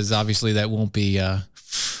too, because obviously that won't be.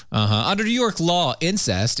 Under New York law,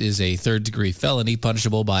 incest is a third-degree felony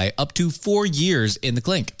punishable by up to 4 years in the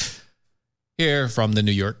clink. Here from the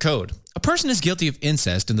New York Code. A person is guilty of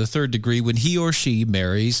incest in the third degree when he or she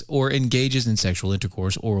marries or engages in sexual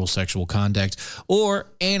intercourse, oral sexual contact, or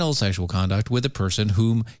anal sexual contact with a person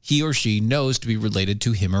whom he or she knows to be related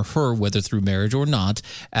to him or her, whether through marriage or not,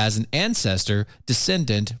 as an ancestor,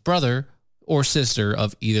 descendant, brother, or sister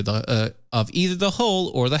of either the whole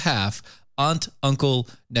or the half, aunt, uncle,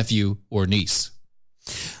 nephew, or niece.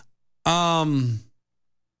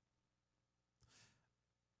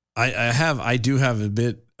 I do have a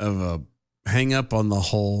bit of a hang up on the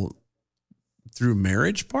whole through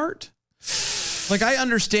marriage part. Like I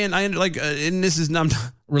understand, and this is not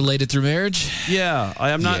related through marriage. Yeah,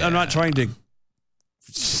 I'm not trying to.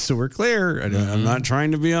 So we're clear. I'm not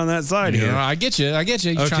trying to be on that side here. I get you.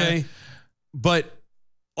 You're okay, but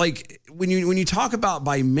like when you talk about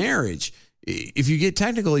by marriage. If you get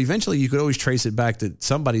technical, eventually you could always trace it back that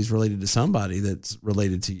somebody's related to somebody that's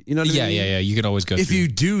related to you. You know what I mean? Yeah. You can always go. If you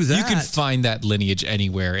do that, you can find that lineage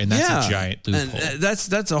anywhere, and that's a giant loophole. And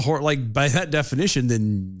that's a like by that definition,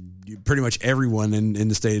 then pretty much everyone in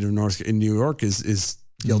the state of New York is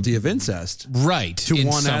guilty of incest, right? To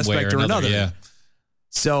one aspect or another. Yeah.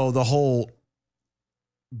 So the whole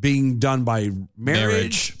being done by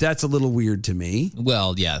marriage, that's a little weird to me.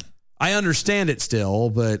 Well, yeah, I understand it still,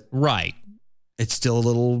 but right. It's still a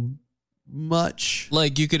little much.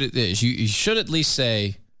 Like you should at least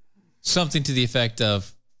say something to the effect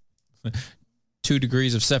of 2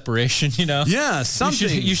 degrees of separation, you know? Yeah, something.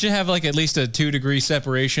 You should have like at least a 2 degree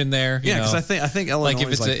separation there. Yeah, because I think Illinois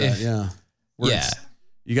is like that. Yeah. Yeah.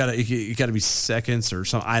 You gotta be seconds or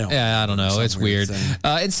something. I don't know. It's weird.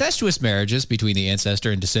 Incestuous marriages between the ancestor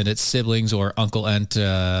and descendant, siblings, or uncle, aunt,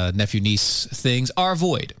 nephew, niece things are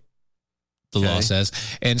void. The law says,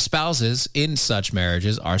 and spouses in such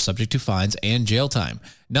marriages are subject to fines and jail time.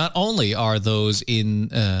 Not only are those in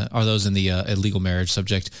the illegal marriage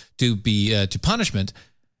subject to punishment,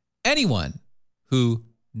 anyone who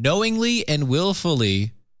knowingly and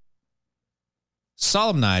willfully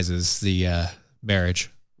solemnizes the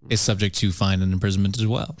marriage is subject to fine and imprisonment as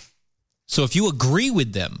well. So if you agree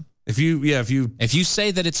with them, if you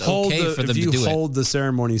say that it's okay for them to do it, if you hold the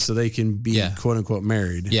ceremony so they can be quote unquote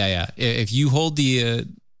married. Yeah. If you hold the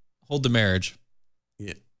marriage.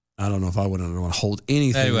 Yeah. I don't know if I would want to hold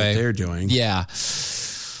anything that they're doing. Yeah.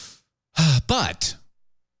 But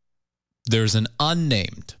there's an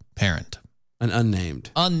unnamed parent. An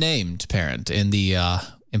unnamed parent in the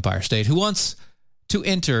Empire State who wants to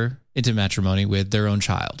enter into matrimony with their own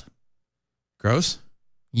child. Gross?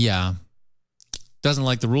 Yeah. Doesn't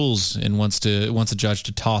like the rules and wants a judge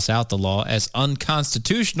to toss out the law as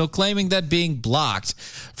unconstitutional, claiming that being blocked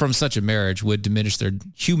from such a marriage would diminish their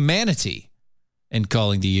humanity and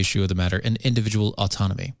calling the issue of the matter an individual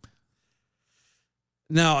autonomy.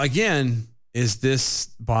 Now, again, is this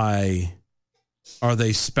by... Are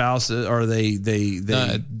they spouses? Are they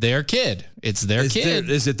their kid? It's their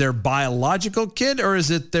kid. Is it their biological kid or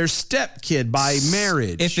is it their step kid by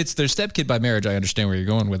marriage? If it's their step kid by marriage, I understand where you're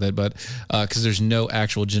going with it, but because there's no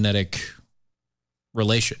actual genetic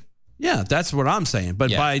relation. Yeah, that's what I'm saying.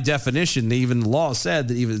 But by definition, even the law said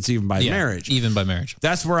that it's even by marriage. Even by marriage.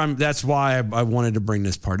 That's why I wanted to bring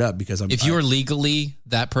this part up because if you're legally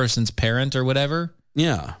that person's parent or whatever,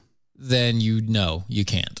 then you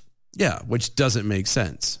can't. Yeah, which doesn't make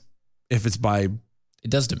sense. If it's by... It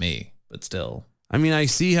does to me, but still. I mean, I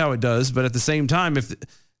see how it does, but at the same time, if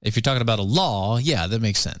you're talking about a law, that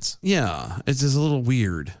makes sense. Yeah, it's just a little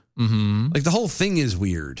weird. Mm-hmm. Like the whole thing is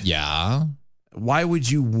weird. Yeah. Why would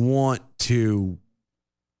you want to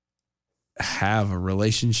have a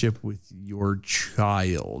relationship with your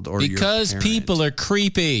child or because your people are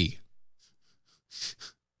creepy.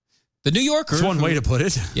 The New Yorker. That's one way to put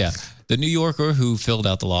it. Yeah. The New Yorker who filled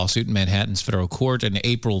out the lawsuit in Manhattan's federal court on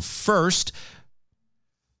April 1st.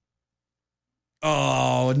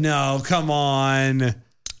 Oh, no. Come on.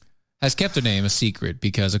 Has kept their name a secret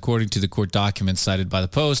because, according to the court documents cited by the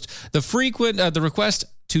Post, the request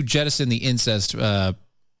to jettison the incest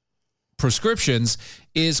prescriptions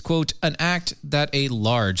is, quote, an act that a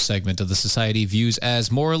large segment of the society views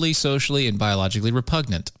as morally, socially, and biologically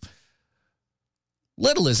repugnant.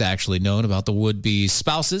 Little is actually known about the would-be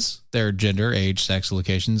spouses. Their gender, age, sex,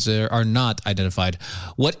 locations are not identified.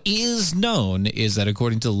 What is known is that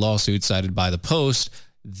according to the lawsuit cited by the Post,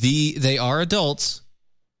 they are adults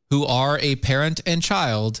who are a parent and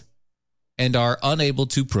child and are unable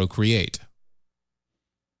to procreate.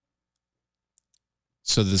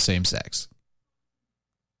 So they're the same sex.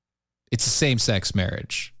 It's a same-sex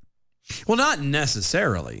marriage. Well, not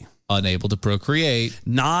necessarily. Unable to procreate.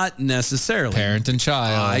 Not necessarily. Parent and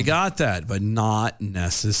child. I got that, but not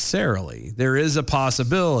necessarily. There is a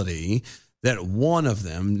possibility that one of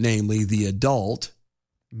them, namely the adult,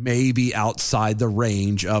 may be outside the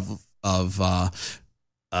range of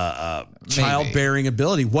childbearing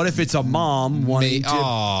ability. What if it's a mom wanting to?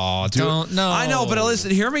 Oh, don't know. I know, but listen,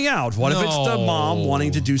 hear me out. What if it's the mom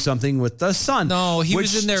wanting to do something with the son? No, he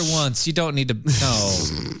was in there once. You don't need to.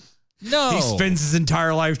 No. He spends his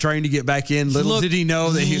entire life trying to get back in. Little did he know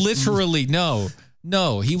that he literally no.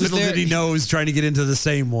 He was little there. Did he know he was trying to get into the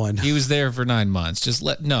same one. He was there for 9 months. Just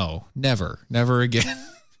never again.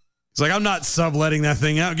 It's like, I'm not subletting that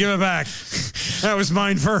thing out. Give it back. That was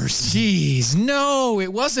mine first. Jeez, no,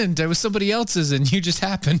 it wasn't. It was somebody else's, and you just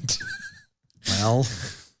happened. Well,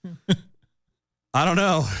 I don't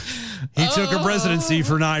know. He took a presidency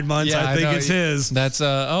for 9 months. Yeah, I think it's his. That's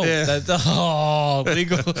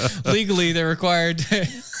legally they're required.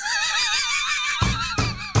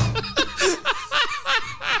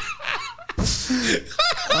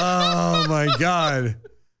 Oh my God.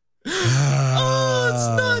 It's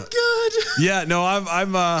not good. Yeah, no,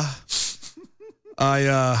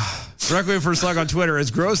 Requiem for a Slug on Twitter.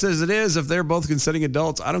 As gross as it is, if they're both consenting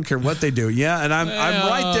adults, I don't care what they do. Yeah, and I'm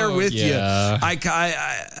right there with you.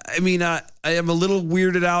 I mean, I am a little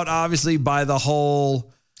weirded out, obviously, by the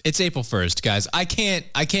whole. It's April 1st, guys. I can't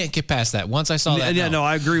get past that. Once I saw that. Yeah, no,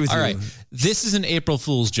 I agree with you. All right, this is an April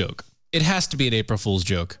Fool's joke. It has to be an April Fool's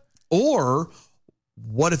joke. Or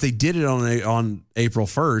what if they did it on April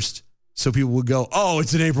 1st, so people would go, "Oh,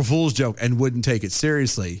 it's an April Fool's joke," and wouldn't take it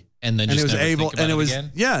seriously. And then just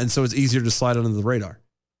again? Yeah, and so it's easier to slide under the radar.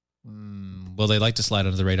 Well, they like to slide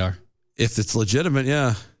under the radar if it's legitimate.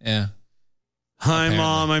 Yeah. Yeah. Hi, apparently.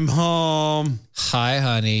 Mom, I'm home. Hi,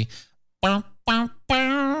 honey.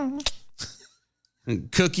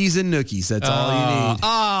 Cookies and nookies. That's all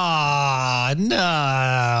you need.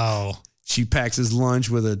 No. She packs his lunch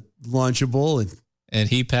with a Lunchable, and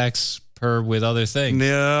he packs her with other things.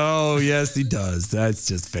 No, yes, he does. That's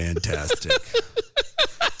just fantastic.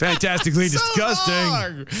 Fantastically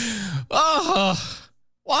disgusting.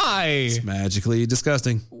 Why? It's magically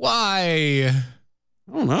disgusting. Why?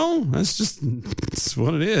 I don't know. That's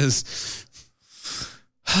what it is.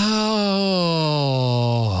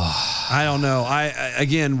 Oh, I don't know.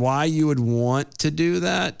 Again, why you would want to do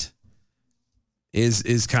that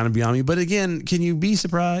is kind of beyond me. But again, can you be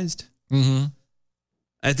surprised? Mm-hmm.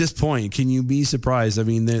 At this point, can you be surprised? I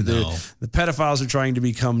mean, the pedophiles are trying to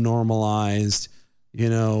become normalized. You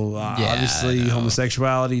know, obviously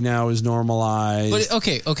homosexuality now is normalized. But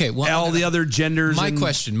okay. Well, all the other genders. My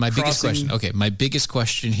biggest question. Okay, my biggest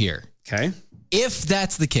question here. Okay. If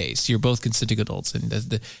that's the case, you're both consenting adults,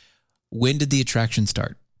 and when did the attraction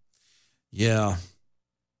start? Yeah.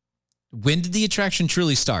 When did the attraction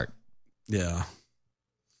truly start? Yeah.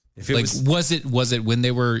 If it was it when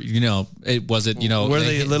they were, were they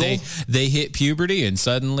little? They hit puberty and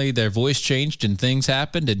suddenly their voice changed and things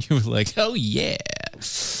happened and you were like, oh yeah.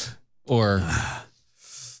 Or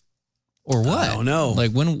what? I don't know.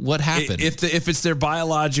 Like what happened? If it's their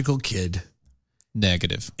biological kid.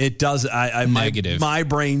 Negative. It does. Negative. My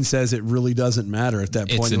brain says it really doesn't matter at that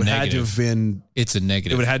point. It would have to have been. It's a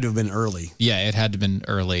negative. It would have to have been early. Yeah, it had to have been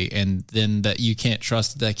early, and then that you can't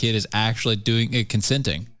trust that kid is actually doing it,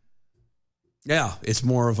 consenting. Yeah, it's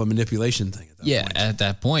more of a manipulation thing. At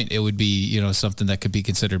that point, it would be something that could be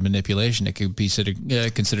considered manipulation. It could be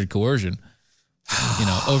considered coercion.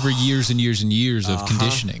 Over years and years and years of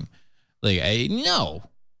conditioning. Like, no,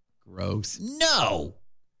 gross. No.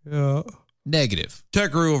 Yeah. Negative.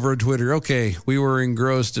 Tech Roo over on Twitter. Okay, we were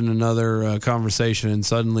engrossed in another conversation, and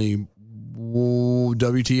suddenly,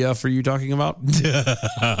 WTF are you talking about?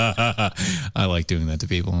 I like doing that to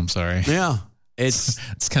people. I'm sorry. Yeah, it's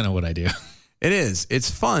kind of what I do. It is. It's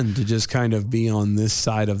fun to just kind of be on this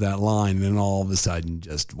side of that line, and then all of a sudden,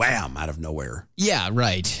 just wham, out of nowhere. Yeah,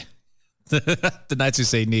 right. The Knights Who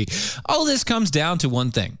Say Knee. All this comes down to one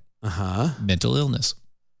thing. Mental illness.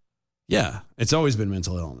 Yeah, it's always been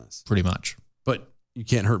mental illness. Pretty much. But you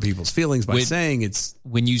can't hurt people's feelings by saying it's...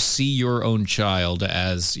 When you see your own child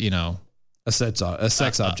as, a sex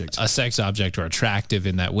object. A sex object or attractive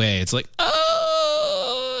in that way, it's like,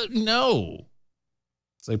 oh, no.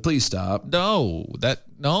 It's like, please stop. No,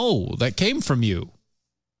 that came from you.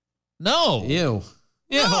 No. Ew.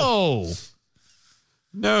 No.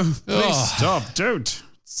 No, please stop. Don't.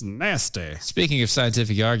 It's nasty. Speaking of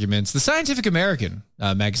scientific arguments, the Scientific American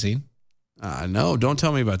magazine. No, don't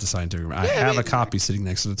tell me about the Scientific American. I have a copy sitting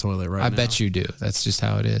next to the toilet right now. I bet you do. That's just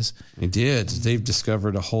how it is. I did. They've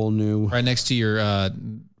discovered a whole new... Right next to your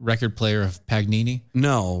record player of Paganini?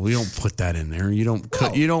 No, we don't put that in there. You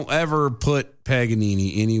don't ever put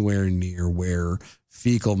Paganini anywhere near where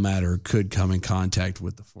fecal matter could come in contact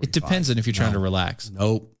with the 45. It depends on if you're trying to relax.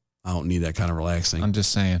 Nope. I don't need that kind of relaxing. I'm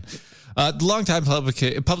just saying. The longtime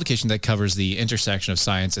publication that covers the intersection of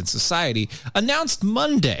science and society announced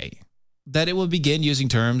Monday that it will begin using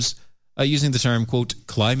the term, quote,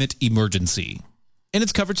 climate emergency in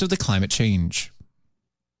its coverage of the climate change.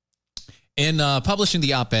 In publishing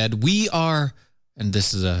the op-ed, we are, and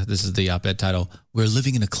this is the op-ed title, we're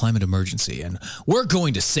living in a climate emergency, and we're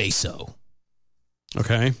going to say so.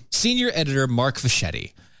 Okay. Senior editor Mark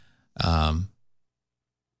Fischetti.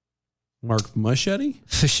 Mark Muschetti?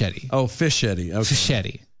 Fischetti. Oh, Fischetti. Okay.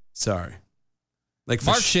 Fischetti. Sorry. Like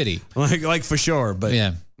Mark Shitty. Like for sure, but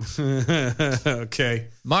yeah. Okay.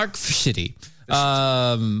 Mark Fischetti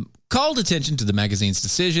called attention to the magazine's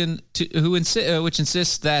decision which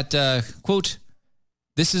insists that, quote,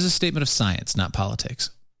 this is a statement of science, not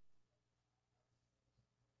politics.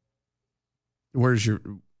 Where's your...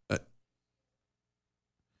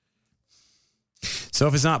 So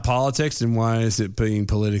if it's not politics, then why is it being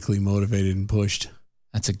politically motivated and pushed?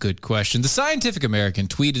 That's a good question. The Scientific American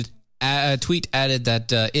tweet added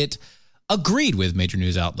that it agreed with major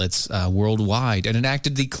news outlets worldwide and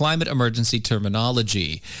enacted the climate emergency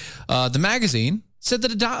terminology. The magazine said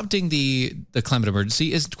that adopting the climate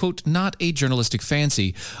emergency is, quote, not a journalistic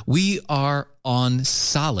fancy. We are on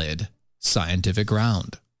solid scientific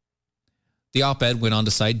ground. The op-ed went on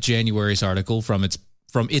to cite January's article from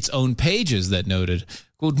its own pages that noted,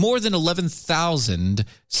 quote, more than 11,000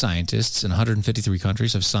 scientists in 153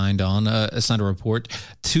 countries have signed a report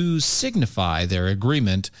to signify their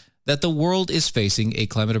agreement that the world is facing a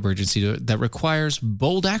climate emergency that requires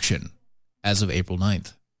bold action as of April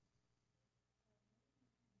 9th.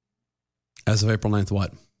 As of April 9th,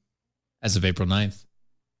 what? As of April 9th.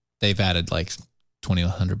 They've added like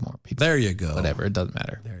 2,100 more people. There you go. Whatever, it doesn't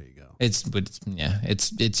matter. There you go.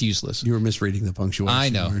 It's useless. You were misreading the punctuation. I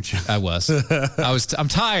know. Weren't you? I was. I'm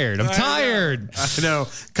tired. I'm tired. I know.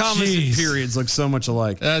 Commas and periods look so much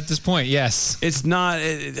alike. At this point, yes. It's not.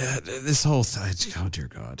 This whole thing. Oh, dear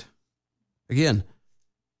God. Again,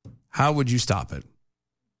 how would you stop it?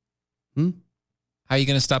 How are you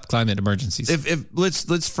going to stop climate emergencies? If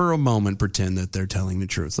let's for a moment pretend that they're telling the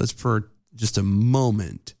truth. Let's for just a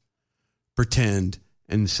moment pretend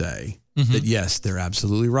and say that, yes, they're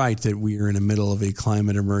absolutely right that we are in the middle of a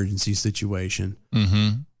climate emergency situation.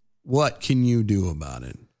 What can you do about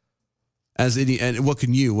it? And what can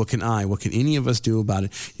any of us do about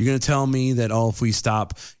it? You're going to tell me that, if we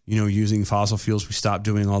stop, using fossil fuels, we stop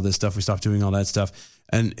doing all this stuff, we stop doing all that stuff.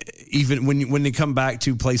 And even when they come back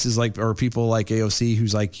to places or people like AOC,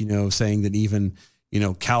 who's like, saying that even,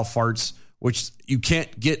 cow farts, which you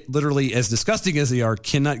can't get, literally as disgusting as they are,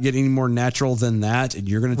 cannot get any more natural than that. And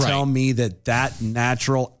you're going to tell me that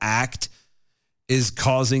natural act is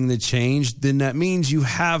causing the change, then that means you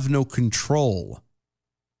have no control.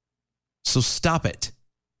 So stop it.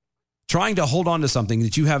 Trying to hold on to something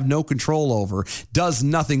that you have no control over does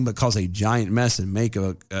nothing but cause a giant mess and make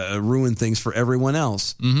ruin things for everyone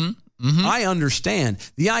else. I understand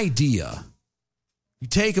the idea. You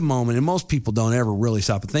take a moment, and most people don't ever really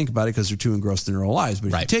stop and think about it because they're too engrossed in their own lives.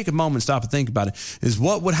 But if you take a moment, stop and think about it, is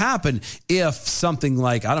what would happen if something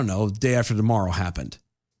like, I don't know, Day After Tomorrow happened,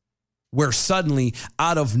 where suddenly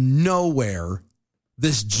out of nowhere,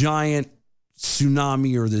 this giant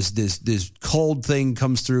tsunami or this cold thing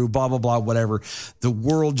comes through, blah, blah, blah, whatever. The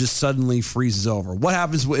world just suddenly freezes over. What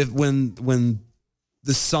happens when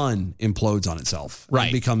the sun implodes on itself? Right.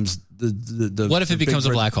 It becomes the what if it becomes a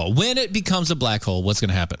black hole? When it becomes a black hole, what's going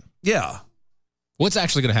to happen? Yeah. What's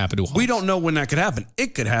actually going to happen to a hole? We don't know when that could happen.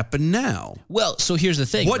 It could happen now. Well, so here's the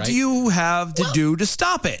thing. What do you have to do to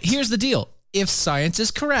stop it? Here's the deal. If science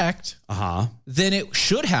is correct, then it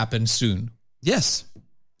should happen soon. Yes.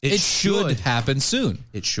 It should happen soon.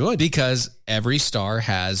 It should. Because every star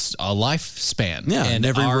has a lifespan. Yeah, and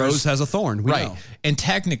every rose has a thorn. We know. And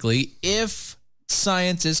technically, if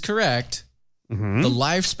science is correct, the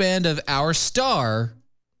lifespan of our star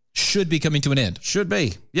should be coming to an end. Should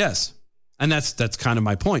be, yes. And that's kind of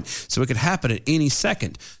my point. So it could happen at any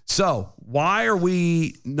second. So why are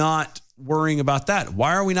we not worrying about that?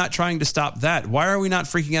 Why are we not trying to stop that? Why are we not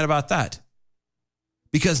freaking out about that?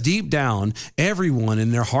 Because deep down, everyone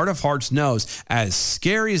in their heart of hearts knows, as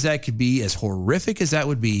scary as that could be, as horrific as that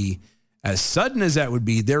would be, as sudden as that would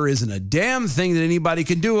be, there isn't a damn thing that anybody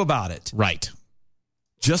can do about it. Right.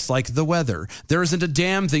 Just like the weather. There isn't a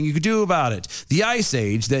damn thing you could do about it. The ice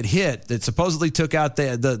age that hit, that supposedly took out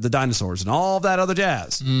the dinosaurs and all that other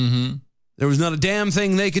jazz. There was not a damn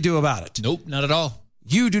thing they could do about it. Nope, not at all.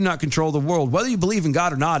 You do not control the world. Whether you believe in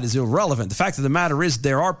God or not is irrelevant. The fact of the matter is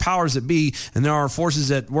there are powers that be, and there are forces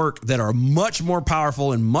at work that are much more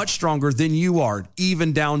powerful and much stronger than you are,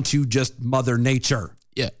 even down to just Mother Nature.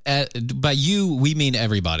 Yeah, by you, we mean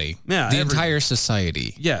everybody. Yeah, the entire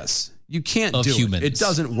society. Yes. You can't of do humans. it. It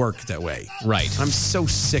doesn't work that way. Right. I'm so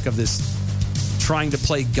sick of this trying to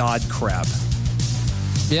play God crap.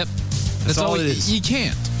 Yep. That's all it is. You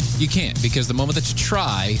can't because the moment that you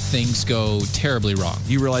try, things go terribly wrong.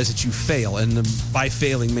 You realize that you fail, and by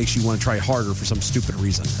failing makes you want to try harder for some stupid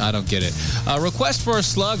reason. I don't get it. Request for a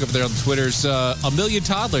slug over there on Twitter's. A million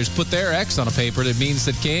toddlers put their X on a paper. That means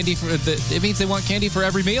that it means they want candy for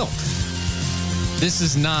every meal. This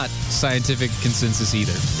is not scientific consensus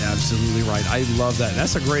either. Yeah, absolutely right. I love that.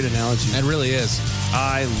 That's a great analogy. It really is.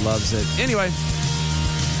 I loves it. Anyway,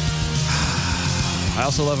 I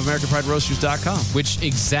also love AmericanPrideRoasters.com. Which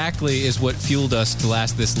exactly is what fueled us to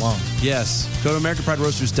last this long. Yes. Go to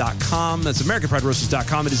AmericanPrideRoasters.com. That's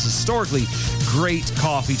AmericanPrideRoasters.com. It is historically great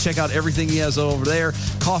coffee. Check out everything he has over there.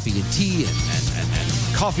 Coffee and tea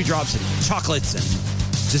and coffee drops and chocolates and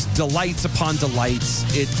just delights upon delights.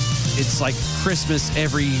 It's like Christmas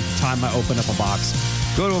every time I open up a box.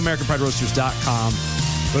 Go to AmericanPrideRoasters.com.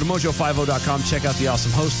 Go to Mojo50.com. Check out the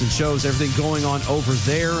awesome hosts and shows, everything going on over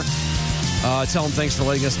there. Tell them thanks for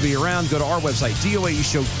letting us be around. Go to our website,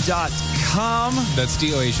 DOAEshow.com. That's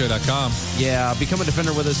DOAEshow.com. Yeah, become a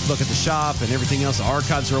defender with us. Look at the shop and everything else. The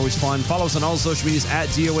archives are always fun. Follow us on all social medias at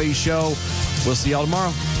DOAE Show. We'll see y'all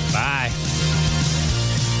tomorrow. Bye.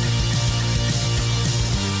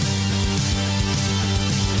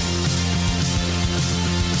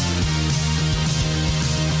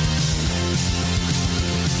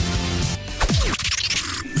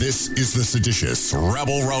 This is the seditious,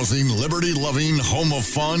 rabble-rousing, liberty-loving, home of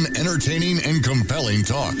fun, entertaining, and compelling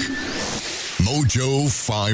talk. Mojo 5.